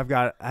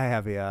 I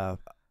have a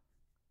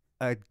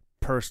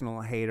personal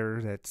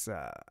hater that's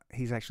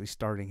he's actually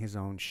starting his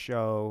own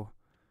show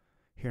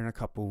here in a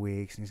couple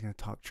weeks, and he's going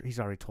to talk. He's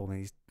already told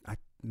me I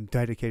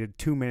dedicated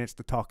 2 minutes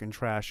to talking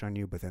trash on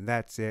you, but then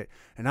that's it.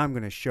 And I'm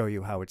going to show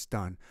you how it's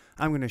done.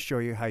 I'm going to show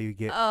you how you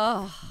get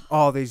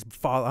all these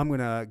I'm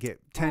going to get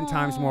 10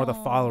 times more of the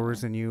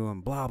followers than you,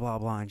 and blah, blah,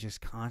 blah, and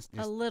just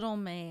constant. A little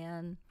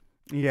man.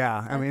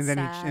 Yeah. That's I mean,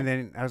 sad. and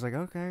then I was like,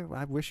 okay, well,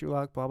 I wish you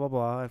luck, blah, blah,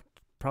 blah.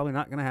 Probably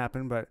not going to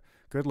happen, but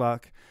good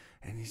luck.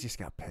 And he just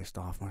got pissed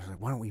off. I was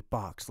like, why don't we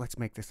box? Let's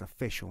make this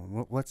official.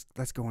 And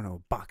let's go into a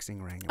boxing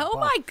ring. Oh,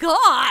 my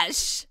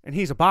gosh. And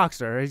he's a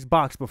boxer. He's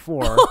boxed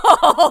before.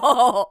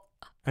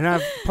 And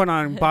I've put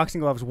on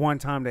boxing gloves one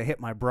time to hit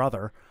my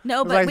brother.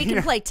 No, but we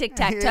can play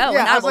tic-tac-toe,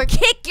 yeah, and I will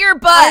kick your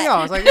butt. I know.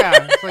 I was like,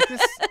 yeah. It's like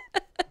this.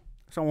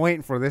 So I'm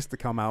waiting for this to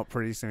come out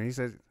pretty soon. He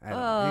says, I don't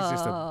know, he's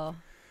just a.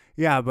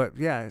 Yeah, but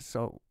yeah,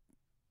 so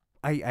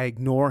I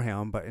ignore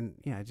him, but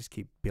I just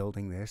keep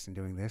building this and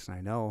doing this, and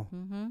I know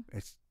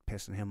it's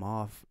pissing him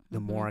off.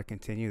 The more I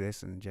continue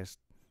this and just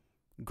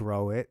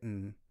grow it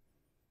and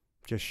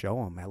just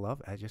show him,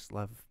 I just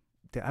love.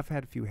 I've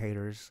had a few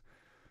haters.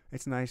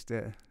 It's nice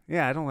to,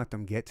 I don't let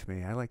them get to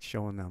me. I like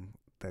showing them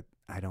that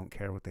I don't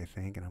care what they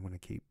think, and I'm going to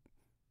keep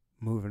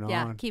moving on.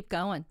 Yeah, keep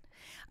going.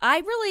 I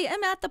really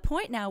am at the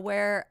point now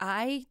where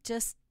I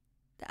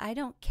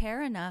don't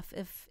care enough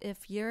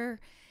if you're,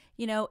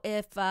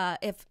 if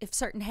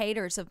certain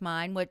haters of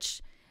mine,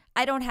 which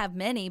I don't have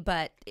many,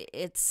 but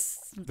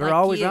they're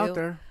always out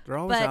there. They're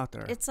always out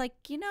there. It's like,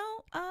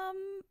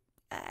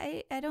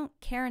 I don't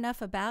care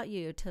enough about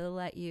you to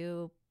let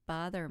you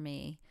bother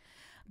me.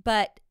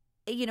 But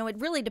it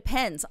really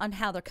depends on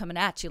how they're coming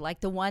at you. Like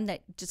the one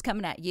that just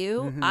coming at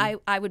you,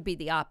 I would be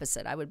the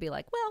opposite. I would be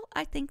like, well,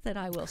 I think that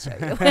I will show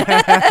you.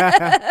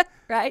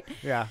 Right?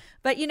 Yeah.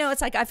 But,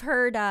 it's like I've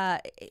heard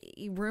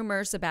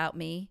rumors about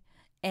me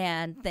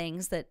and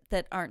things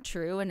that aren't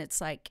true. And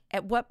it's like,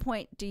 at what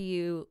point do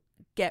you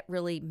get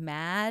really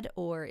mad,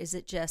 or is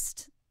it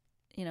just...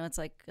 it's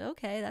like,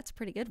 okay, that's a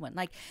pretty good one.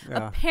 Like,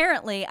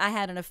 apparently I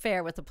had an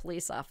affair with a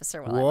police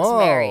officer while I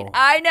was married.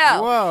 I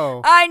know.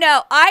 Whoa. I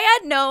know. I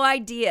had no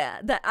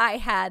idea that I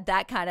had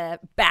that kind of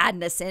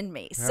badness in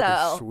me.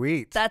 That was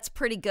sweet. That's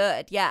pretty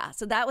good. Yeah.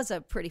 So that was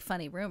a pretty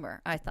funny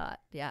rumor, I thought.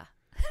 Yeah.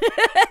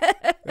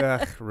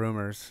 Ugh,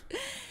 rumors,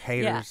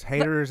 haters, Yeah,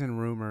 haters, and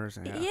rumors.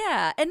 Yeah.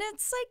 Yeah, and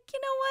it's like, you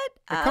know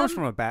what? It comes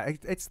from a bad.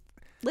 It's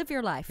Live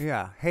your life.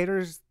 yeah.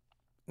 Haters,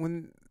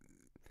 when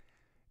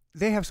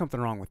they have something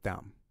wrong with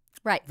them,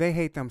 Right. they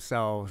hate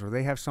themselves, or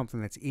they have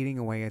something that's eating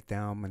away at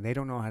them, and they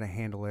don't know how to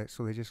handle it,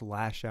 so they just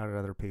lash out at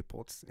other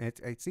people.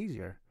 It's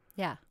easier.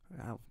 Yeah.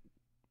 I'll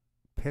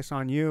piss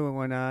on you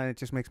when it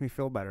just makes me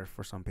feel better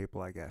for some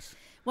people, I guess.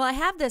 Well, I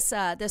have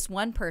this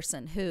one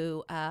person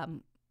who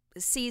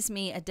sees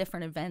me at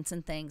different events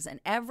and things, and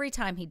every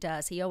time he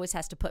does, he always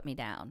has to put me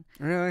down.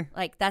 Really?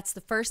 Like, that's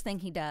the first thing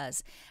he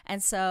does.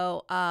 And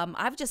so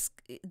I've just,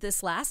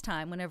 this last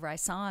time, whenever I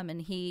saw him,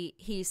 and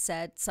he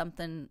said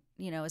something,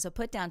 as a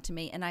put down to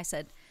me, and I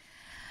said,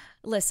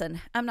 listen,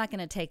 I'm not going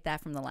to take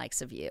that from the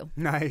likes of you.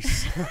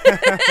 Nice.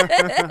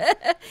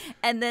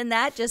 And then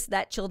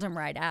that chilled him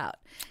right out.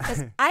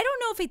 'Cause I don't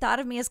know if he thought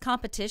of me as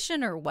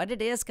competition or what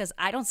it is, because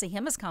I don't see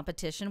him as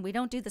competition. We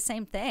don't do the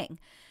same thing.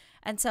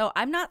 And so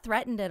I'm not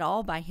threatened at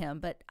all by him,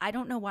 but I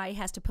don't know why he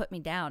has to put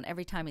me down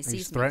every time he sees me.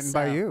 He's threatened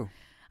by you.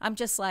 I'm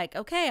just like,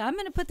 okay, I'm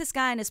going to put this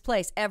guy in his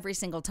place every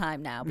single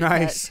time now.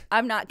 Nice.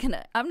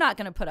 Because I'm not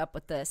gonna put up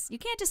with this. You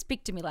can't just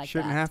speak to me like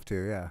Shouldn't that. have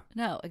to, yeah.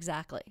 No,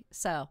 exactly.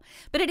 So,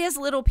 but it is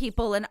little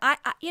people, and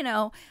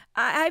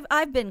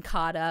I've been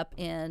caught up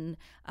in,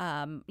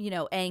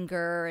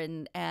 anger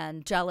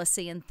and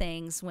jealousy and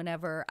things.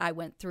 Whenever I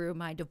went through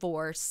my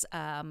divorce,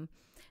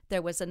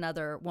 there was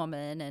another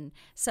woman, and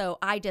so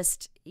I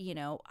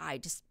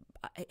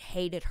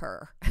hated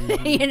her.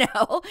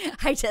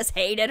 I just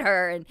hated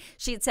her, and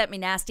she had sent me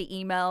nasty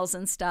emails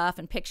and stuff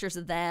and pictures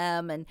of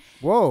them, and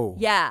Whoa.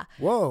 yeah.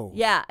 Whoa.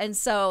 Yeah, and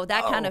so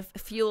that kind of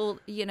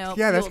fueled, Yeah,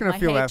 that's fueled going to my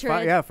feel that hatred.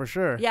 fire. Yeah, for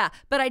sure. Yeah,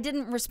 but I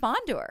didn't respond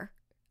to her.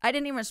 I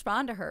didn't even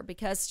respond to her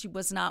because she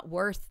was not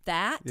worth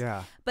that.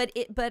 Yeah.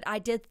 But I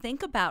did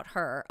think about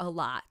her a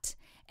lot.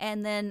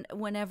 And then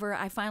whenever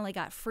I finally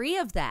got free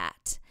of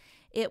that,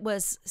 it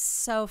was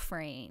so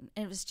freeing.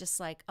 It was just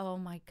like, oh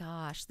my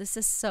gosh, this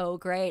is so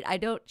great.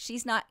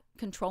 She's not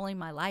controlling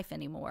my life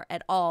anymore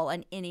at all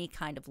on any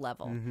kind of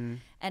level. Mm-hmm.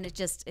 And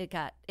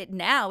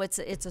now it's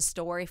a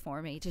story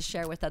for me to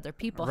share with other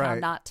people how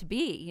Right. not to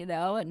be,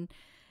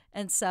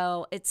 and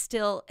so it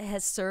still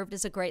has served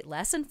as a great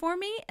lesson for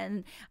me.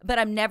 But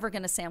I'm never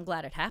going to say I'm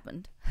glad it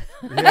happened.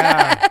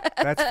 Yeah,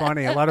 that's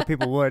funny. A lot of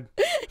people would.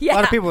 Yeah. A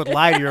lot of people would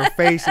lie to your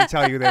face and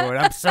tell you they would.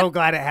 I'm so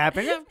glad it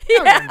happened. No,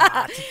 you're Yeah.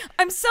 not.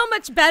 I'm so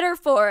much better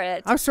for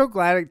it. I'm so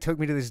glad it took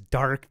me to this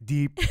dark,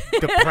 deep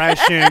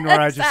depression where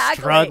I was just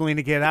Exactly. struggling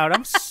to get out.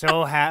 I'm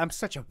so happy. I'm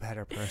such a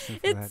better person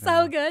for that It's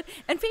now. so good.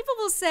 And people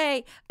will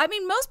say,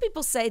 most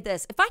people say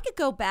this, if I could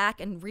go back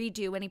and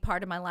redo any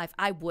part of my life,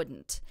 I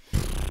wouldn't.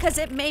 Because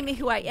it made me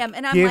who I am.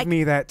 And I'm Give like,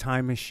 me that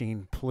time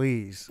machine,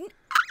 please.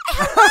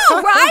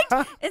 hello,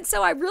 right? And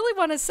so I really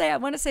want to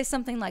say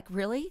something like,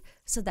 really?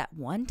 So that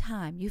one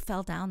time you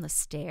fell down the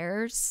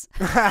stairs,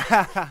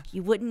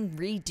 you wouldn't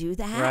redo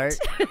that? Right.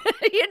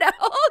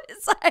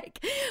 It's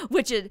like,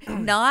 would you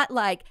not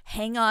like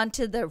hang on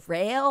to the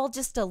rail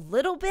just a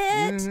little bit?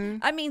 Mm-hmm.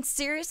 I mean,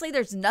 seriously,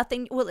 there's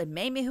nothing, well, it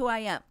made me who I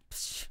am.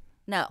 Psh,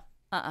 no,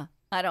 I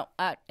don't,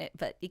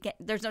 but you can't,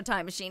 there's no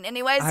time machine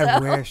anyway, so.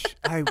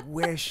 I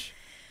wish.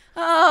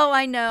 Oh,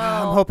 I know.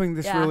 I'm hoping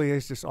this Yeah. really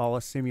is just all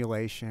a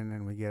simulation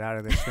and we get out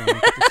of this thing. We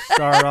get to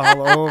start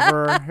all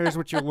over. Here's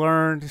what you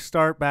learned.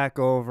 Start back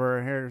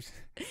over.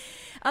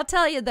 I'll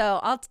tell you though,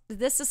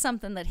 this is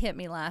something that hit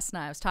me last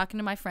night. I was talking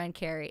to my friend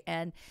Carrie,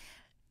 and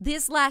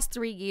these last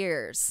 3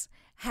 years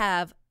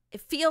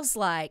it feels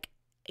like,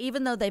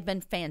 even though they've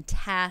been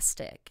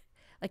fantastic,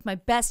 like my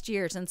best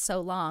years in so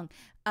long,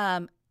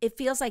 it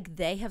feels like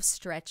they have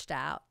stretched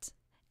out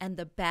and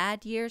the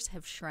bad years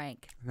have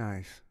shrank.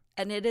 Nice.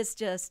 And it's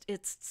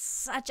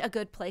such a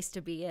good place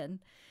to be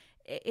in.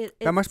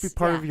 That must be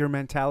part of yeah. your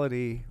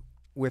mentality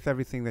with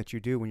everything that you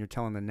do when you're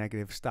telling the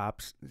negative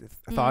thoughts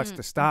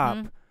to stop.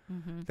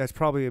 Mm-hmm. That's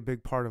probably a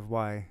big part of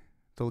why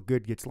the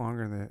good gets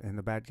longer and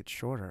the bad gets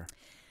shorter.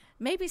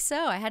 Maybe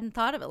so. I hadn't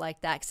thought of it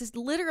like that, because it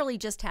literally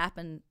just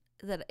happened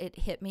that it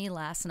hit me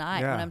last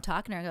night when Yeah. I'm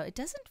talking to her. I go, it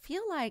doesn't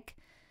feel like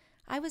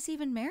I was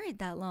even married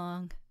that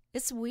long.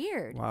 It's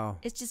weird. Wow.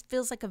 It just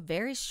feels like a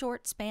very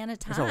short span of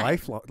time. It's a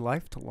life.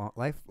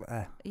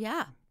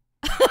 Yeah.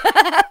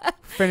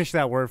 Finish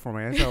that word for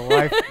me. It's a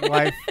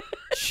life.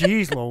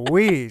 Jeez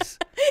Louise.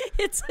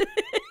 It's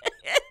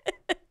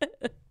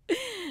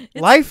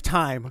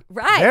Lifetime.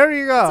 Right. There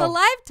you go. It's a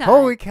lifetime.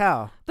 Holy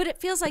cow. But it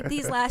feels like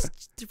these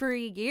last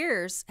 3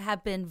 years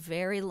have been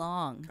very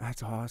long.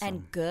 That's awesome.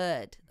 And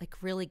good,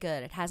 like really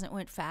good. It hasn't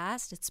went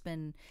fast. It's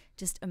been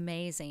just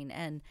amazing,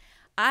 and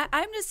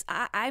I'm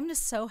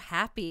just so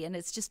happy, and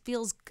it just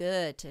feels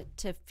good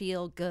to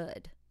feel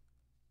good.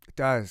 It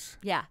does.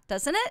 Yeah,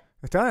 doesn't it?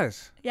 It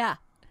does. Yeah,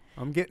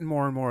 I'm getting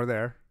more and more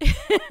there.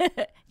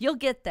 you'll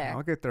get there.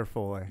 I'll get there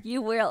fully.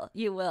 You will.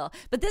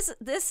 But this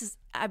is.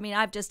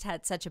 I've just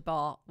had such a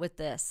ball with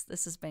this.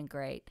 This has been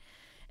great.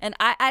 And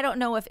I don't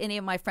know if any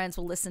of my friends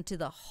will listen to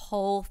the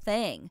whole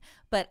thing,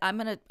 but I'm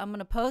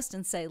gonna post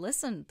and say,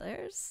 listen,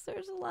 there's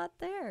a lot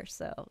there,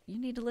 so you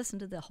need to listen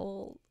to the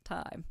whole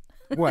time.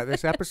 What,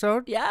 this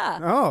episode? Yeah.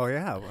 Oh,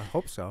 yeah. Well, I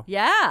hope so.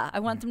 Yeah. I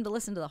want them to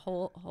listen to the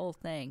whole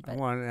thing. I But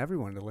want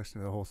everyone to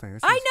listen to the whole thing.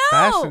 This I is know!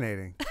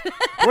 fascinating.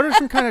 What are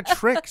some kind of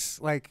tricks,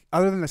 like,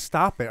 other than the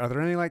stop it? Are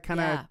there any, like, kind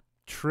of Yeah.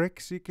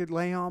 tricks you could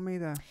lay on me?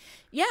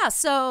 Yeah,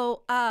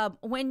 so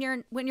when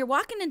you're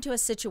walking into a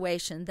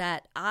situation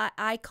that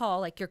I call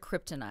like your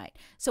kryptonite,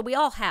 so we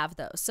all have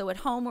those. So at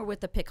home we're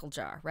with the pickle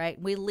jar, right?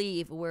 We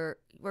leave, we're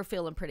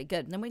feeling pretty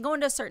good, and then we go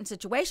into a certain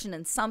situation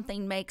and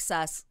something makes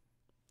us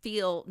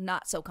feel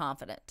not so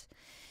confident.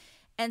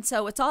 And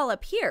so it's all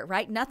up here,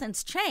 right?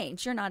 Nothing's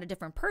changed. You're not a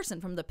different person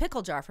from the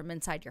pickle jar from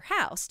inside your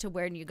house to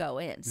where you go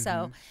in.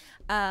 So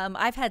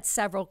I've had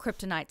several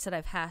kryptonites that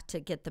I've had to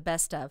get the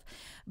best of.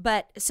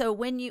 But so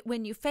when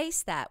you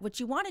face that, what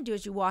you want to do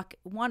is you want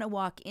to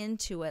walk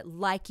into it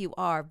like you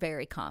are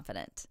very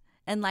confident.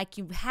 And like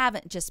you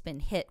haven't just been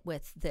hit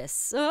with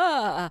this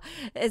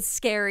it's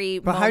scary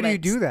But how do you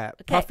moment. do that?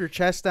 Okay. Puff your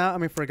chest out? I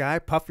mean, for a guy,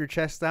 puff your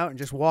chest out and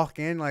just walk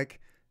in,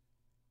 like,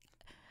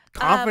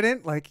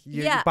 confident? Like,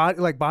 your yeah.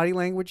 body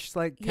language,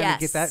 like, kind of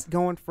get Yes. that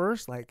going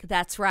first? Like,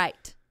 That's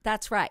right.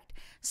 That's right.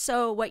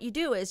 So what you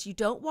do is you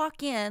don't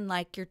walk in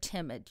like you're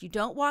timid. You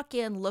don't walk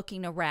in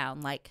looking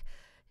around like,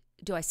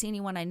 do I see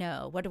anyone I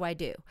know? What do I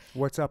do?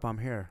 what's up? I'm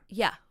here.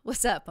 Yeah.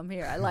 What's up? I'm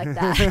here. I like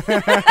that.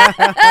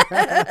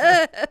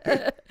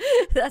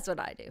 That's what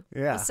I do.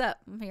 Yeah. What's up?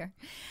 I'm here.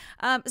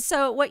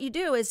 So what you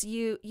do is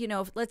you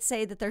know, let's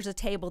say that there's a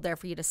table there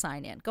for you to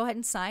sign in. Go ahead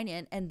and sign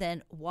in and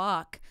then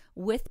walk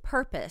with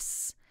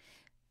purpose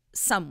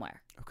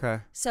somewhere.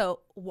 Okay. So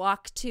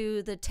walk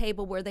to the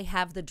table where they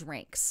have the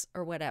drinks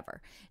or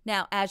whatever.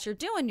 Now, as you're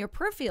doing, your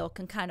peripheral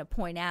can kind of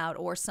point out,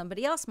 or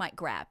somebody else might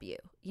grab you,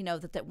 you know,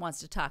 that wants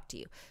to talk to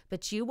you.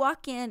 But you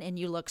walk in and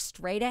you look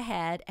straight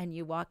ahead and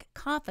you walk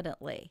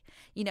confidently.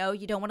 You know,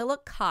 you don't want to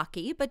look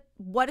cocky, but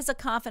what does a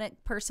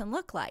confident person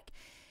look like?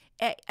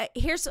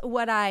 Here's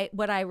what I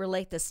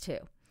relate this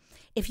to.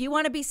 If you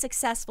want to be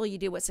successful, you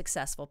do what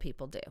successful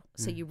people do.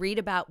 So you read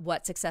about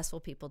what successful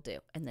people do,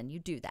 and then you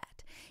do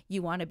that.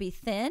 You want to be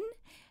thin,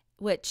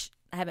 which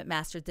I haven't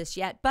mastered this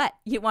yet, but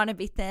you want to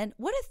be thin.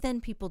 What do thin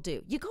people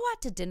do? You go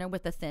out to dinner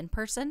with a thin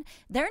person.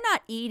 They're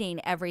not eating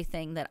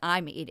everything that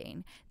I'm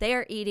eating. They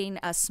are eating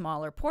a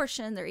smaller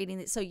portion. They're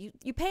eating, so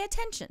you pay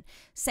attention.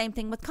 Same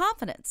thing with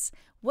confidence.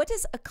 What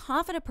does a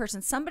confident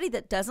person, somebody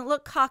that doesn't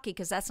look cocky,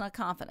 because that's not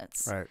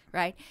confidence,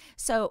 right?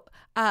 So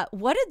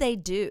what do they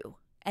do?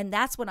 And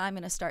that's what I'm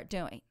going to start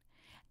doing.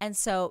 And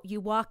so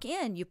you walk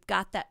in, you've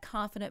got that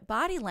confident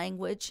body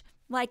language,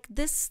 like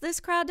this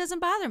crowd doesn't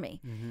bother me.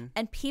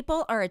 And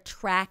people are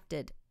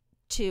attracted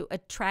to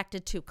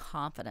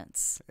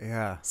confidence.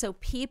 Yeah. So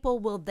people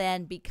will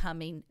then be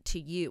coming to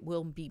you,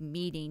 will be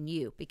meeting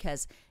you,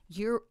 because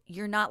you're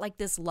not like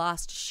this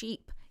lost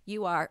sheep.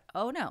 You are,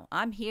 oh no,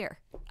 I'm here.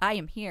 I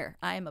am here.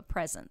 I am a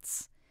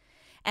presence.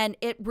 And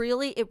it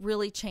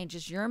really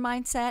changes your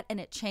mindset, and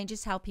it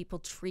changes how people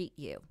treat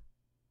you.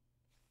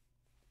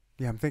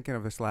 Yeah, I'm thinking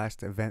of this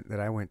last event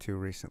that I went to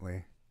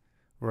recently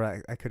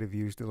where I could have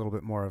used a little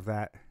bit more of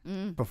that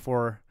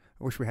before.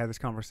 I wish we had this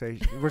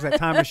conversation. Where's that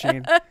time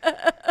machine?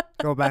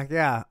 Go back.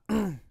 Yeah.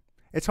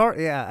 It's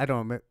hard. Yeah, I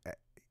don't know.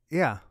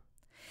 Yeah.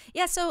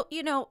 Yeah, so,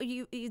 you know,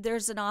 you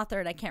there's an author,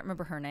 and I can't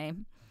remember her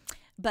name,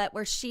 but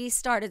where she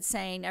started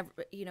saying,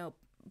 you know,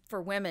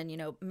 for women, you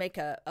know, make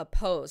a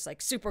pose, like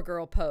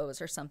Supergirl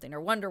pose or something,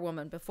 or Wonder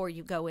Woman before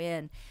you go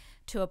in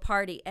to a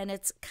party. And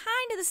it's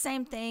kind of the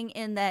same thing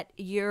in that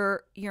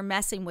you're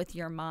messing with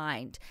your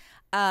mind.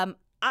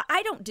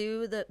 I don't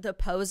do the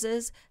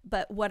poses,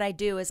 but what I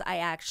do is I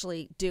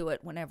actually do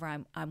it whenever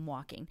I'm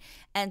walking.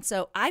 And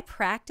so I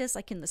practice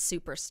like in the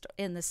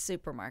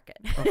supermarket.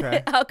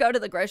 Okay. I'll go to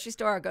the grocery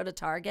store, I'll go to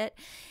Target,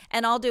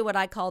 and I'll do what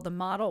I call the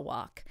model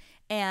walk.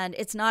 And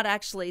it's not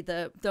actually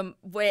the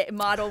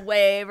model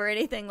wave or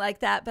anything like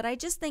that, but I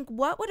just think,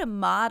 what would a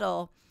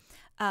model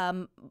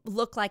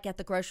look like at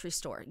the grocery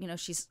store? You know,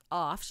 she's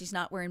off, she's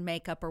not wearing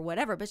makeup or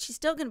whatever, but she's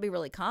still going to be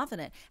really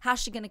confident.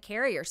 How's she going to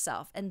carry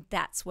herself? And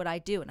that's what I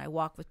do. And I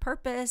walk with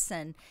purpose,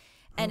 and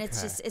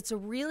it's a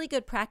really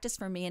good practice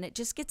for me, and it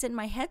just gets in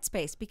my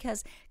headspace,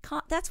 because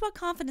that's what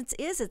confidence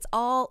is. It's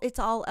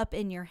all up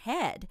in your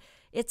head.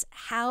 It's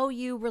how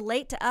you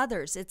relate to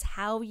others. It's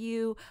how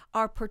you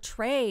are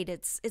portrayed.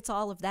 It's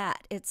all of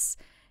that. It's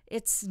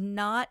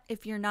not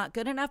if you're not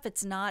good enough.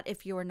 It's not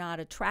if you're not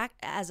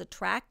as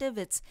attractive.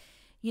 It's,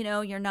 you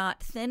know, you're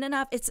not thin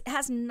enough. It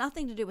has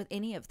nothing to do with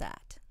any of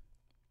that.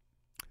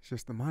 It's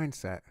just the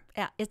mindset.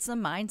 Yeah, it's the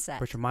mindset.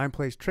 But your mind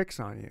plays tricks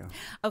on you.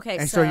 Okay,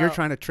 And so you're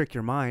trying to trick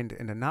your mind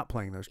into not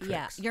playing those tricks.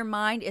 Yeah, your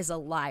mind is a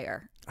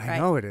liar. I right?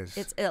 know it is.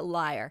 It's a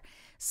liar.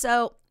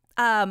 So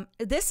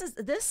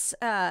this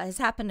has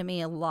happened to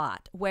me a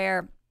lot.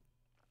 Where,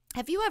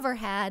 have you ever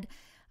had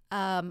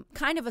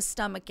kind of a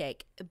stomach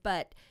ache,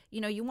 but you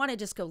know, you want to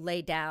just go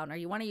lay down, or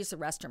you want to use the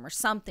restroom or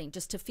something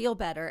just to feel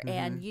better,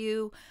 and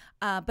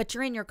but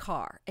you're in your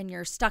car and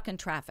you're stuck in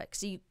traffic,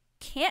 so you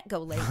can't go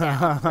lay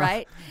down,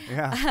 right?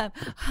 Yeah.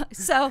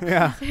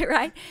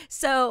 Right.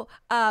 So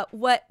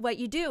what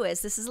you do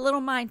is, this is a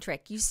little mind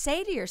trick. You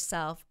say to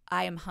yourself,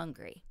 I am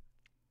hungry.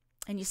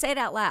 and you say it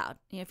out loud.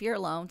 If you're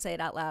alone, say it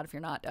out loud. If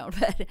you're not, don't.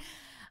 But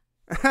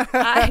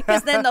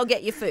because then they'll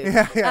get you food.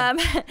 Yeah.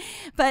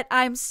 But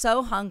I'm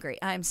so hungry.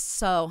 I'm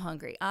so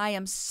hungry. I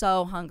am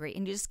so hungry.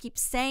 And you just keep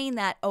saying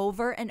that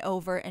over and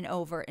over and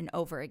over and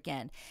over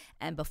again.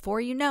 And before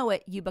you know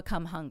it, you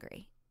become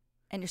hungry.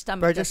 And your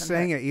stomach By doesn't just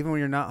saying hurt. it, even when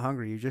you're not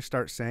hungry, you just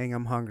start saying,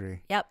 I'm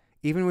hungry. Yep.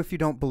 Even if you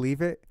don't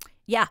believe it.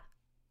 Yeah.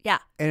 Yeah.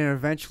 And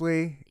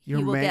eventually,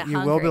 You will get you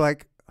will hungry. be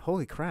like,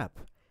 holy crap,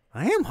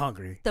 I am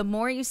hungry. The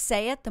more you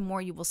say it, the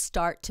more you will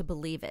start to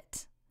believe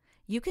it.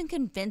 You can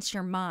convince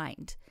your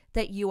mind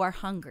that you are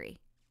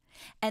hungry,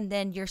 and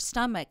then your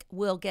stomach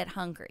will get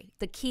hungry.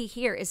 The key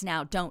here is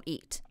now don't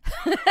eat.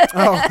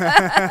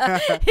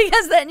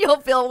 Because then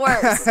you'll feel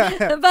worse.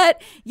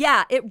 But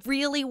yeah, it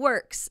really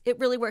works. It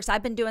really works.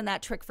 I've been doing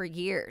that trick for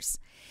years.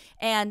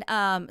 And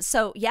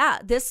so yeah,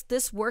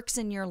 this works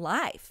in your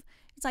life.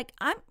 It's like,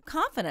 I'm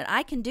confident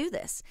I can do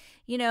this.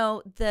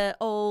 The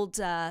old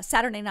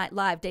Saturday Night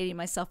Live, Dating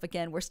Myself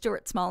Again, where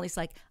Stuart Smalley's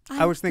like,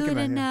 I was thinking good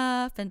that, yeah.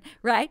 enough. And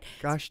right?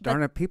 Gosh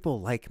darn it,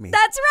 people like me.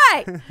 That's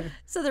right.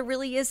 So there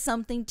really is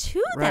something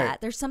to that. Right.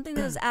 There's something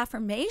to those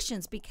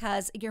affirmations,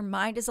 because your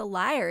mind is a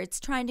liar. It's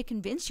trying to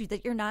convince you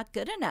that you're not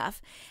good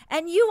enough.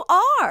 And you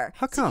are.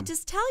 How So you come?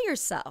 just tell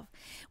yourself.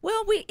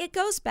 Well, it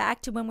goes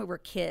back to when we were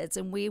kids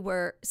and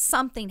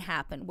something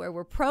happened where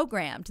we're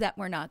programmed that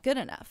we're not good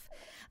enough.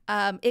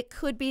 It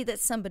could be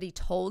that somebody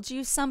told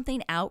you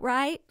something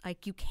outright,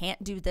 like you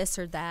can't do this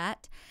or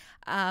that.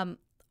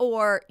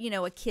 Or,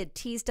 a kid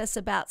teased us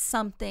about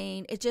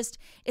something. It's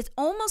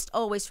almost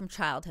always from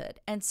childhood.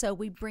 And so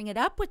we bring it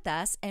up with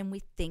us and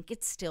we think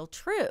it's still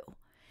true.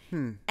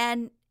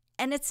 And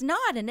it's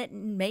not, and it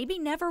maybe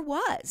never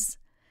was.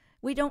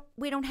 We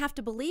don't have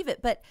to believe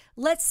it. But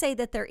let's say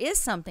that there is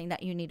something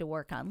that you need to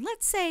work on.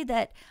 Let's say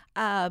that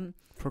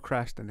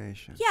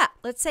Procrastination. yeah,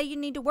 let's say you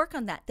need to work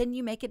on that. Then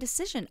you make a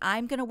decision.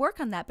 I'm going to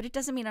work on that, but it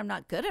doesn't mean I'm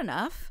not good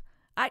enough.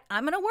 I'm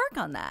going to work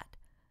on that.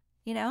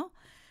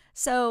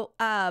 So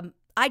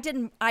I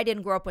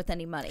didn't grow up with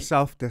any money.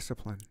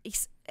 Self-discipline.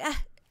 I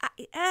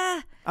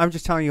I'm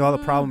just telling you all the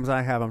problems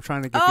I have. I'm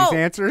trying to get Oh, these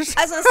answers.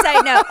 was going to say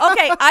no.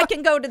 Okay, I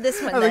can go to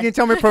this one. Like Then. you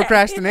tell me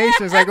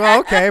procrastination. It's like, well,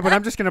 okay, but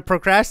I'm just going to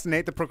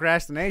procrastinate the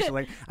procrastination.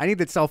 Like, I need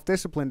the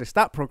self-discipline to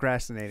stop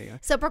procrastinating.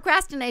 So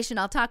procrastination,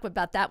 I'll talk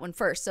about that one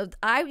first. So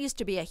I used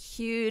to be a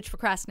huge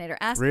procrastinator.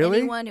 Ask Really?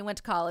 anyone who went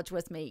to college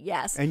with me.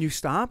 Yes. And you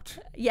stopped?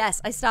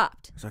 Yes, I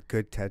stopped. There's a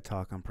good TED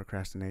Talk on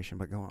procrastination,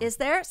 but go on. Is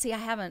there? See, I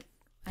haven't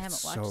watched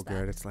so that.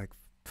 good. It's like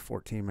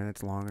 14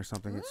 minutes long or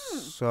something.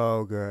 It's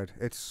so good.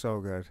 It's so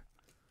good.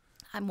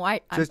 I'm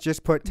white.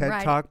 Just put TED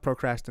writing. Talk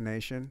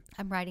procrastination.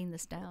 I'm writing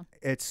this down.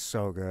 It's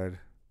so good.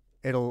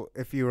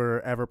 If you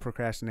were ever a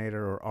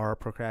procrastinator or are a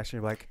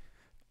procrastinator, like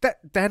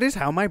that is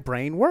how my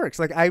brain works.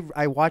 Like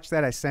I watched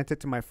that. I sent it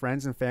to my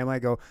friends and family. I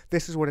go,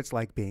 this is what it's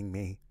like being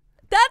me.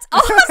 That's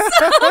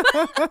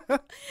awesome.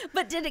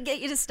 But did it get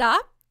you to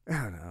stop? I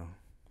don't know.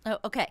 Oh,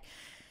 okay.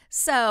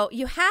 So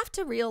you have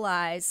to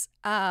realize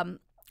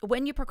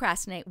when you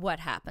procrastinate,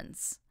 what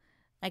happens?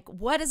 Like,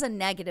 what is a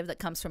negative that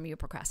comes from you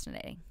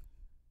procrastinating?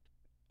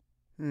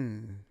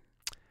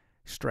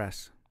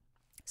 Stress.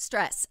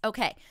 Stress.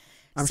 Okay.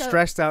 I'm So-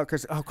 stressed out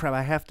because, oh crap,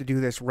 I have to do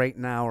this right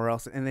now or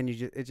else. And then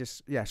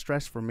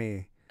stress for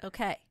me.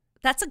 Okay.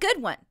 That's a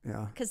good one.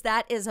 Yeah. Because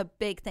that is a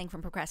big thing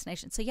from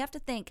procrastination. So you have to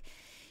think,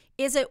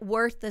 is it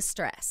worth the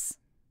stress?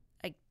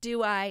 Like,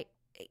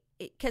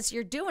 because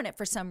you're doing it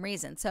for some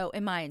reason. So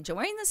am I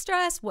enjoying the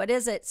stress? What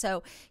is it?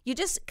 So you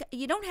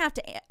don't have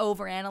to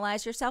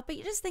overanalyze yourself, but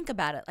you just think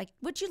about it. Like,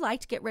 would you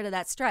like to get rid of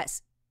that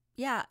stress?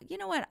 Yeah, you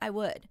know what? I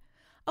would.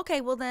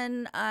 Okay, well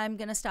then I'm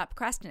going to stop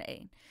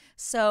procrastinating.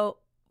 So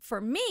for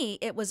me,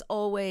 it was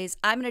always,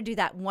 I'm going to do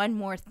that one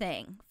more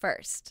thing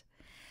first.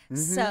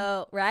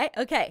 So, right?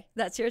 Okay,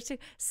 that's yours too.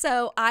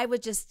 So I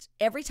would just,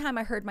 every time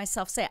I heard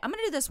myself say, I'm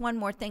going to do this one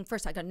more thing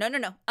first, I go, no,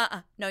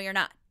 no, you're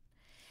not.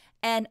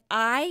 And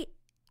I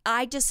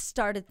just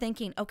started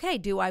thinking, okay,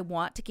 do I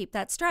want to keep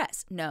that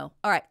stress? No.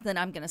 All right, then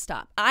I'm going to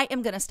stop. I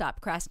am going to stop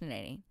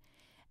procrastinating.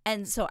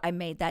 And so I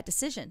made that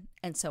decision.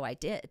 And so I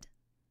did.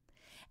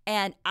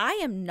 And I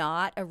am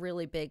not a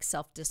really big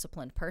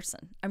self-disciplined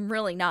person. I'm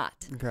really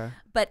not. Okay.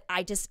 But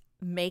I just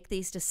make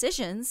these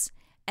decisions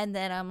and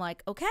then I'm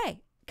like,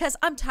 okay, because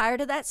I'm tired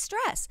of that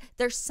stress.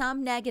 There's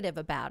some negative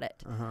about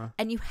it.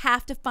 And you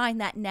have to find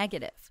that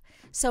negative.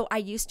 So I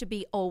used to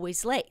be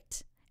always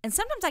late. And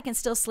sometimes I can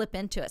still slip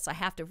into it. So I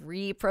have to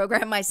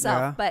reprogram myself.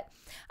 Yeah. But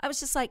I was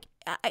just like,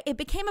 it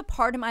became a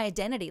part of my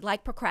identity,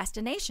 like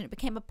procrastination. It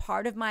became a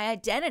part of my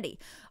identity.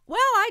 Well,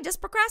 I just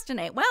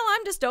procrastinate. Well,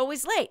 I'm just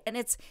always late. And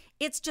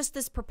it's just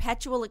this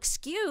perpetual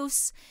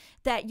excuse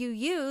that you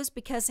use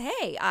because,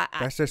 hey,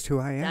 That's just who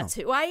I am. that's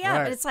who I am.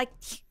 Right. And it's like,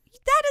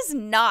 that is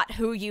not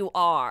who you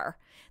are.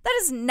 That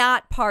is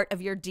not part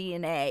of your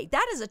DNA.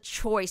 That is a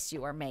choice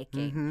you are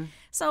making.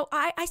 So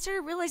I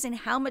started realizing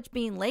how much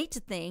being late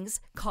to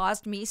things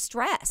caused me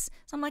stress.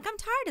 So I'm like, I'm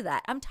tired of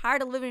that. I'm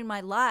tired of living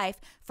my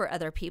life for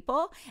other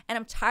people. And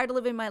I'm tired of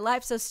living my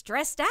life so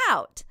stressed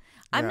out.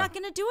 I'm Yeah. not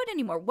going to do it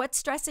anymore. What's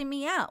stressing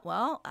me out?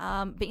 Well,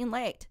 being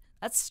late.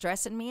 That's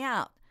stressing me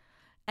out.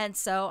 And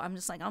so I'm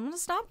just like, I'm going to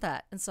stop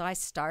that. And so I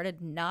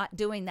started not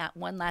doing that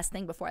one last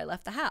thing before I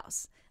left the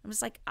house. I'm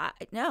just like,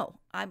 no,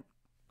 I'm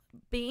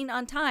being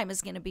on time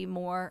is going to be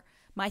more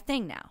my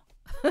thing now.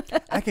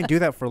 I can do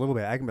that for a little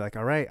bit. I can be like,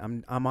 all right,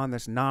 I'm on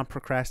this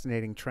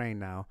non-procrastinating train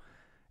now.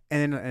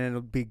 And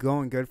it'll be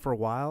going good for a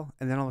while.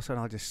 And then all of a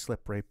sudden I'll just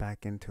slip right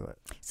back into it.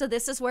 So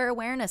this is where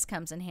awareness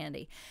comes in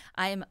handy.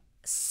 I am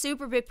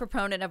super big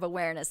proponent of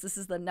awareness. This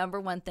is the number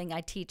one thing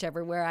I teach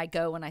everywhere I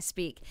go when I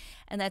speak.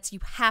 And that's you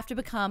have to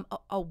become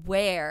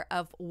aware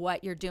of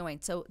what you're doing.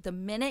 So the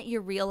minute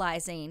you're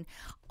realizing,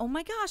 oh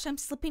my gosh, I'm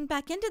slipping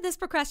back into this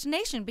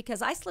procrastination,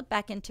 because I slip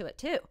back into it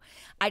too.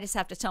 I just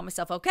have to tell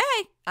myself, okay,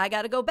 I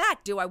got to go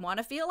back. Do I want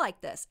to feel like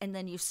this? And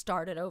then you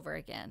start it over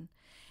again.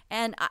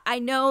 And I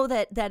know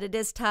that it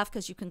is tough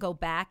because you can go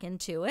back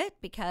into it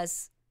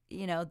because,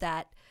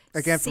 that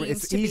again, seems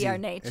it's to easy. be our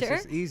nature.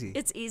 It's just easy.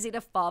 It's easy to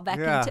fall back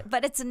into it.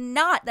 But it's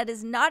not. That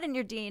is not in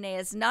your DNA.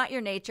 It's not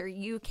your nature.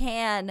 You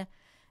can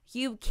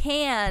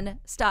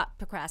stop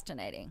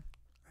procrastinating.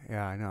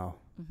 Yeah, I know.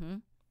 Mm-hmm.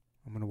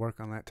 I'm going to work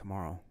on that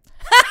tomorrow.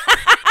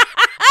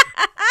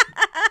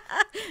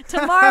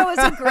 Tomorrow is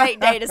a great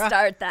day to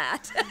start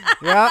that.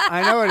 Yeah,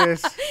 I know it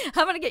is.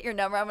 I'm going to get your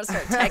number. I'm going to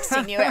start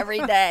texting you every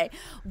day.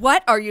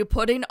 What are you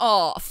putting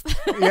off?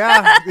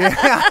 Yeah.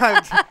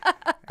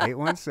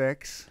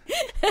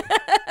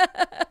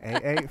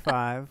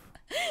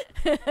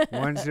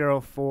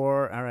 816-885-104.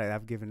 All right,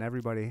 I've given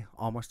everybody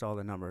almost all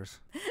the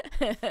numbers.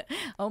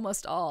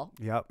 Almost all.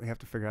 Yep, you have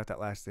to figure out that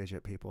last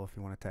digit, people, if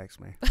you want to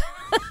text me.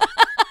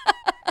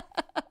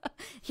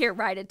 Here,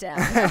 write it down.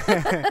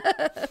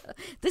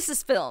 This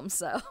is film,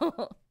 so.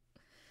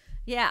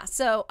 Yeah,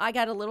 so I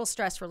got a little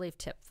stress relief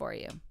tip for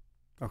you.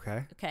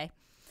 Okay. Okay.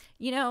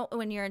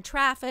 When you're in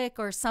traffic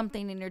or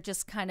something and you're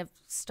just kind of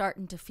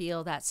starting to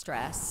feel that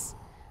stress.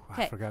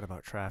 I forgot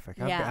about traffic.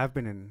 Yeah. I've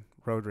been in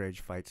road rage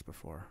fights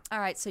before. All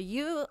right, so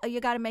you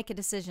got to make a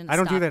decision to I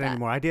don't do stop that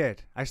anymore. I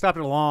did. I stopped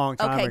it a long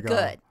time ago.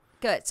 Okay,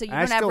 good. So you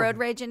don't have road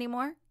rage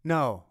anymore?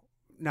 No,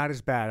 not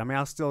as bad. I mean,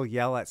 I'll still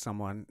yell at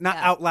someone. Not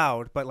out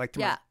loud, but like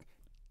to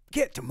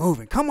get to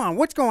moving. Come on,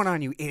 what's going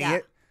on, you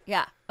idiot?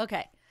 Yeah.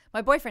 Okay.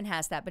 My boyfriend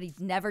has that, but he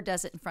never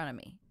does it in front of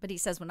me. But he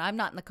says when I'm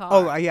not in the car.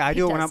 Oh, yeah, I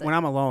do it when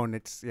I'm alone.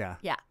 It's Yeah.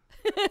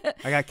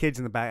 I got kids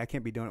in the back. I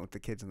can't be doing it with the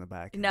kids in the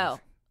back. No.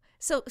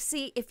 So,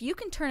 see, if you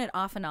can turn it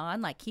off and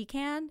on like he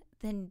can,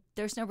 then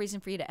there's no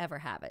reason for you to ever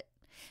have it.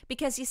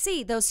 Because you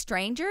see, those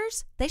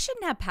strangers, they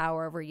shouldn't have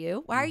power over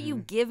you. Why are you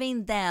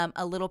giving them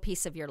a little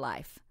piece of your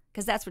life?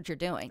 Because that's what you're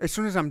doing. As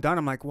soon as I'm done,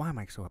 I'm like, why am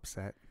I so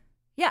upset?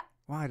 Yeah.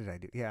 Why did I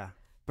do? Yeah.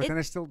 But then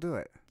I still do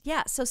it.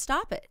 Yeah. So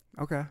stop it.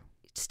 Okay.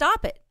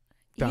 Stop it.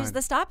 Done. Use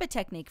the stop it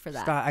technique for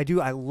that. I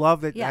do. I love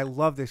that. Yeah. I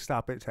love this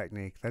stop it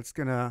technique. That's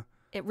gonna.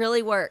 It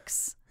really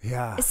works.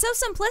 Yeah. It's so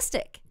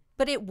simplistic,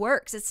 but it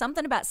works. It's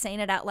something about saying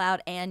it out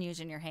loud and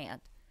using your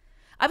hand.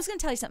 I was going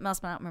to tell you something else,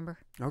 but I don't remember.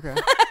 Okay.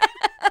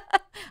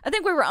 I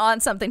think we were on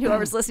something.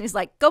 Whoever's listening is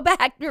like, go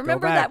back.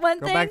 Remember that one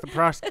thing? Go back to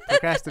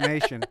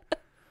procrastination.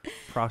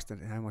 I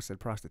almost said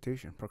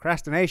prostitution.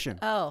 Procrastination.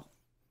 Oh,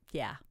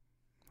 yeah.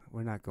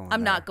 We're not going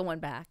I'm there. not going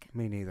back.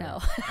 Me neither. No.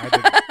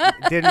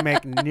 I didn't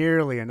make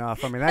nearly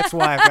enough. I mean, that's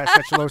why I've got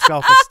such low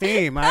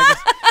self-esteem. $5.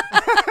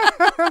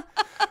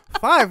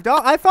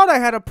 I thought I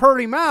had a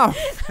purty mouth.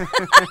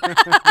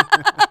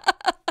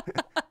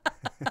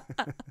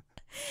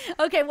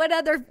 Okay,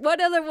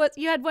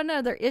 you had one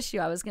other issue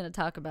I was going to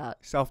talk about.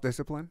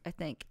 Self-discipline. I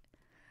think.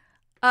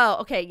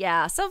 Oh, okay,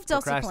 yeah.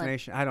 Self-discipline.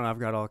 Procrastination. I don't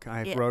know. I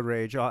have road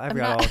rage. I've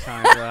got all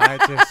kinds of.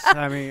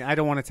 I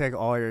don't want to take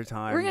all your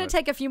time. We're going to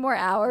take a few more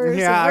hours.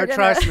 Yeah,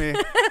 trust me.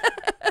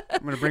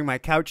 I'm going to bring my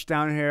couch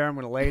down here. I'm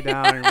going to lay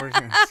down and we're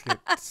going to get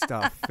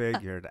stuff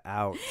figured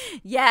out.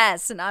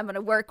 Yes, and I'm going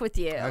to work with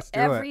you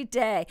every it.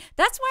 day.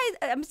 That's why,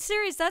 I'm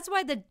serious, that's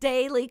why the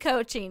daily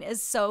coaching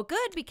is so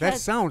good, because that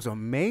sounds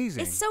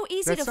amazing. it's so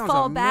easy to sounds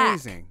fall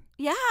amazing. back.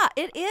 Yeah,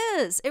 it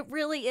is. It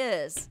really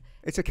is.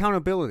 It's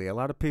accountability. A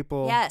lot of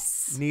people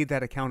need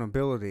that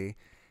accountability.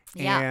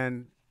 Yeah.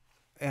 And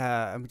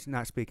I'm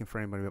not speaking for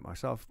anybody but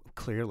myself,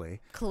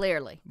 clearly.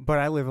 But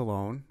I live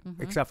alone,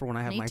 except for when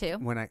I have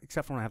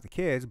except for when I have the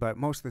kids. But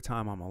most of the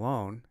time, I'm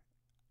alone,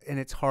 and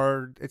it's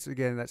hard. It's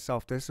again that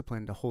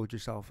self-discipline to hold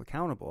yourself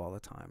accountable all the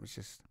time. It's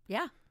just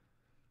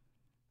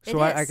So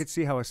I could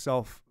see how a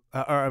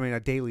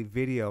daily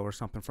video or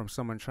something from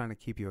someone trying to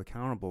keep you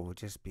accountable would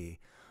just be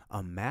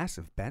a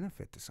massive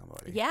benefit to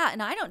somebody. Yeah,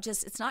 and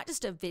it's not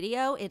just a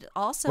video, it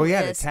also is.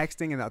 is the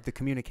texting and the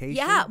communication.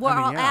 Yeah, well,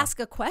 I'll ask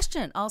a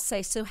question. I'll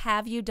say, so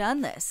have you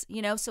done this?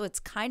 So it's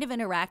kind of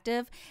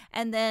interactive,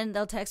 and then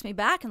they'll text me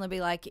back and they'll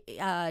be like,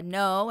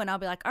 no, and I'll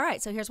be like, all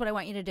right, so here's what I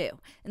want you to do.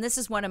 And this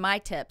is one of my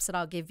tips that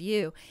I'll give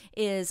you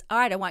is, all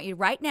right, I want you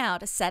right now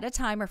to set a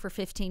timer for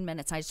 15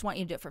 minutes. I just want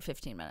you to do it for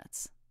 15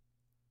 minutes.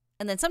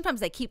 And then sometimes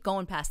they keep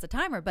going past the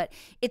timer, but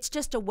it's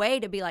just a way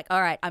to be like,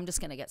 all right, I'm just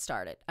going to get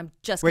started. I'm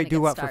just going to get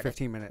started. Wait, do what for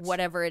 15 minutes?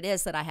 Whatever it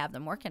is that I have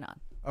them working on.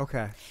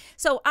 Okay.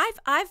 So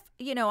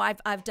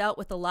I've dealt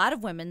with a lot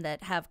of women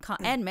that have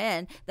and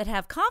men that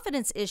have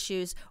confidence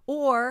issues,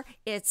 or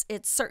it's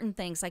certain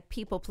things like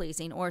people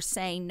pleasing or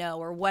saying no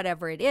or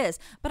whatever it is.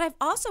 But I've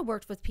also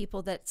worked with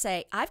people that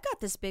say, I've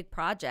got this big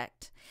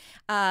project.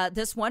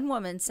 This one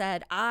woman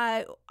said,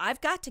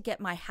 I've got to get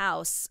my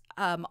house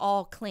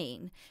all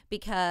clean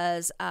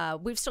because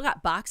we've still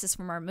got boxes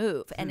from our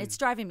move and it's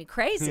driving me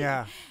crazy.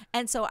 Yeah.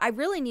 And so I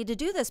really need to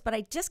do this, but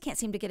I just can't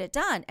seem to get it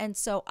done. And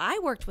so I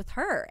worked with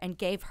her and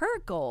gave her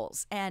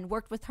goals and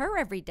worked with her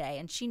every day.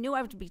 And she knew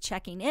I would be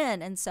checking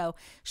in. And so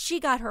she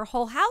got her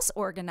whole house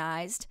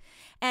organized,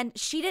 and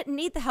she didn't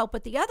need the help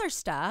with the other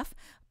stuff.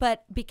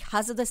 But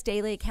because of this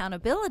daily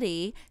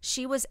accountability,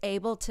 she was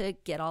able to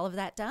get all of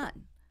that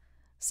done.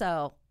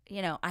 So,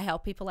 I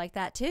help people like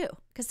that too,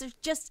 because there's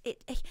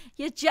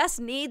you just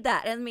need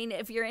that. I mean,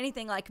 if you're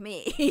anything like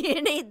me,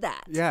 you need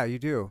that. Yeah, you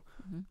do.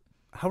 Mm-hmm.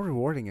 How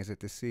rewarding is it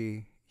to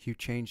see you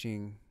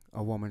changing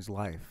a woman's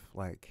life?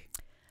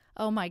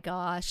 Oh my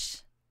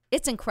gosh,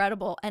 it's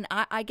incredible. And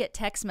I get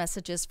text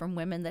messages from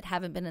women that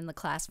haven't been in the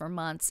class for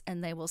months,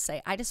 and they will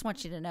say, I just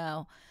want you to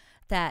know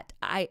that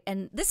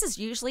and this is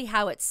usually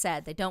how it's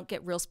said. They don't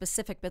get real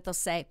specific, but they'll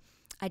say,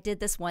 I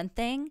did this one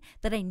thing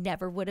that I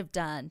never would have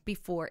done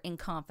before in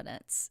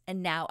confidence,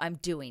 and now I'm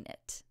doing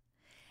it.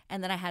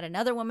 And then I had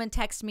another woman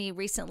text me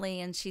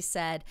recently, and she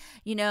said,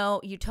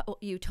 you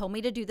told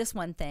me to do this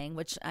one thing,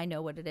 which I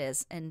know what it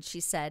is. And she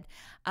said,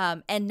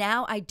 and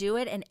now I do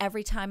it, and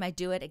every time I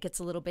do it, it gets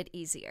a little bit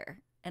easier.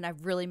 And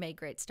I've really made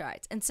great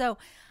strides. And so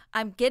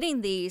I'm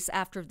getting these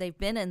after they've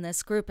been in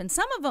this group. And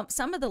some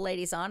of the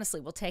ladies,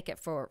 honestly, will take it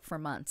for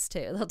months,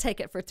 too. They'll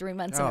take it for 3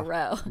 months in a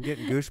row. I'm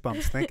getting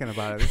goosebumps thinking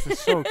about it. This is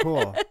so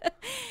cool.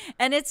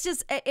 And it's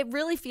just, it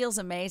really feels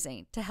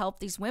amazing to help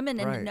these women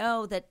and to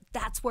know that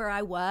that's where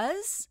I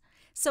was.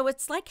 So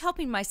it's like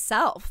helping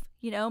myself,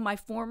 my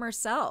former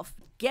self,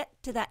 get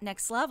to that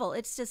next level.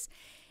 It's just,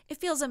 it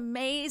feels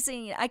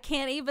amazing. I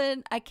can't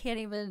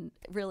even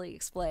really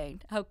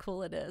explain how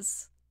cool it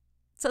is.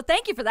 So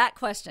thank you for that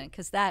question,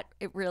 because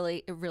it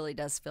really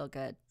does feel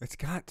good. It's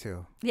got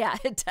to. Yeah,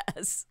 it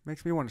does.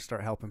 Makes me want to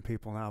start helping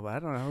people now, but I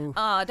don't know.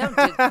 Oh, don't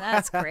do that.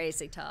 That's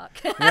crazy talk.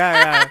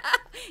 Yeah.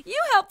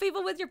 You help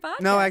people with your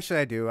podcast. No, actually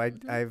I do.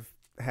 I've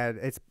had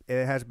it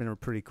has been a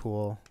pretty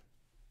cool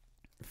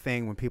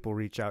thing when people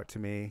reach out to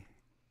me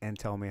and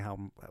tell me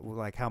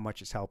how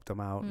much it's helped them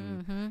out,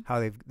 and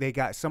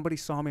how somebody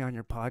saw me on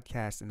your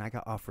podcast and I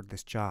got offered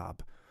this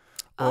job.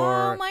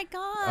 Or, oh my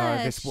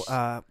gosh.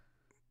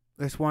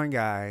 This one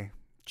guy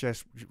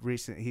just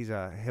recently, he's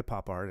a hip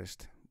hop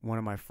artist, one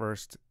of my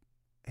first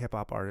hip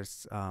hop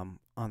artists on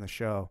the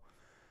show.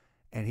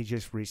 And he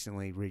just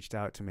recently reached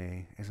out to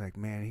me. He's like,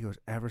 man, he goes,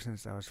 ever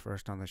since I was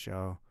first on the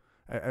show,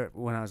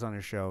 when I was on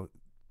your show,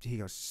 he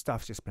goes,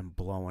 stuff's just been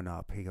blowing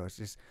up. He goes,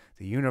 just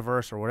the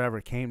universe or whatever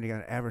came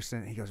together ever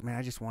since. He goes, man,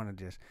 I just wanted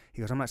this.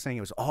 He goes, I'm not saying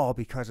it was all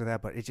because of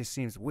that, but it just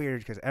seems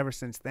weird because ever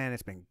since then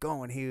it's been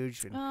going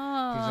huge. And he's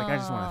like, I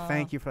just want to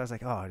thank you for. I was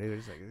like, oh,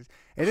 dude,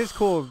 it is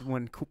cool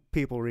when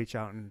people reach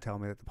out and tell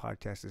me that the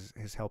podcast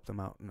has helped them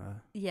out.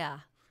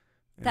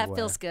 That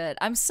feels good.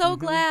 I'm so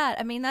glad.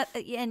 I mean,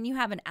 and you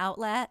have an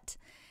outlet.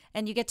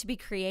 And you get to be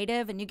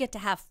creative, and you get to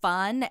have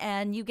fun,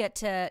 and you get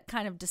to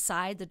kind of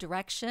decide the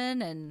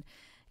direction, and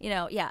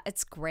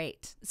it's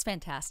great. It's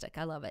fantastic.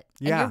 I love it.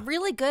 Yeah. And you're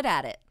really good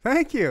at it.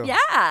 Thank you.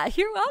 Yeah,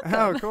 you're welcome.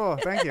 Oh, cool.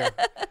 Thank you.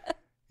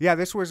 Yeah,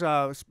 this was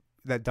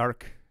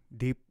that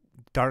deep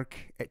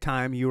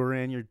time you were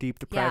in, your deep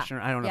depression.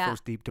 I don't know if it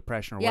was deep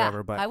depression or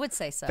whatever, but I would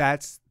say so.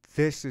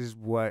 This is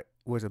what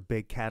was a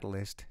big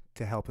catalyst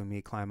to helping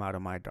me climb out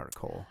of my dark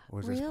hole,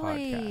 was this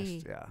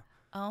podcast. Yeah.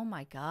 Oh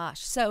my gosh.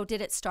 So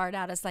did it start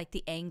out as like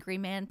the Angry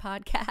Man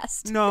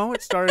podcast? No,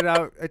 it started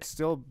out, it's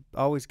still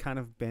always kind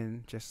of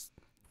been just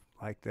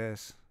like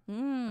this,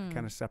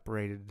 kind of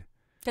separated.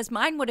 Because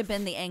mine would have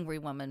been the Angry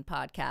Woman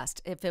podcast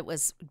if it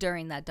was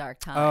during that dark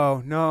time.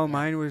 Oh, no,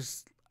 mine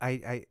was,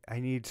 I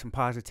need some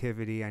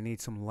positivity. I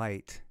need some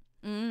light.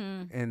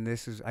 And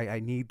this is, I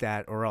need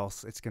that, or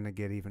else it's going to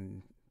get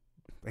even,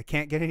 I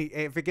can't get any,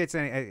 if it gets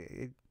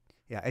any,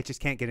 it just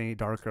can't get any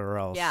darker, or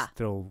else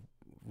there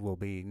will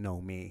be no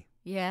me.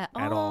 Yeah.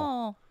 At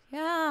all.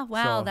 Yeah.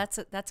 Wow.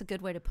 So, that's a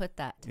good way to put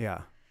that.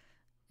 Yeah.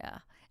 Yeah.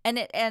 And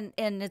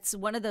it's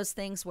one of those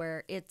things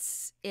where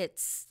it's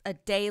a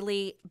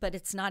daily, but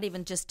it's not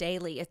even just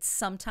daily. It's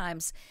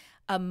sometimes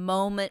a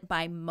moment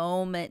by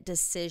moment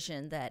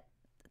decision that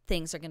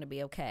things are going to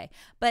be okay.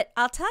 But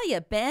I'll tell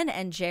you, Ben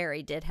and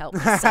Jerry did help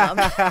me some.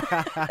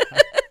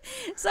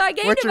 So I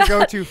gained What's your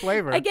go-to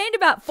flavor? I gained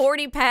about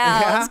 40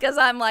 pounds because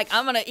I'm like,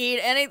 I'm going to eat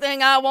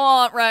anything I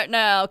want right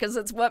now because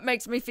it's what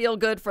makes me feel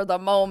good for the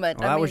moment.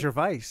 Well, that was your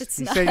vice.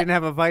 You said you didn't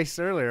have a vice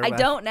earlier. I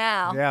don't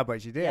now. Yeah,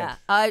 but you did. Yeah.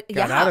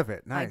 Got out of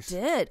it. Nice. I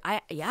did.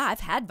 I've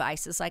had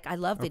vices. Like, I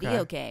love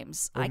video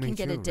games. Well, I can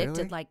get addicted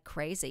really? like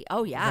crazy.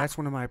 Oh, yeah. That's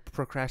one of my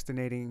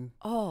procrastinating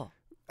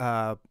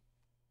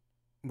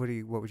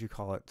what would you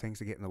call it? Things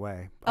that get in the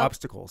way, Oh,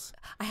 obstacles.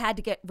 I had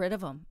to get rid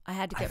of them. I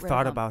had to get I've rid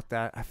thought of them. about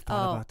that. I've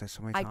thought about that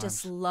so many I times.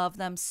 just love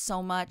them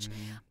so much. Mhm.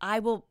 I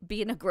will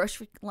be in a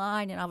grocery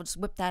line and I will just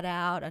whip that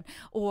out, and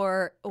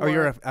or Oh,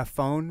 you're a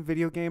phone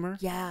video gamer?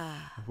 yeah.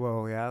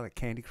 Whoa, yeah, like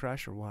Candy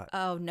Crush or what?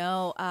 Oh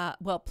no.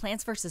 Well,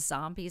 Plants vs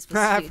Zombies was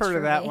I've huge heard for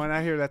of that me. one.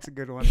 I hear that's a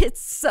good one.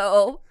 It's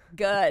so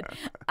good.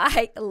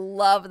 I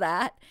love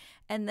that.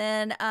 And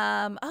then,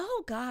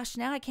 oh gosh,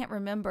 now I can't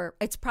remember.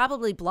 It's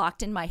probably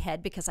blocked in my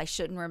head because I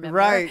shouldn't remember.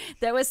 Right.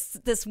 There was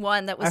this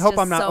one that was. I hope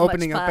just I'm not so much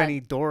opening up fun. any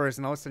doors,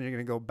 and all of a sudden you're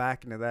gonna go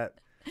back into that.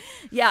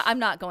 Yeah, I'm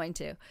not going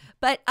to.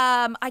 But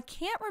I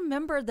can't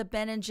remember the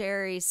Ben and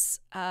Jerry's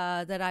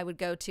that I would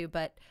go to,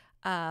 but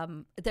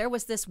there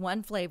was this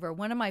one flavor,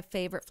 one of my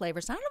favorite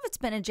flavors. I don't know if it's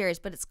Ben and Jerry's,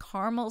 but it's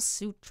Caramel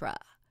Sutra.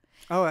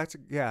 Oh,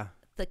 yeah.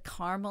 The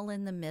caramel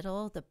in the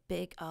middle, the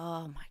big,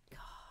 oh my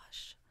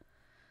gosh.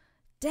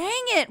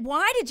 Dang it,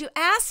 why did you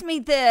ask me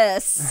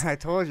this? I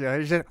told you.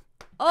 I just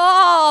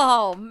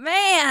Oh,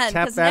 man.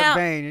 tap 'Cause that now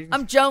vein.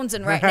 I'm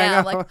jonesing right I now.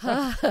 I'm know. like,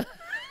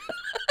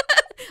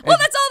 well,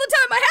 that's all the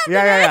time I have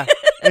Yeah. today.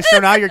 And so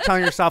now you're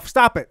telling yourself,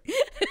 stop it.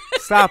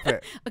 Stop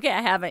it. Okay,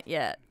 I haven't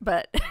yet,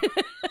 but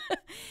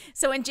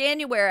so in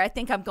January, I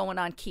think I'm going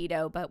on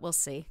keto, but we'll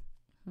see.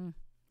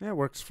 Yeah, it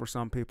works for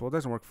some people. It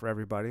doesn't work for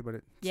everybody, but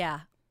it.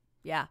 Yeah.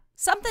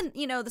 Something,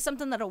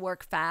 something that'll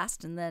work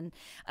fast. And then,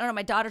 I don't know,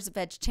 my daughter's a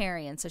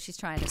vegetarian, so she's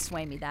trying to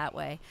sway me that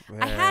way.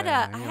 I had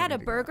Yeah, a you I don't had a need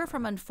to go burger that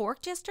from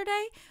Unforked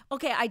yesterday.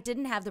 Okay, I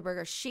didn't have the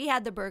burger. She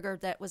had the burger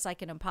that was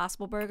like an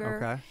Impossible burger.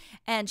 Okay.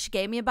 And she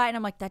gave me a bite, and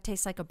I'm like, that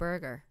tastes like a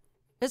burger.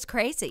 It's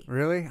crazy.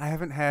 Really? I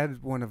haven't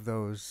had one of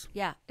those.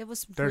 Yeah, it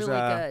was There's really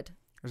a- good.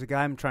 There's a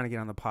guy I'm trying to get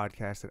on the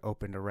podcast that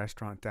opened a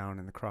restaurant down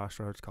in the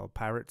Crossroads called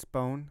Pirate's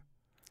Bone.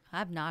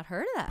 I've not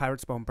heard of that.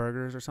 Pirate's Bone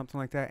Burgers or something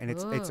like that, and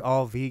it's Ooh.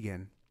 all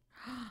vegan.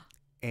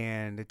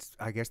 And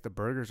I guess the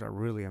burgers are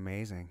really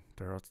amazing.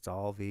 It's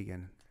all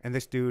vegan. And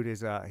this dude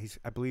is I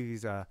believe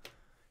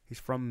he's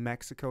from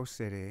Mexico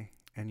City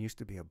and used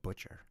to be a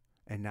butcher,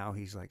 and now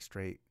he's like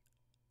straight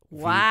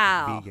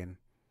Wow. vegan.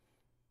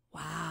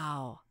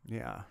 Wow.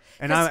 Yeah.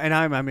 And 'Cause-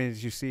 I mean,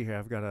 as you see here,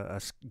 I've got a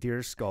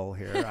deer skull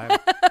here.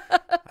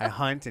 I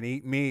hunt and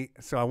eat meat,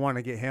 so I want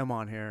to get him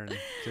on here and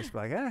just be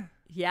like,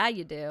 Yeah,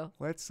 you do.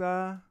 let's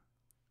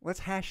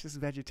hash this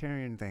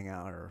vegetarian thing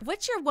out, or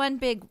What's your one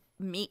big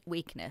meat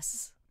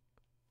weakness?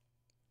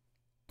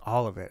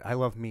 all of it. I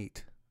love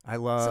meat. I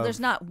love. So there's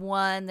not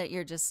one that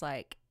you're just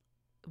like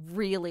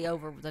really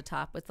over the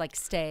top with, like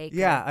steak.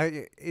 Yeah,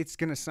 it's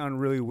gonna sound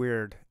really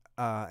weird,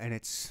 and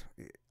it's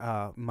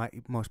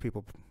most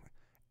people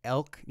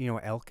elk. You know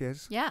what elk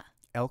is? Yeah.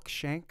 Elk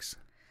shanks.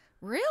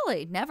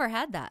 Really? Never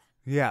had that.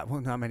 Yeah, well,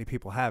 not many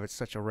people have. It's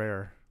such a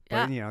rare.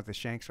 Yeah. But the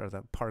shanks are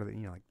the part of the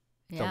like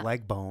Yeah. the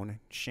leg bone,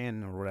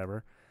 shin or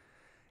whatever,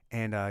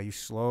 and you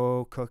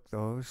slow cook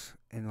those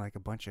in like a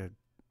bunch of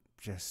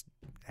just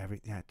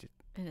everything. Yeah,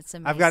 And it's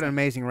amazing. I've got an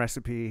amazing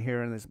recipe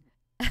here in this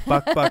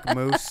Buck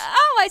Moose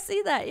Oh, I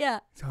see that. Yeah.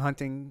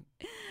 hunting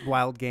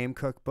wild game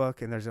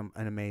cookbook, and there's an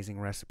amazing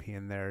recipe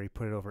in there. You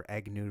put it over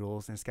egg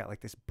noodles, and it's got like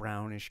this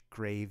brownish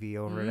gravy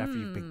over it after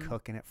you've been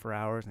cooking it for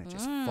hours, and it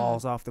just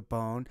falls off the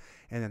bone.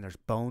 And then there's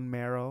bone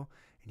marrow,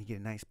 and you get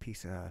a nice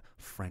piece of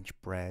French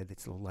bread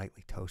that's a little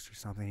lightly toasted or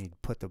something. You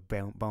put the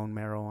bone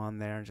marrow on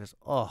there, and just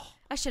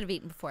I should have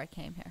eaten before I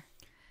came here.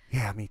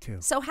 yeah, me too.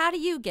 So how do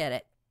you get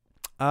it?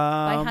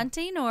 By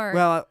hunting or?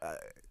 Well,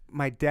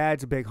 my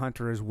dad's a big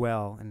hunter as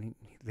well, and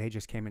they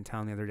just came in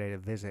town the other day to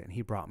visit, and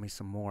he brought me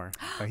some more.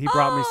 He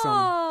brought me some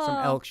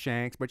Oh. elk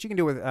shanks, but you can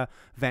do it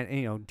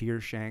with deer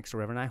shanks or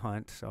whatever. And I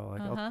hunt, so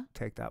I'll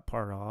take that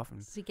part off.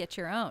 And So you get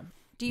your own.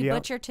 Do you Yep.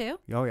 butcher too?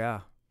 oh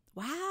yeah,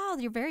 Wow,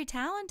 you're very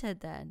talented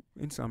then.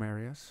 in some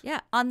areas.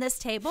 Yeah, on this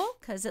table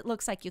because it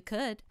looks like you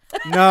could.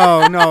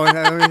 No,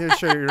 let me just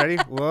show you. Ready?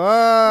 Whoa!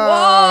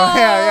 Whoa!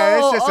 Yeah.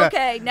 It's just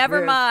okay,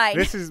 never mind.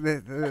 This is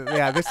this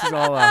is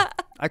all.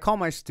 I call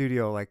my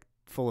studio like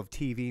full of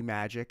TV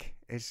magic.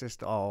 It's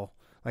just all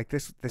like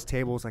this. This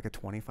table is like a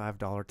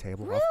 $25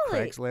 table off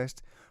Really?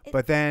 Craigslist. It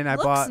But then I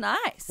looks bought.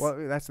 nice.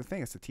 Well, that's the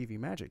thing. It's the TV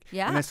magic.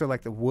 Yeah. And then so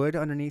like the wood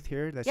underneath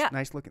here, that's Yeah.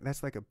 nice looking.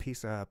 That's like a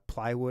piece of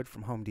plywood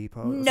from Home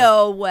Depot. It was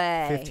No like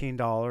way.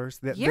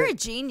 $15. You're a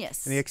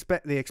genius. And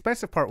the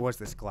expensive part was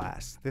this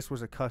glass. This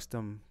was a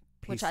custom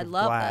piece Which I of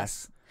love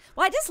glass. this.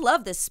 Well, I just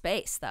love this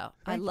space, though.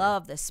 I Thank you.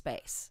 love this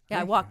space. Yeah, I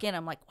Thank walk in,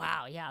 I'm like,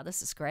 wow, yeah,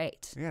 this is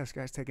great. Yeah, this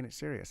guy's taking it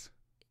serious.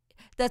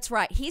 That's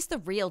right. He's the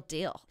real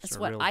deal. He's That's the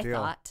what real I deal.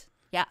 thought.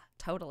 Yeah,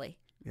 totally.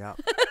 Yeah.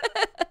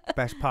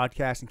 Best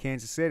podcast in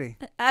Kansas City.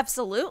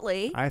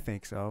 Absolutely. I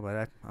think so,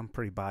 but I'm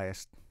pretty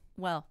biased.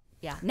 Well,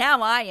 yeah.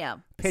 Now I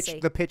am. See.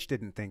 The pitch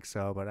didn't think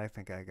so, but I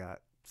think I got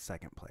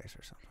second place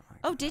or something like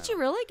Oh, that. did you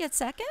really get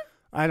second?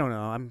 I don't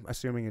know. I'm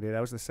assuming it did.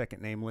 I was the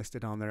second name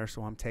listed on there,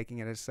 so I'm taking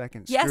it as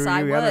second. Yes, Screw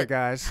I you other would.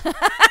 guys.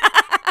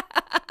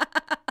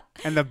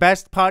 And the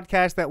best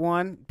podcast that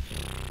won,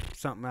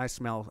 something I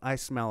smell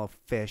a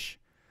fish.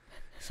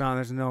 So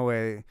there's no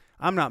way.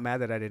 I'm not mad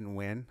that I didn't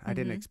win. I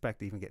didn't expect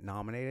to even get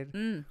nominated.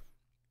 Mm.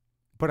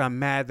 But I'm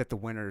mad that the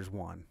winners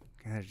won.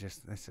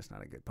 That's just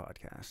not a good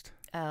podcast.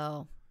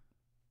 Oh.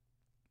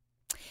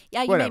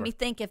 Yeah, you Whatever. made me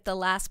think if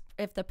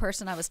the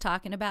person I was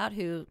talking about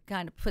who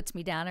kind of puts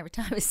me down every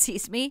time he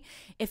sees me,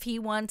 if he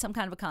won some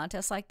kind of a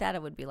contest like that, I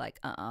would be like,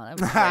 that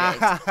was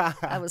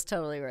rigged. That was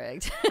totally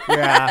rigged.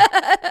 Yeah.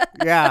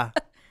 Yeah.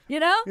 You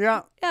know?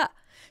 Yeah. Yeah.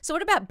 So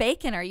what about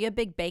bacon? Are you a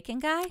big bacon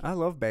guy? I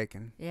love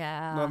bacon.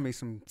 Yeah. Love me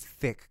some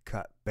thick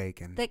cut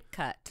bacon. Thick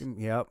cut.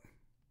 Yep.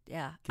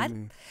 Yeah. Give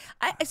me-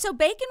 So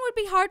bacon would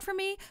be hard for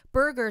me.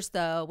 Burgers,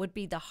 though, would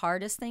be the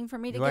hardest thing for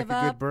me to You like give a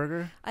up. good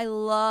burger? I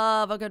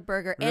love a good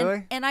burger.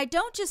 Really? And I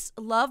don't just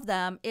love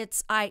them.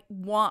 I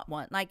want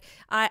one. Like,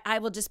 I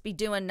will just be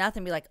doing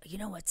nothing, be like, you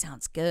know what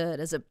sounds good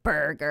as a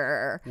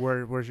burger?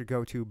 Where's your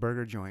go-to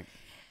burger joint?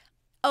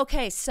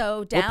 Okay,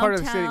 so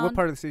downtown. What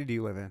part of the city do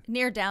you live in?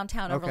 Near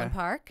downtown Okay. Overland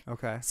Park.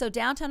 Okay. So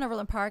downtown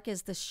Overland Park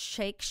is the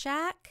Shake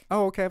Shack.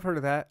 Oh, okay. I've heard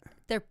of that.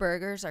 Their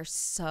burgers are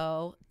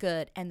so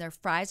good, and their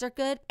fries are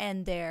good,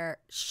 and their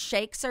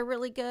shakes are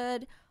really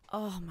good.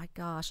 Oh my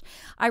gosh.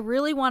 I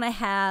really want to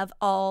have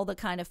all the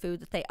kind of food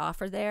that they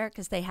offer there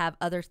because they have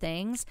other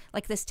things.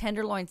 Like this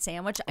tenderloin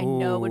sandwich, I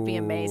know would be Ooh,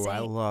 amazing.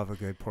 I love a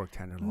good pork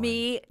tenderloin.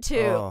 Me too.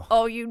 Oh.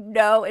 Oh, you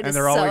know it And is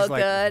they're always so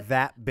like good.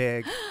 that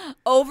big.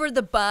 Over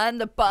the bun.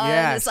 The bun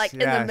Yes, is like in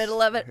the yes,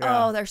 middle of it.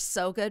 yeah. Oh, they're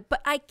so good. But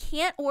I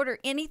can't order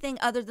anything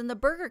other than the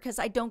burger because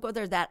I don't go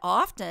there that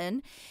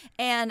often.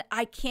 And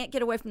I can't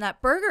get away from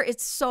that burger.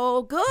 It's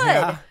so good.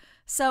 Yeah.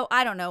 So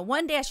I don't know.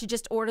 One day I should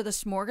just order the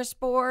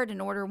smorgasbord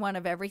and order one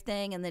of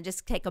everything and then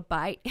just take a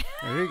bite.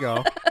 There you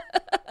go.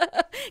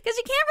 Because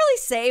you can't really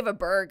save a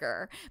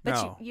burger. But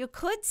No. you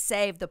could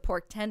save the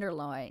pork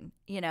tenderloin,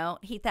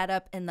 heat that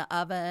up in the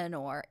oven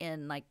or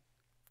in the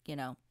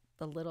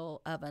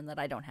little oven that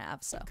I don't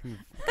have. So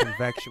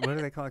Convection. What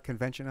do they call it?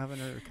 Convention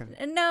oven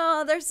or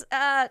no, there's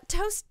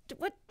toast.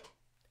 What?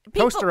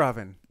 toaster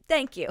oven?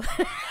 Thank you.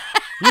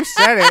 You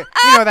said it.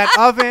 You know that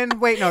oven.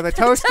 Wait, no, the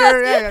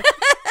toaster. Yeah.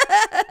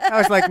 That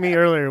was like me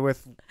earlier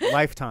with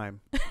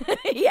Lifetime.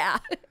 Yeah,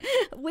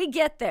 we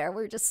get there.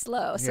 We're just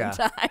slow Yeah,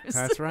 sometimes.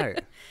 that's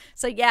right.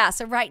 So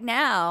right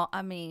now,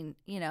 I mean,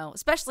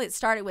 especially it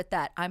started with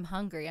that. I'm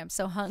hungry. I'm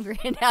so hungry,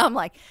 and now I'm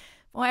like,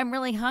 boy, I'm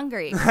really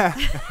hungry.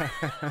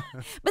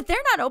 But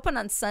they're not open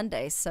on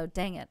Sundays, so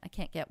dang it, I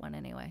can't get one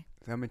anyway.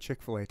 Them and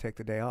Chick-fil-A take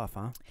the day off,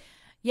 huh?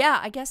 Yeah,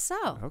 I guess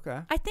so.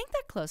 Okay. I think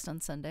they're closed on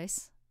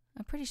Sundays.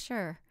 I'm pretty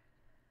sure.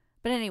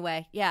 But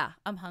anyway, yeah,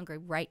 I'm hungry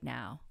right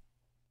now.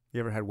 You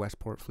ever had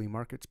Westport Flea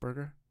Market's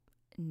burger?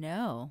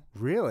 No.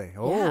 Really?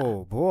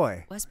 Oh,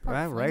 boy. Westport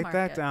Well, Flea write that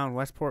Market. down.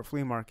 Westport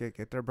Flea Market.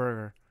 Get their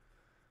burger.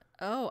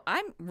 Oh,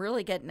 I'm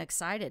really getting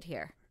excited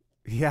here.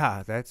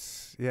 Yeah,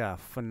 that's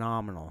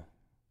phenomenal.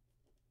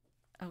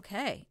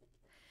 Okay.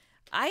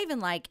 I even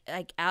like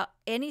out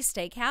any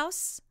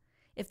steakhouse,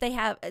 if they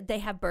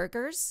have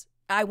burgers,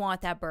 I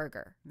want that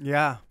burger.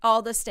 Yeah.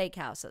 All the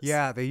steakhouses.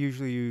 Yeah, they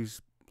usually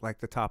use like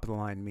the top of the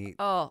line meat.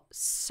 Oh,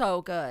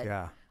 so good.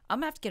 Yeah. I'm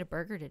going to have to get a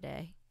burger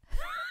today.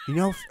 You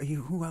know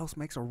who else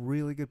makes a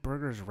really good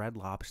burger is Red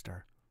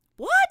Lobster.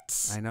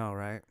 What? I know,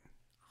 right?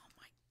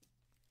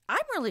 I'm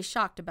really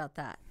shocked about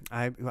that.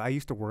 I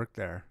used to work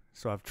there,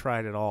 so I've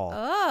tried it all.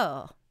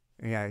 Oh.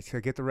 Yeah, so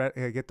get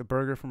the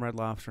burger from Red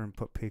Lobster and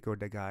put pico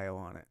de gallo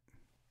on it.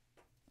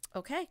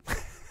 Okay.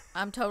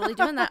 I'm totally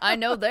doing that. I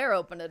know they're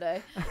open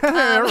today.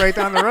 Right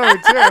down the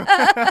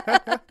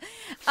road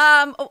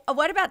too.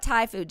 What about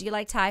Thai food? Do you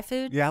like Thai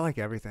food? Yeah, I like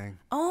everything.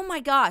 Oh my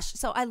gosh.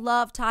 So I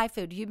love Thai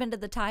food. You been to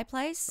the Thai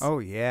place? Oh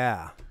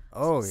yeah.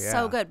 Oh yeah.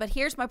 So good. But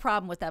here's my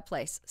problem with that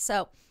place.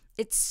 So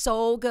it's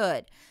so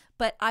good,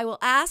 but I will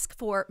ask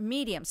for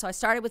medium. So I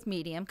started with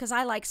medium because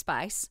I like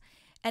spice.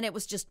 And it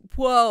was just,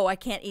 whoa, I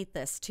can't eat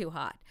this, too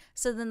hot.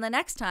 So then the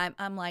next time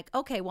I'm like,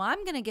 okay, well,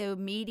 I'm going to go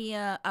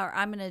medium, or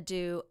I'm going to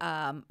do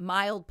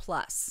mild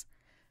plus.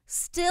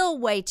 Still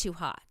way too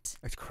hot.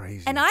 It's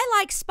crazy. And I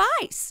like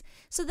spice.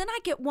 So then I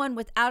get one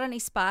without any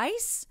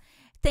spice,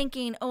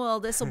 thinking, oh, well,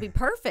 this will be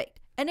perfect.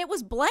 And it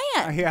was bland.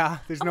 Yeah,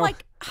 there's I'm no.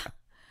 like,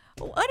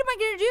 what am I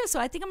going to do? So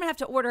I think I'm going to have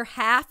to order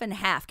half and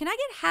half. Can I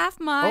get half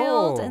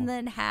mild and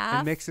then half?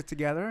 And mix it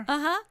together.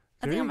 Uh-huh.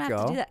 I There think I'm you going to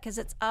have to go. do that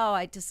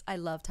because I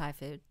love Thai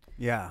food.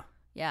 Yeah.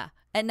 Yeah.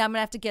 And I'm going to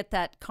have to get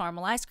that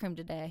caramel ice cream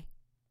today.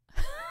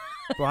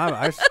 Well,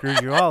 I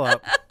screwed you all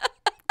up,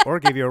 or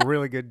give you a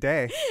really good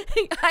day.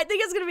 I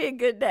think it's going to be a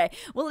good day.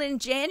 Well, in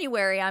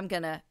January, I'm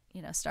going to,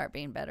 start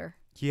being better.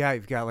 Yeah,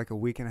 you've got like a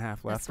week and a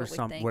half left, That's or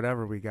what we think.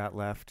 whatever we got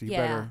left. You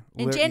yeah. better. In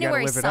you gotta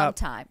January live it up.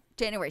 sometime.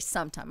 January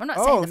sometime. I'm not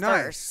Oh, saying the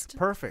nice. first.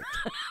 Perfect.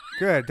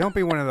 Good. Don't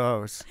be one of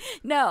those.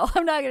 No,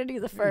 I'm not going to do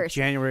the first.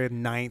 January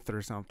 9th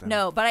or something.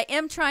 No, but I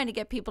am trying to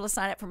get people to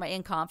sign up for my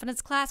In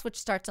Confidence class, which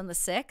starts on the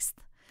 6th.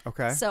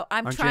 Okay. So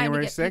I'm On trying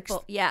January to get 6th?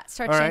 people. Yeah, it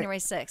starts All right. January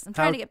 6th. I'm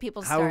trying to get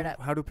people to start up.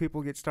 How do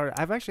people get started?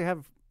 I've actually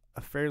have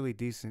a fairly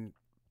decent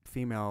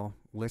female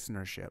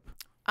listenership.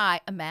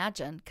 I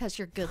imagine, because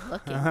you're good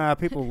looking.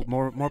 People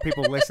more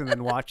people listen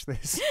than watch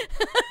this.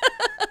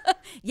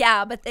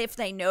 Yeah, but if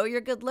they know you're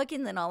good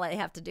looking, then all they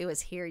have to do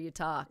is hear you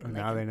talk. And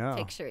Now they can know.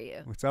 Picture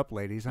you. What's up,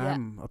 ladies? Yeah.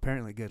 I'm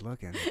apparently good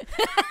looking.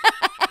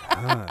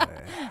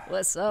 Hi.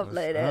 What's up, What's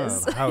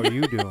ladies? up? How are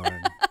you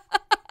doing?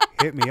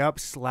 Hit me up,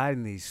 slide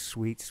in these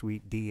sweet,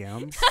 sweet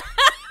DMs.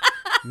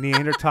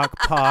 Neandertalk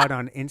Pod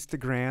on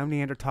Instagram,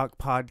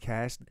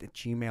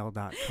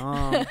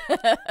 neandertalkpodcast@gmail.com.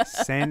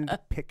 Send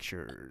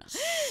pictures.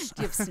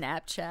 Do you have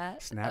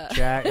Snapchat?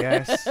 Snapchat,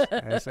 yes.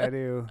 Yes, I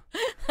do.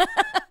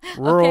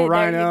 Rural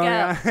Rhino. There you go.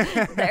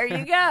 Yeah. There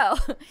you go.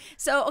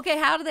 So, okay,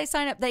 how do they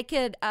sign up? They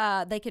could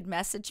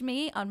message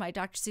me on my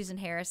Dr. Susan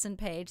Harrison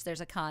page.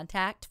 There's a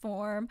contact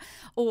form,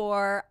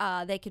 or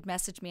they could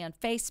message me on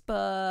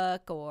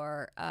Facebook,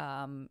 or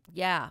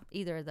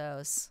either of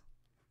those.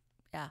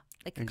 Yeah,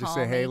 they could And call just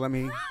say, hey,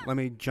 me. let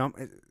me jump.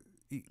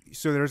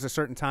 So there's a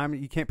certain time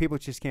people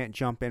just can't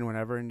jump in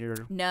whenever, and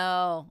you're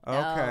No,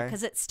 Okay.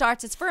 because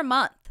it's for a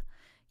month.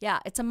 Yeah,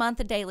 it's a month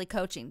of daily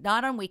coaching,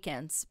 not on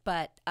weekends,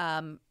 but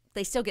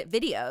they still get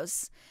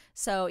videos.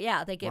 So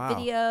yeah, they get Wow.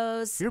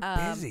 videos. You're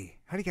busy.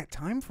 How do you got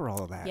time for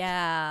all of that?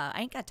 Yeah, I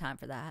ain't got time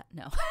for that.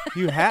 No.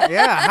 You have,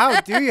 yeah.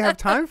 How do you have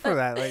time for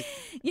that? Like,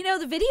 You know,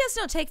 the videos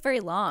don't take very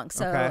long.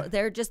 So Okay.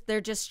 they're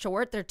just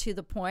short. They're to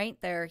the point.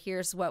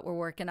 Here's what we're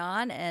working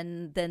on,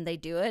 and then they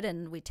do it,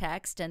 and we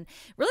text, and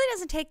really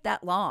doesn't take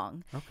that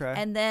long. okay.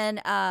 And then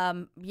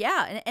and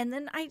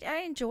then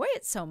I enjoy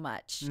it so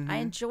much. I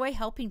enjoy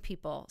helping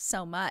people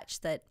so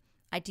much that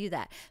I do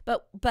that.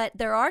 But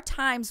there are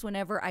times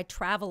whenever I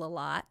travel a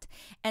lot.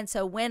 And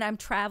so when I'm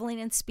traveling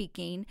and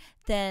speaking,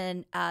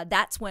 then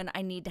that's when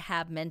I need to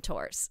have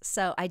mentors.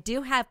 So I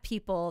do have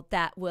people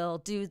that will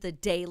do the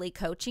daily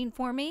coaching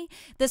for me.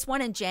 This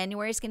one in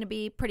January is going to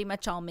be pretty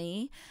much all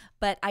me.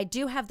 But I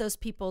do have those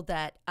people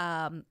that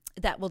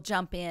will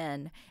jump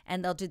in,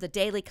 and they'll do the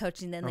daily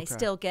coaching. Then they Okay.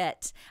 still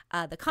get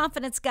the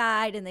confidence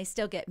guide, and they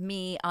still get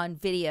me on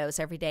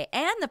videos every day,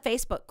 and the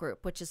Facebook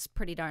group, which is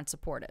pretty darn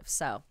supportive.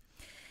 So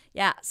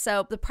yeah,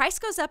 so the price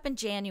goes up in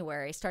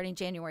January, starting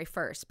January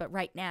 1st. But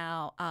right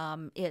now,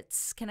 can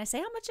I say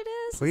how much it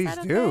is? Please Is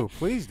that do. okay?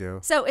 Please do.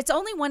 So it's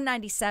only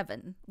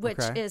 $197, which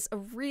Okay. is a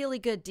really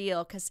good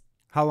deal because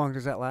How long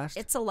does that last?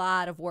 it's a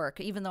lot of work,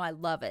 even though I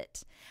love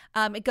it.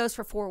 It goes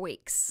for 4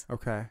 weeks.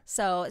 Okay.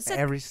 So it's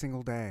Every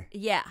single day.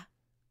 yeah.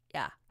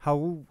 How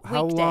long?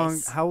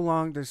 Weekdays. How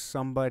long does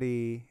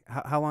somebody?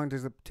 How long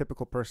does a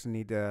typical person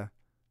need to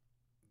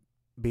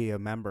be a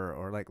member,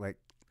 or like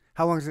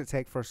how long does it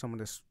take for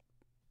someone to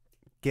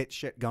get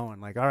shit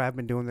going? Like, all right, I've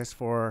been doing this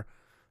for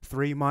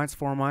 3 months,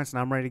 4 months, and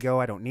I'm ready to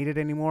go. I don't need it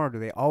anymore. Or do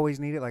they always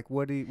need it? Like,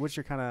 what's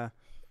your kind of?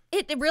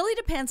 It really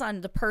depends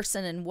on the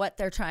person and what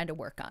they're trying to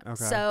work on.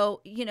 Okay. So,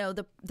 you know,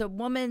 the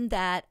woman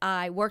that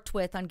I worked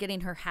with on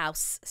getting her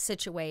house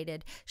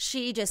situated,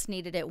 she just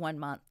needed it 1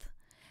 month.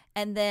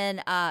 And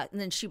then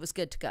she was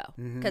good to go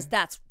because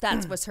that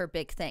was her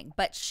big thing.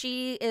 But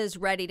she is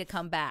ready to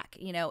come back.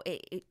 You know,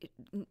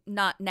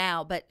 not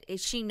now, but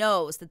she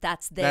knows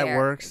that's there. That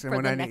works, for and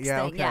when the I need- next yeah,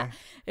 thing. okay. Yeah,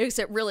 because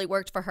it really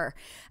worked for her.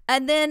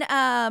 And then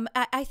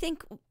I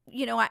think,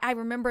 you know, I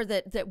remember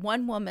that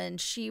one woman,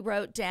 she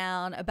wrote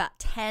down about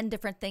 10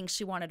 different things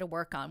she wanted to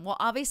work on. Well,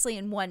 obviously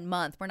in 1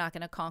 month, we're not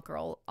going to conquer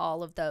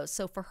all of those.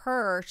 So for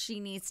her,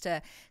 she needs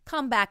to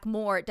come back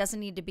more. It doesn't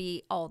need to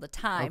be all the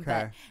time,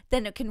 but Okay.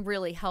 then it can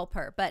really help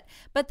her. But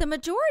the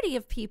majority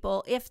of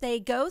people, if they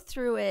go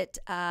through it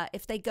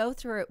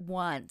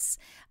once,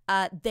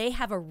 they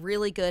have a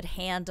really good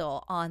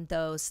handle on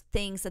those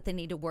things that they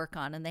need to work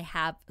on, and they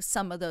have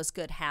some of those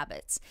good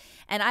habits.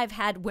 And I've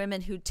had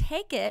women who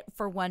take it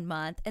for 1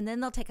 month, and then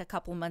they'll take a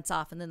couple of months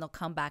off, and then they'll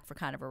come back for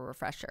kind of a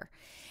refresher.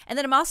 And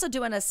then I'm also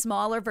doing a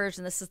smaller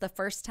version. This is the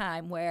first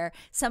time where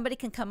somebody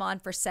can come on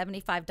for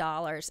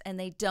 $75, and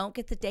they don't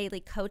get the daily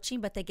coaching,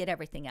 but they get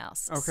everything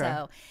else. Okay.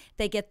 So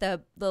they get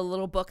the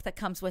little book that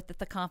comes with it,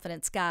 the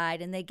confidence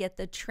guide, and they get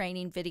the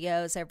training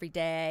videos every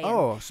day. and-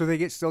 Oh, so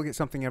they still get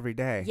something every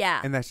day.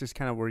 Yeah. And that's just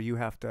kind of where you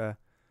have to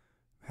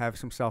have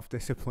some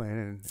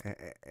self-discipline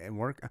and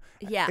work.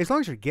 Yeah. As long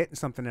as you're getting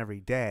something every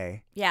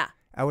day, Yeah.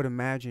 I would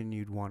imagine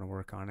you'd want to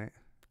work on it.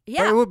 But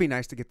Yeah. it would be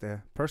nice to get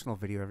the personal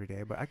video every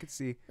day, but I could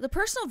see The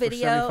personal for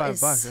video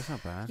 $75, is that's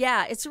not bad.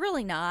 Yeah, it's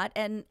really not.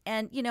 And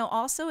you know,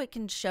 also it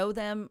can show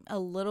them a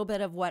little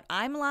bit of what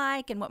I'm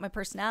like and what my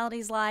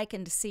personality's like,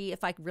 and to see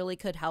if I really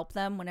could help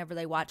them whenever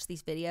they watch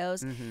these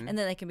videos. Mm-hmm. And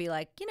then they can be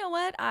like, you know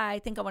what? I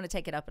think I want to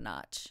take it up a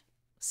notch.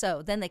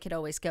 So then they could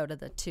always go to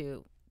the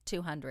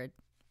 $200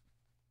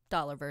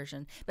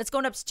 version, but it's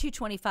going up to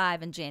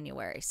 $225 in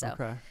January. So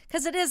Okay.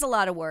 because it is a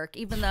lot of work,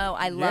 even though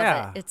I love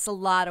Yeah. it, it's a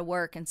lot of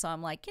work. And so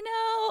I'm like, you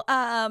know,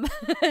 I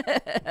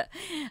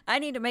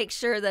need to make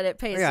sure that it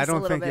pays Yeah, I just a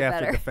don't little think bit you have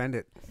better. to defend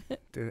it.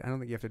 Dude, I don't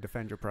think you have to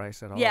defend your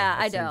price at all. Yeah,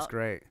 That I seems don't.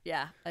 great.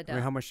 Yeah, I I don't.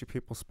 mean, how much do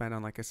people spend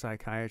on like a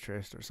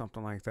psychiatrist or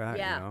something like that?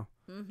 Yeah. You know?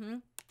 Mm-hmm.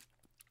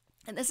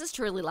 And this is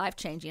truly life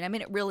changing. I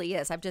mean, it really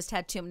is. I've just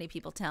had too many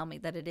people tell me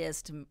that it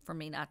is for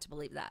me not to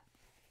believe that.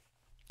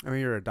 I mean,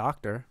 you're a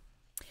doctor.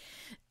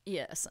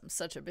 Yes, I'm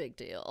such a big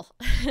deal.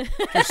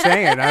 Just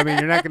saying. I mean,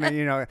 you're not gonna.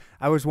 You know,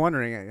 I was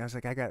wondering. I was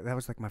like, that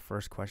was like my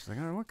first question.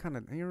 Like, oh, what kind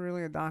of? Are you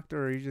really a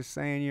doctor, or are you just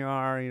saying you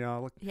are? You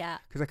know, Yeah,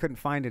 because I couldn't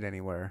find it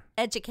anywhere.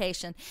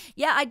 education.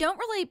 Yeah, I don't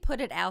really put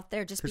it out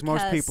there just Because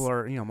because most people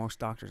are. You know, most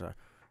doctors are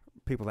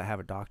people that have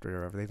a doctorate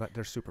or whatever,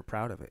 they're super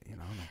proud of it, you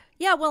know.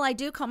 Yeah, well, I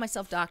do call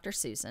myself Dr.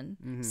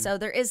 Susan. So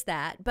there is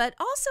that. But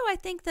also I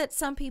think that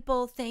some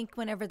people think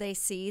whenever they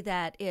see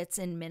that it's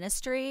in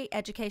ministry,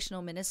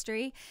 educational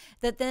ministry,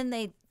 that then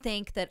they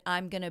think that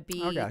I'm going to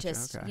be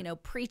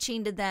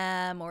preaching to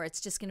them, or it's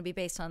just going to be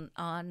based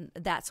on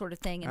that sort of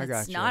thing. And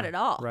it's not at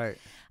all. Right.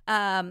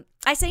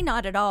 I say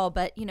not at all,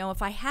 but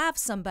if I have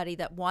somebody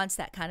that wants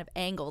that kind of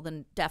angle,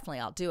 then definitely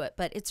I'll do it.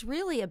 But it's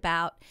really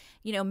about,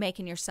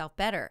 making yourself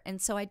better.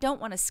 And so I don't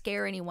want to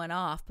scare anyone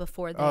off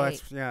before they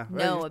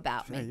know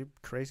about me. Yeah, you're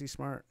crazy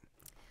smart.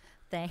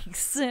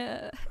 Thanks.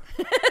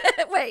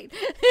 Wait.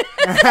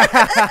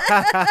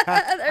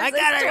 I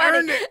got it.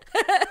 Earned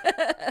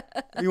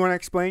it. You want to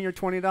explain your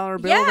 $20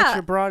 bill that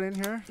you brought in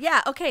here?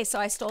 Yeah. Okay. So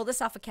I stole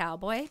this off a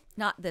cowboy.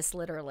 Not this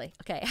literally.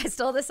 Okay. I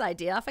stole this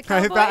idea off a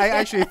cowboy. I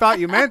actually thought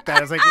you meant that.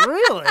 I was like,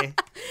 really?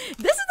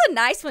 This is a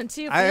nice one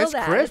too. Feel it's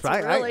that. crisp.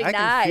 It's really I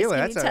nice. can feel it.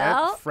 Can you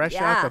tell? That's fresh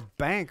out the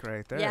bank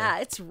right there. Yeah.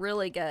 It's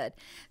really good.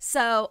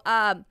 So,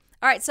 all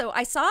right. So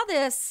I saw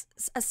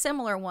a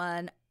similar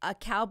one. A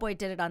cowboy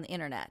did it on the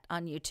internet,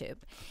 on YouTube.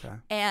 Okay.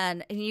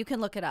 And you can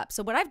look it up.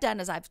 So what I've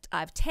done is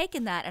I've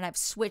taken that and I've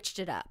switched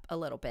it up a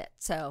little bit.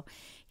 So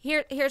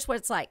here's what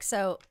it's like.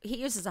 So he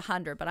uses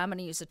 100, but I'm going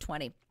to use a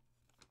 20.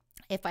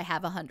 If I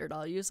have 100,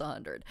 I'll use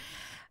 100.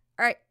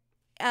 All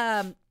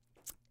right.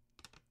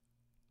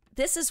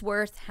 This is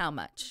worth how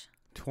much?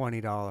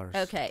 $20.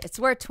 Okay, it's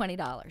worth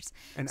 $20.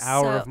 An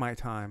hour of my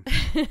time.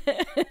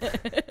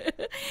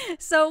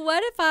 So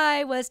what if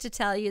I was to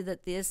tell you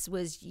that this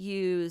was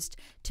used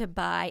to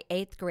buy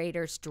 8th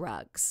graders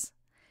drugs?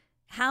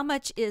 How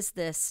much is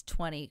this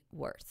 20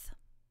 worth?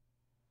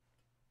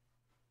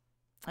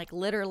 Like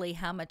literally,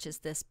 how much is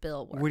this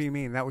bill worth? What do you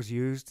mean? That was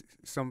used?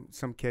 Some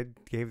kid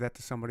gave that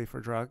to somebody for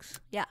drugs?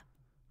 Yeah.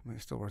 I mean,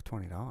 it's still worth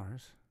 $20.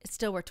 It's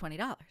still worth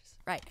 $20,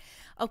 right?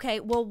 Okay.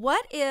 Well,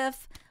 what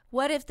if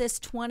this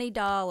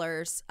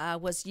 $20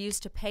 was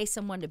used to pay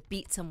someone to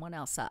beat someone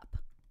else up?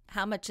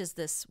 How much is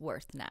this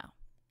worth now?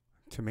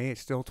 To me,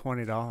 it's still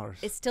 $20.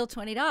 It's still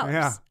 $20.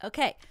 Yeah.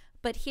 Okay.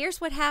 But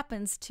here's what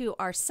happens to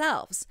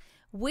ourselves.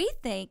 We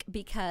think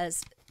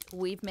because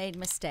we've made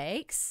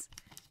mistakes,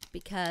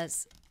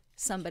 because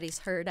somebody's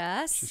hurt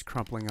us. She's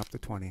crumpling up the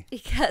 20.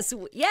 Because,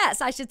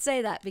 yes, I should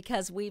say that,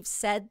 because we've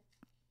said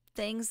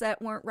things that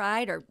weren't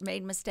right or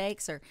made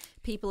mistakes or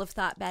people have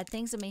thought bad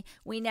things of me,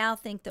 we now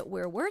think that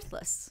we're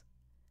worthless.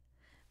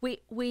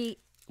 We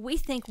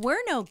think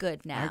we're no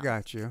good now. I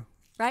got you.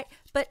 Right?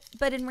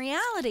 But in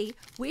reality,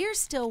 we're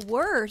still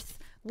worth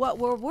what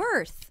we're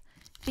worth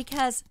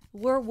because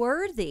we're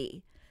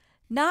worthy,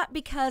 not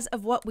because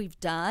of what we've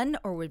done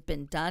or we've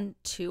been done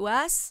to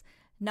us,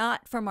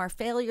 not from our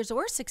failures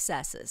or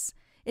successes.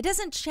 It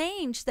doesn't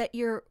change that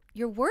you're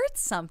worth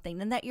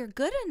something and that you're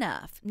good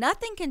enough.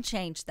 Nothing can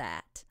change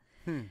that.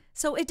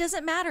 So it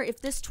doesn't matter if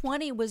this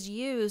 20 was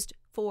used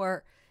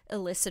for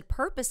illicit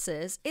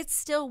purposes, it's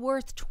still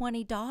worth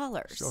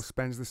 $20. Still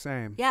spends the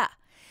same. Yeah.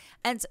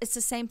 And it's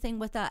the same thing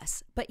with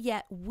us. But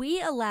yet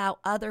we allow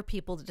other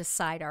people to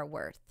decide our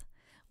worth.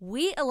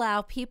 We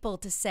allow people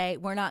to say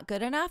we're not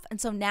good enough.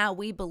 And so now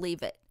we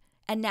believe it.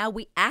 And now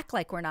we act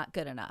like we're not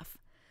good enough.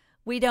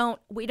 We don't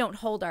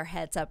hold our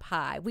heads up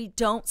high. We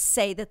don't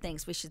say the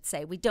things we should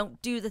say. We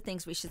don't do the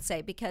things we should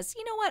say because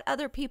you know what?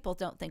 Other people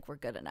don't think we're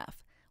good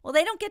enough. Well,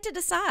 they don't get to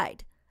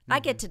decide. I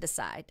get to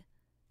decide.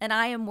 And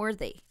I am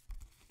worthy.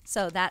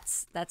 So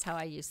that's how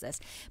I use this.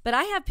 But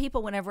I have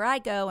people whenever I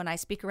go and I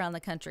speak around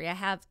the country, I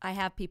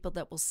have people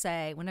that will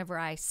say, whenever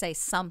I say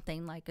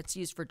something like it's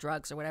used for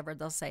drugs or whatever,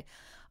 they'll say,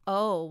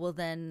 oh, well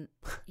then,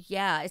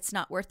 yeah, it's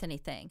not worth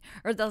anything.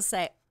 Or they'll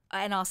say,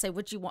 and I'll say,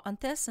 would you want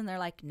this? And they're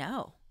like,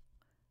 no.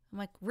 I'm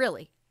like,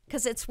 really?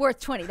 Because it's worth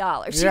 $20.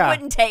 Yeah. You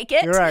wouldn't take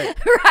it. You're right.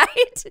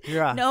 Right?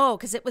 Yeah. No,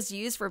 because it was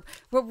used for,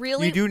 well,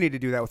 really. You do need to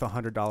do that with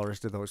 $100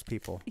 to those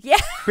people. Yeah.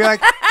 Be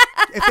like,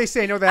 if they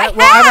say no to that,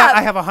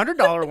 I have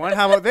 $100 one.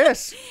 How about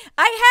this?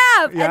 I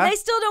have, Yeah. and they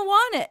still don't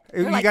want it.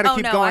 They're You like, got to oh,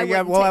 keep no, going.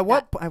 Yeah. Well, at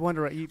what? I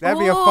wonder. That'd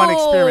be a fun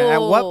experiment.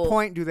 At what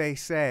point do they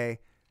say,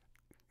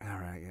 "All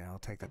right, yeah, I'll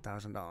take the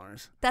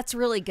 $1,000"? That's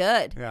really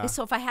good. Yeah.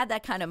 So if I had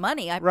that kind of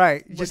money, I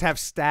Right. You just have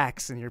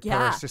stacks in your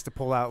Yeah. purse just to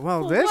pull out. Well,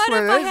 Well, this what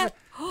one, if I this, had?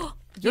 You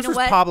this know was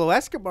what? Pablo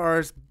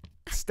Escobar's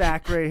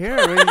stack right here.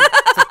 I mean,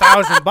 it's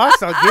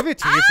 $1,000. I'll give it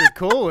to you if you're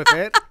cool with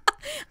it.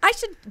 I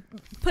should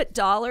put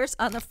dollars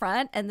on the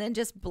front and then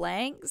just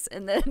blanks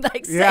and then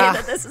like say Yeah.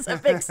 that this is a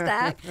big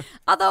stack.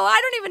 Although I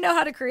don't even know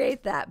how to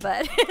create that,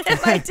 but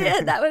if I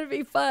did, that would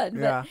be fun.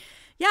 Yeah. But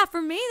yeah,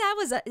 for me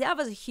that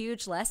was a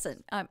huge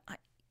lesson.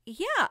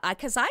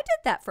 Because I did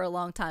that for a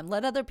long time.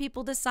 Let other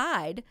people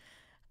decide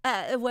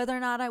whether or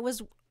not I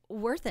was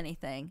worth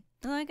anything.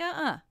 I'm like,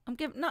 I'm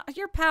giving. No,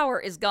 your power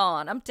is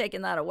gone. I'm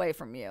taking that away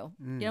from you.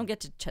 You don't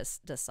get to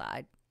just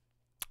decide.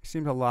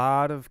 Seems a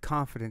lot of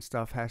confidence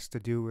stuff has to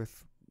do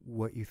with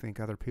what you think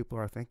other people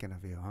are thinking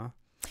of you, huh?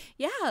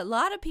 Yeah, a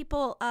lot of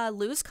people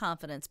lose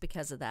confidence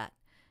because of that.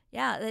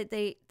 Yeah,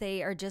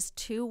 they are just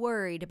too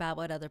worried about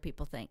what other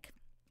people think.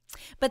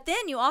 But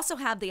then you also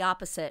have the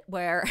opposite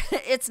where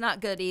it's not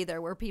good either,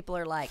 where people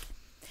are like,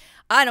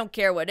 I don't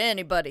care what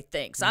anybody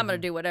thinks. I'm going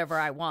to do whatever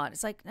I want.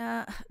 It's like,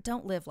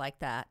 don't live like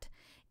that.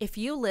 If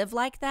you live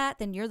like that,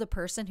 then you're the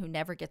person who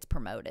never gets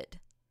promoted.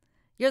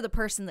 You're the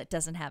person that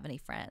doesn't have any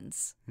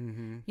friends.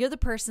 Mm-hmm. You're the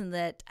person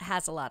that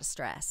has a lot of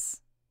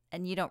stress,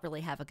 and you don't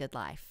really have a good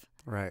life.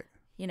 Right.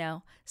 You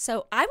know?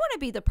 So I want to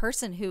be the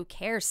person who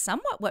cares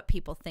somewhat what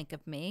people think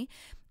of me.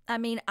 I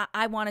mean,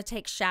 I want to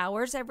take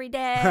showers every day,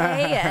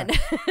 and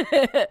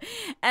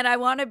and I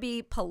want to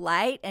be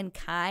polite and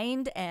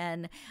kind,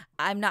 and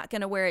I'm not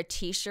going to wear a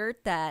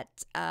T-shirt that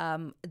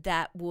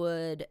that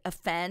would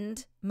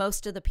offend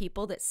most of the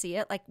people that see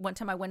it. Like one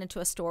time I went into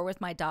a store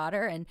with my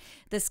daughter, and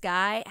this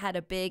guy had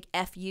a big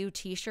FU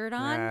T-shirt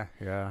on,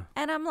 Yeah.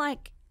 and I'm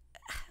like,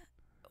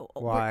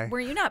 why?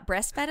 Were you not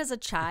breastfed as a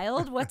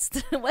child? What's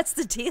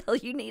the deal?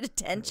 You need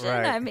attention.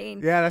 Right. I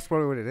mean, yeah, that's what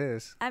it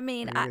is. I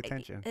mean, You need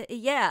attention.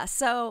 Yeah.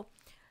 So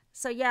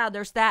yeah,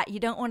 there's that. You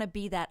don't want to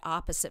be that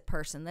opposite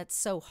person that's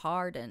so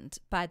hardened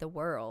by the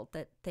world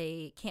that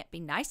they can't be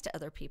nice to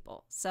other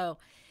people. So,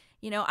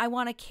 you know, I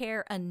want to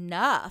care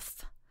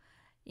enough,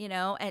 you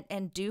know,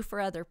 and do for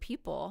other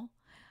people,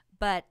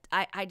 but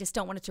I just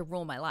don't want it to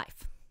rule my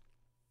life.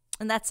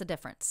 And that's the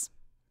difference.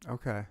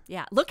 Okay.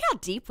 Yeah. Look how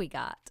deep we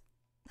got.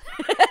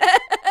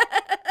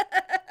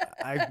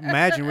 I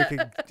imagine we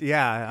could.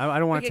 Yeah, I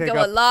don't want We to could take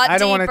go up. a lot I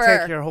don't want to deeper.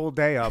 take your whole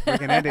day up. We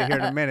can end it here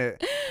in a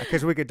minute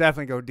because we could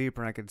definitely go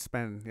deeper. And I could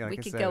spend. Like We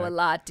I could said, go a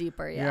lot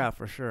deeper. Yeah. Yeah,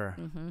 for sure.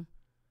 Mm-hmm.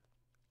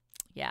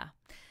 Yeah.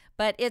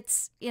 But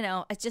it's, you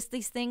know, it's just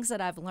these things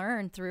that I've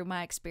learned through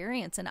my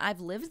experience, and I've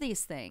lived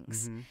these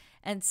things. Mm-hmm.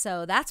 And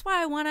so that's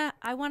why I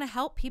want to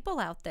help people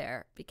out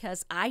there,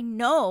 because I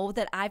know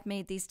that I've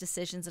made these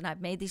decisions and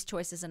I've made these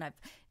choices and I've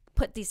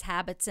put these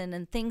habits in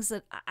and things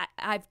that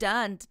I've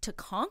done to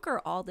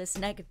conquer all this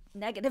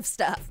negative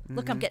stuff.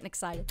 Look, I'm getting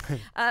excited.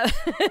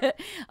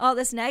 All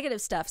this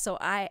negative stuff. So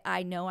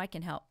I know I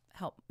can help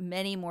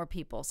many more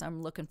people. So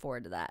I'm looking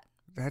forward to that.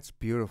 That's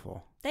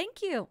beautiful.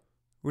 Thank you.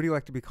 What do you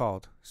like to be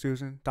called?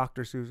 Susan,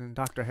 Dr.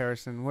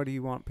 Harrison? What do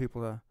you want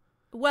people to?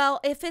 Well,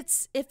 if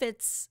it's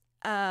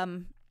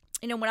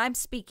you know, when I'm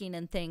speaking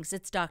and things,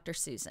 it's Dr.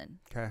 Susan.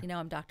 Okay. You know,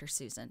 I'm Dr.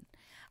 Susan.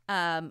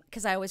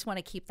 Because I always want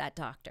to keep that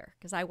doctor,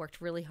 because I worked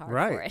really hard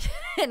Right. for it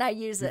and I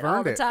use You've it all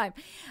earned the it. time.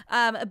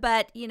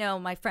 But, you know,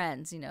 my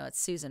friends, you know,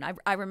 it's Susan.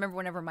 I remember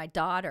whenever my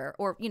daughter,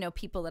 or, you know,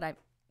 people that I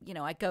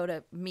go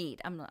to meet,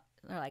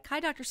 they're like,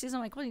 hi, Dr. Susan.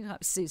 I'm like, well, you know,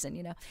 Susan,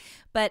 you know.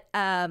 But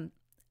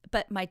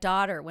my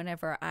daughter,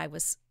 whenever I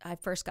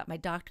first got my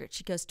doctorate,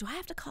 she goes, do I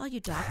have to call you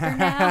doctor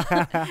now?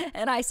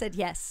 And I said,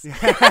 yes.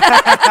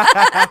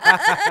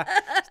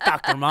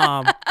 Dr.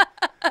 Mom.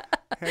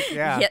 Heck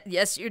yeah.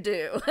 Yes, you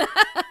do.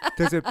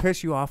 Does it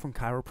piss you off when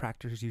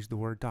chiropractors use the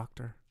word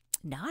doctor?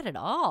 Not at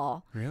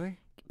all. Really?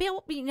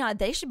 You know,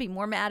 they should be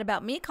more mad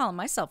about me calling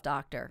myself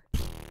doctor.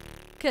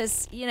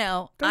 Because, you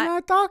know, They're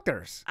not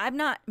doctors. I'm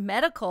not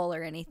medical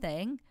or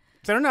anything.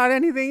 They're not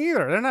anything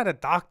either. They're not a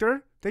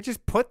doctor. They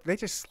just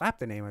slap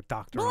the name of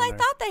doctor. Well, on I there.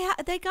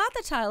 thought they got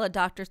the title of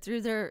doctor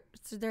through their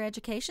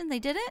education. They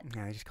didn't?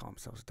 Yeah, they just call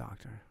themselves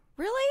doctor.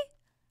 Really?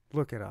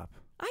 Look it up.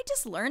 I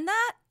just learned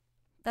that?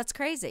 That's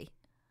crazy.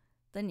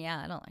 Then,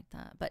 yeah, I don't like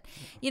that. But,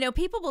 you know,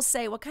 people will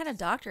say, what kind of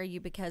doctor are you?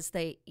 Because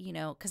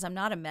because I'm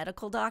not a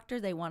medical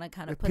doctor. They want to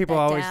kind of put People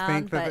that always down.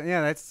 think that,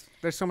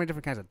 there's so many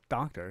different kinds of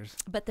doctors.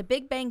 But the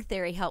Big Bang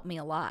Theory helped me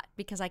a lot,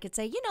 because I could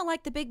say, you know,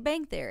 like the Big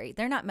Bang Theory,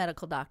 they're not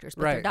medical doctors,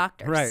 but they're Right,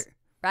 doctors. right.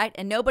 Right?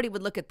 And nobody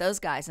would look at those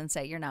guys and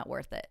say, you're not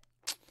worth it.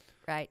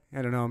 Right?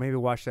 I don't know. Maybe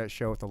watch that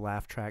show with the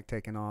laugh track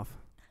taken off.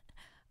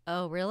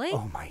 Oh, really?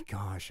 Oh, my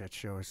gosh. That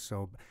show is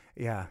so...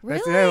 Yeah.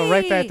 Really?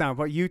 Write that down.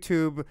 But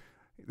YouTube,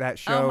 that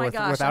show my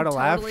gosh, without I'm a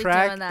laugh totally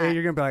track, doing that.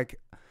 you're going to be like...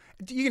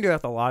 You can do that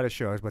with a lot of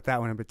shows, but that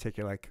one in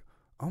particular, like,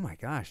 oh, my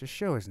gosh, this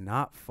show is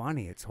not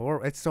funny. It's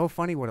horrible. It's so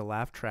funny what a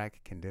laugh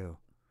track can do.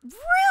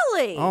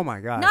 Really? Oh, my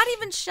gosh. Not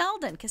even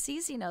Sheldon, because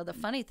he's, you know, the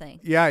funny thing.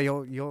 Yeah,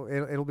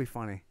 it'll be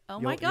funny. Oh,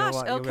 You'll- my gosh.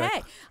 you'll be like,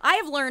 Okay. I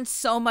have learned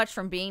so much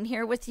from being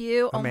here with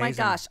you. Oh, my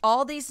Amazing. gosh.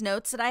 All these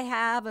notes that I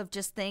have of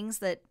just things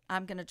that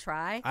I'm going to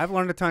try. I've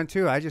learned a ton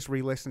too. I just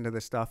re-listen to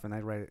this stuff and I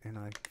write it and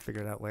I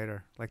figure it out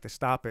later. Like to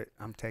stop it,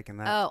 I'm taking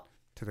that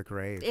to the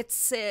grave.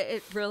 It's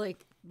it really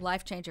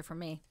life changer for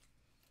me.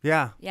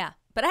 Yeah, Yeah.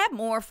 But I have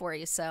more for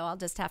you, so I'll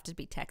just have to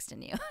be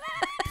texting you.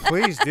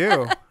 please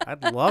do.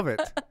 I'd love it.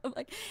 I'm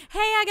like, hey,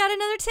 I got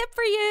another tip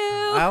for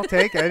you. I'll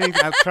take it.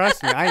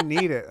 Trust me, I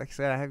need it. Like I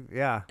said,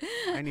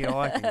 I need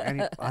all I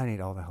can. I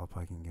need all the help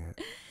I can get.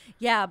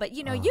 Yeah, but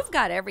you know, you've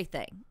got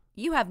everything.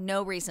 You have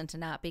no reason to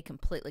not be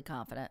completely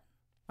confident.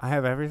 I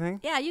have everything.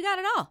 Yeah, you got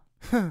it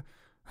all.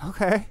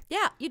 Okay.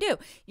 Yeah, you do.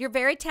 You're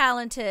very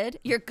talented.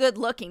 You're good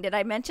looking. Did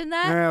I mention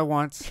that? Yeah,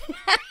 once.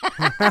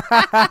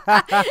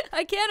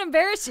 I can't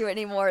embarrass you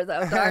anymore,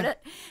 though, darn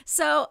it.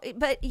 So,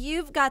 but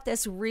you've got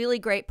this really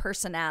great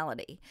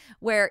personality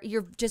where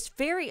you're just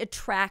very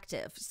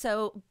attractive.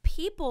 So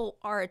people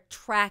are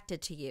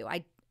attracted to you.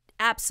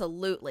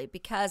 Absolutely,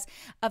 because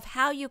of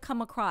how you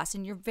come across,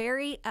 and you're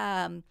very,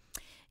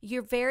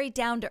 you're very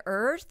down to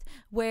earth,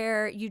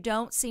 where you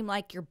don't seem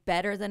like you're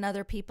better than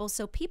other people.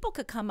 So people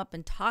could come up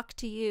and talk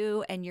to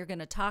you, and you're going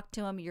to talk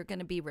to them. You're going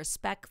to be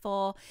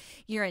respectful.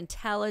 You're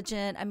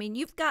intelligent. I mean,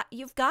 you've got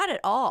it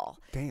all.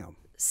 Damn.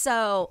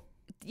 So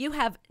you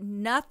have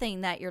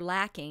nothing that you're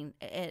lacking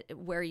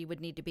where you would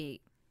need to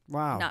be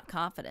Wow. not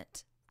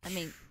confident. I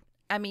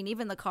mean,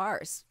 even the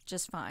car's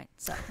just fine.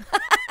 So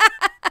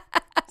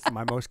It's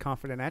my most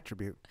confident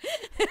attribute.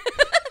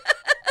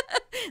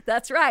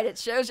 that's right. It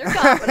shows your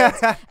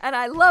confidence. And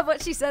I love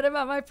what she said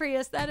about my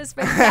Prius. That is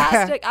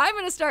fantastic. I'm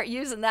going to start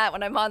using that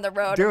when I'm on the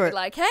road. Do and it. be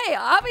like, hey,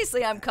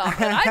 obviously I'm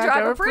confident. I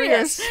drive a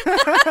Prius.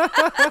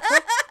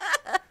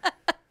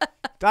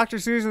 Dr.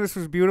 Susan, this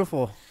was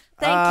beautiful.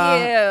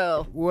 Thank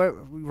you.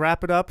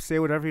 Wrap it up. Say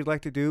whatever you'd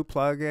like to do.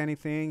 Plug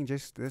anything.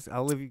 Just this.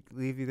 I'll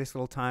leave you this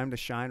little time to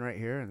shine right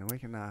here, and then we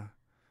can.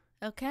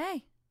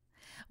 Okay.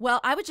 Well,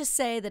 I would just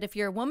say that if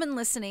you're a woman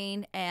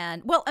listening,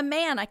 and well, a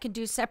man, I can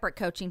do separate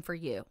coaching for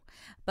you,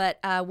 but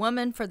a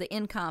woman for the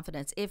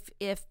inconfidence.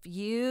 If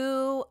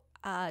you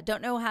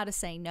don't know how to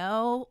say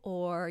no,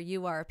 or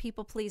you are a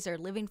people pleaser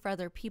living for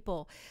other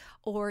people,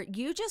 or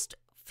you just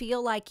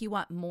feel like you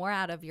want more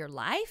out of your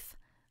life,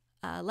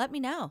 let me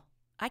know.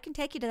 I can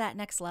take you to that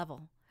next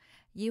level.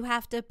 You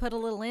have to put a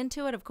little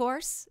into it, of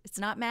course. It's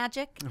not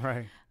magic.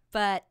 Right.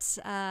 But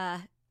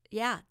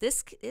yeah,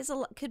 this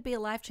could be a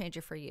life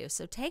changer for you.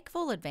 So take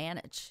full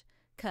advantage,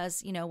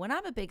 because when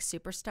I'm a big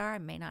superstar, I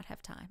may not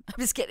have time. I'm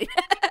just kidding.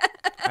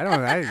 I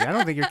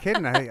don't think you're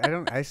kidding.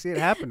 I see it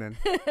happening.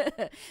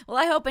 Well,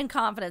 I hope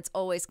Inconfidence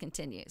always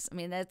continues. I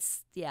mean,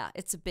 it's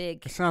a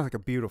big. It sounds like a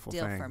beautiful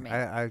deal thing. for me.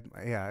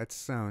 Yeah, it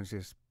sounds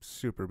just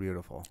super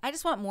beautiful. I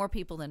just want more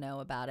people to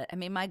know about it. I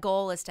mean, my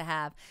goal is to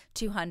have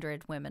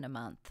 200 women a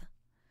month.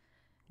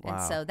 Wow.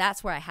 And so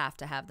that's where I have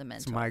to have the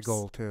mentors. It's my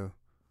goal too.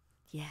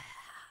 Yeah.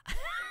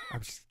 I'm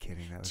just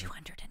kidding. That was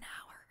 200 an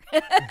hour.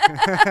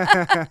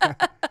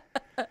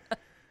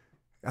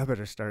 I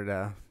better start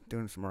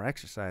doing some more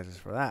exercises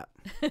for that.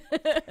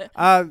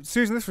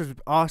 Susan, this was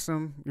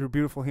awesome. You're a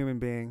beautiful human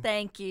being.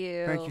 Thank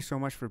you. Thank you so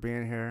much for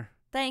being here.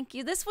 Thank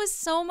you. This was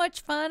so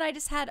much fun. I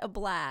just had a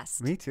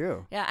blast. Me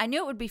too. Yeah, I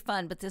knew it would be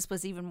fun, but this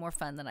was even more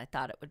fun than I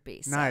thought it would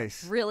be. So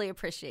Nice. Really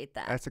appreciate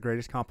that. That's the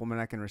greatest compliment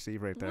I can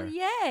receive right there. Well,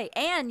 yay.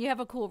 And you have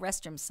a cool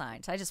restroom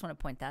sign. So I just want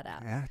to point that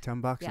out. Yeah,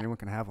 $10. Yeah. Anyone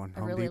can have one. I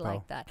Home really Depot.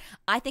 like that.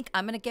 I think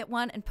I'm going to get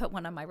one and put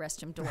one on my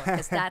restroom door,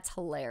 because that's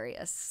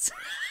hilarious.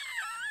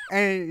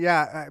 And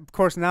yeah, of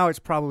course, now it's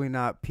probably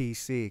not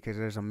PC because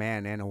there's a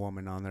man and a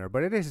woman on there,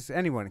 but it is,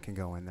 anyone can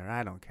go in there.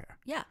 I don't care.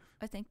 Yeah,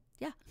 I think,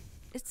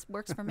 it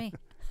works for me.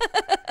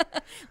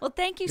 Well,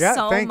 thank you Yeah,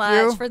 so thank much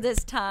you. for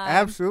this time.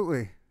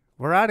 Absolutely.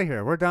 We're out of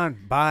here. We're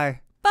done. Bye.